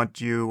just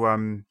want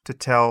you to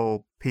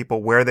tell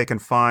people where they can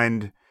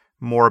find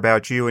more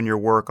about you and your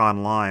work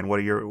online. What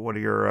are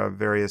your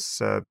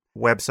various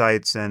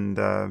websites and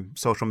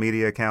social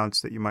media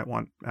accounts that you might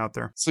want out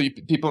there? So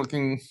people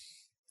can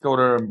go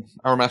to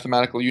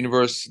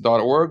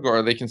ourmathematicaluniverse.org,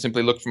 or they can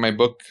simply look for my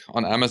book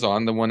on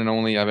Amazon, the one and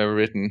only I've ever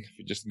written. If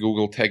you just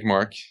Google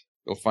Tegmark,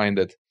 you'll find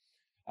it.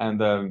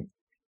 And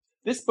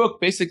this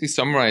book basically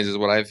summarizes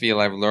what I feel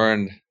I've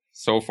learned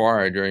so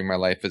far during my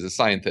life as a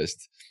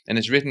scientist. And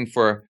it's written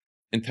for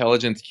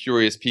intelligent,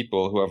 curious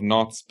people who have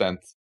not spent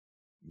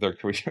their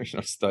career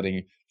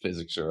studying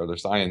physics or other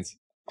science.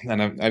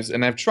 And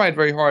I've tried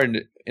very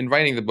hard in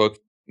writing the book,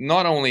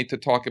 not only to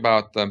talk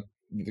about the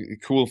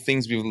cool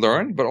things we've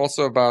learned, but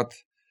also about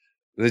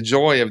the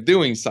joy of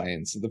doing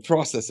science, the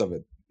process of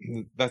it.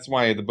 That's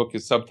why the book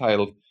is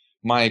subtitled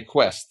My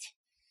Quest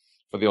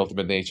for the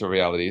Ultimate Nature of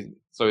Reality.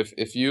 So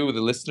if you,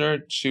 the listener,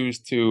 choose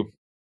to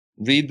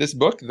read this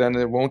book, then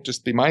it won't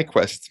just be my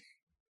quest,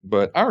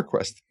 but our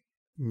quest.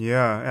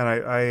 Yeah,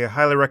 and I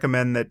highly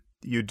recommend that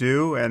you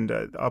do, and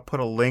I'll put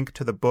a link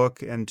to the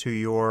book and to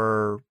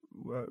your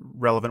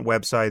relevant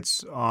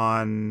websites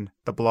on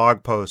the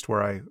blog post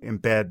where I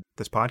embed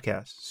this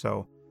podcast.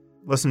 So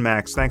listen,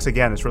 Max, thanks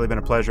again. It's really been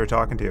a pleasure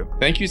talking to you.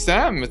 Thank you,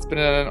 Sam. It's been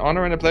an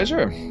honor and a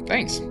pleasure.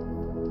 Thanks.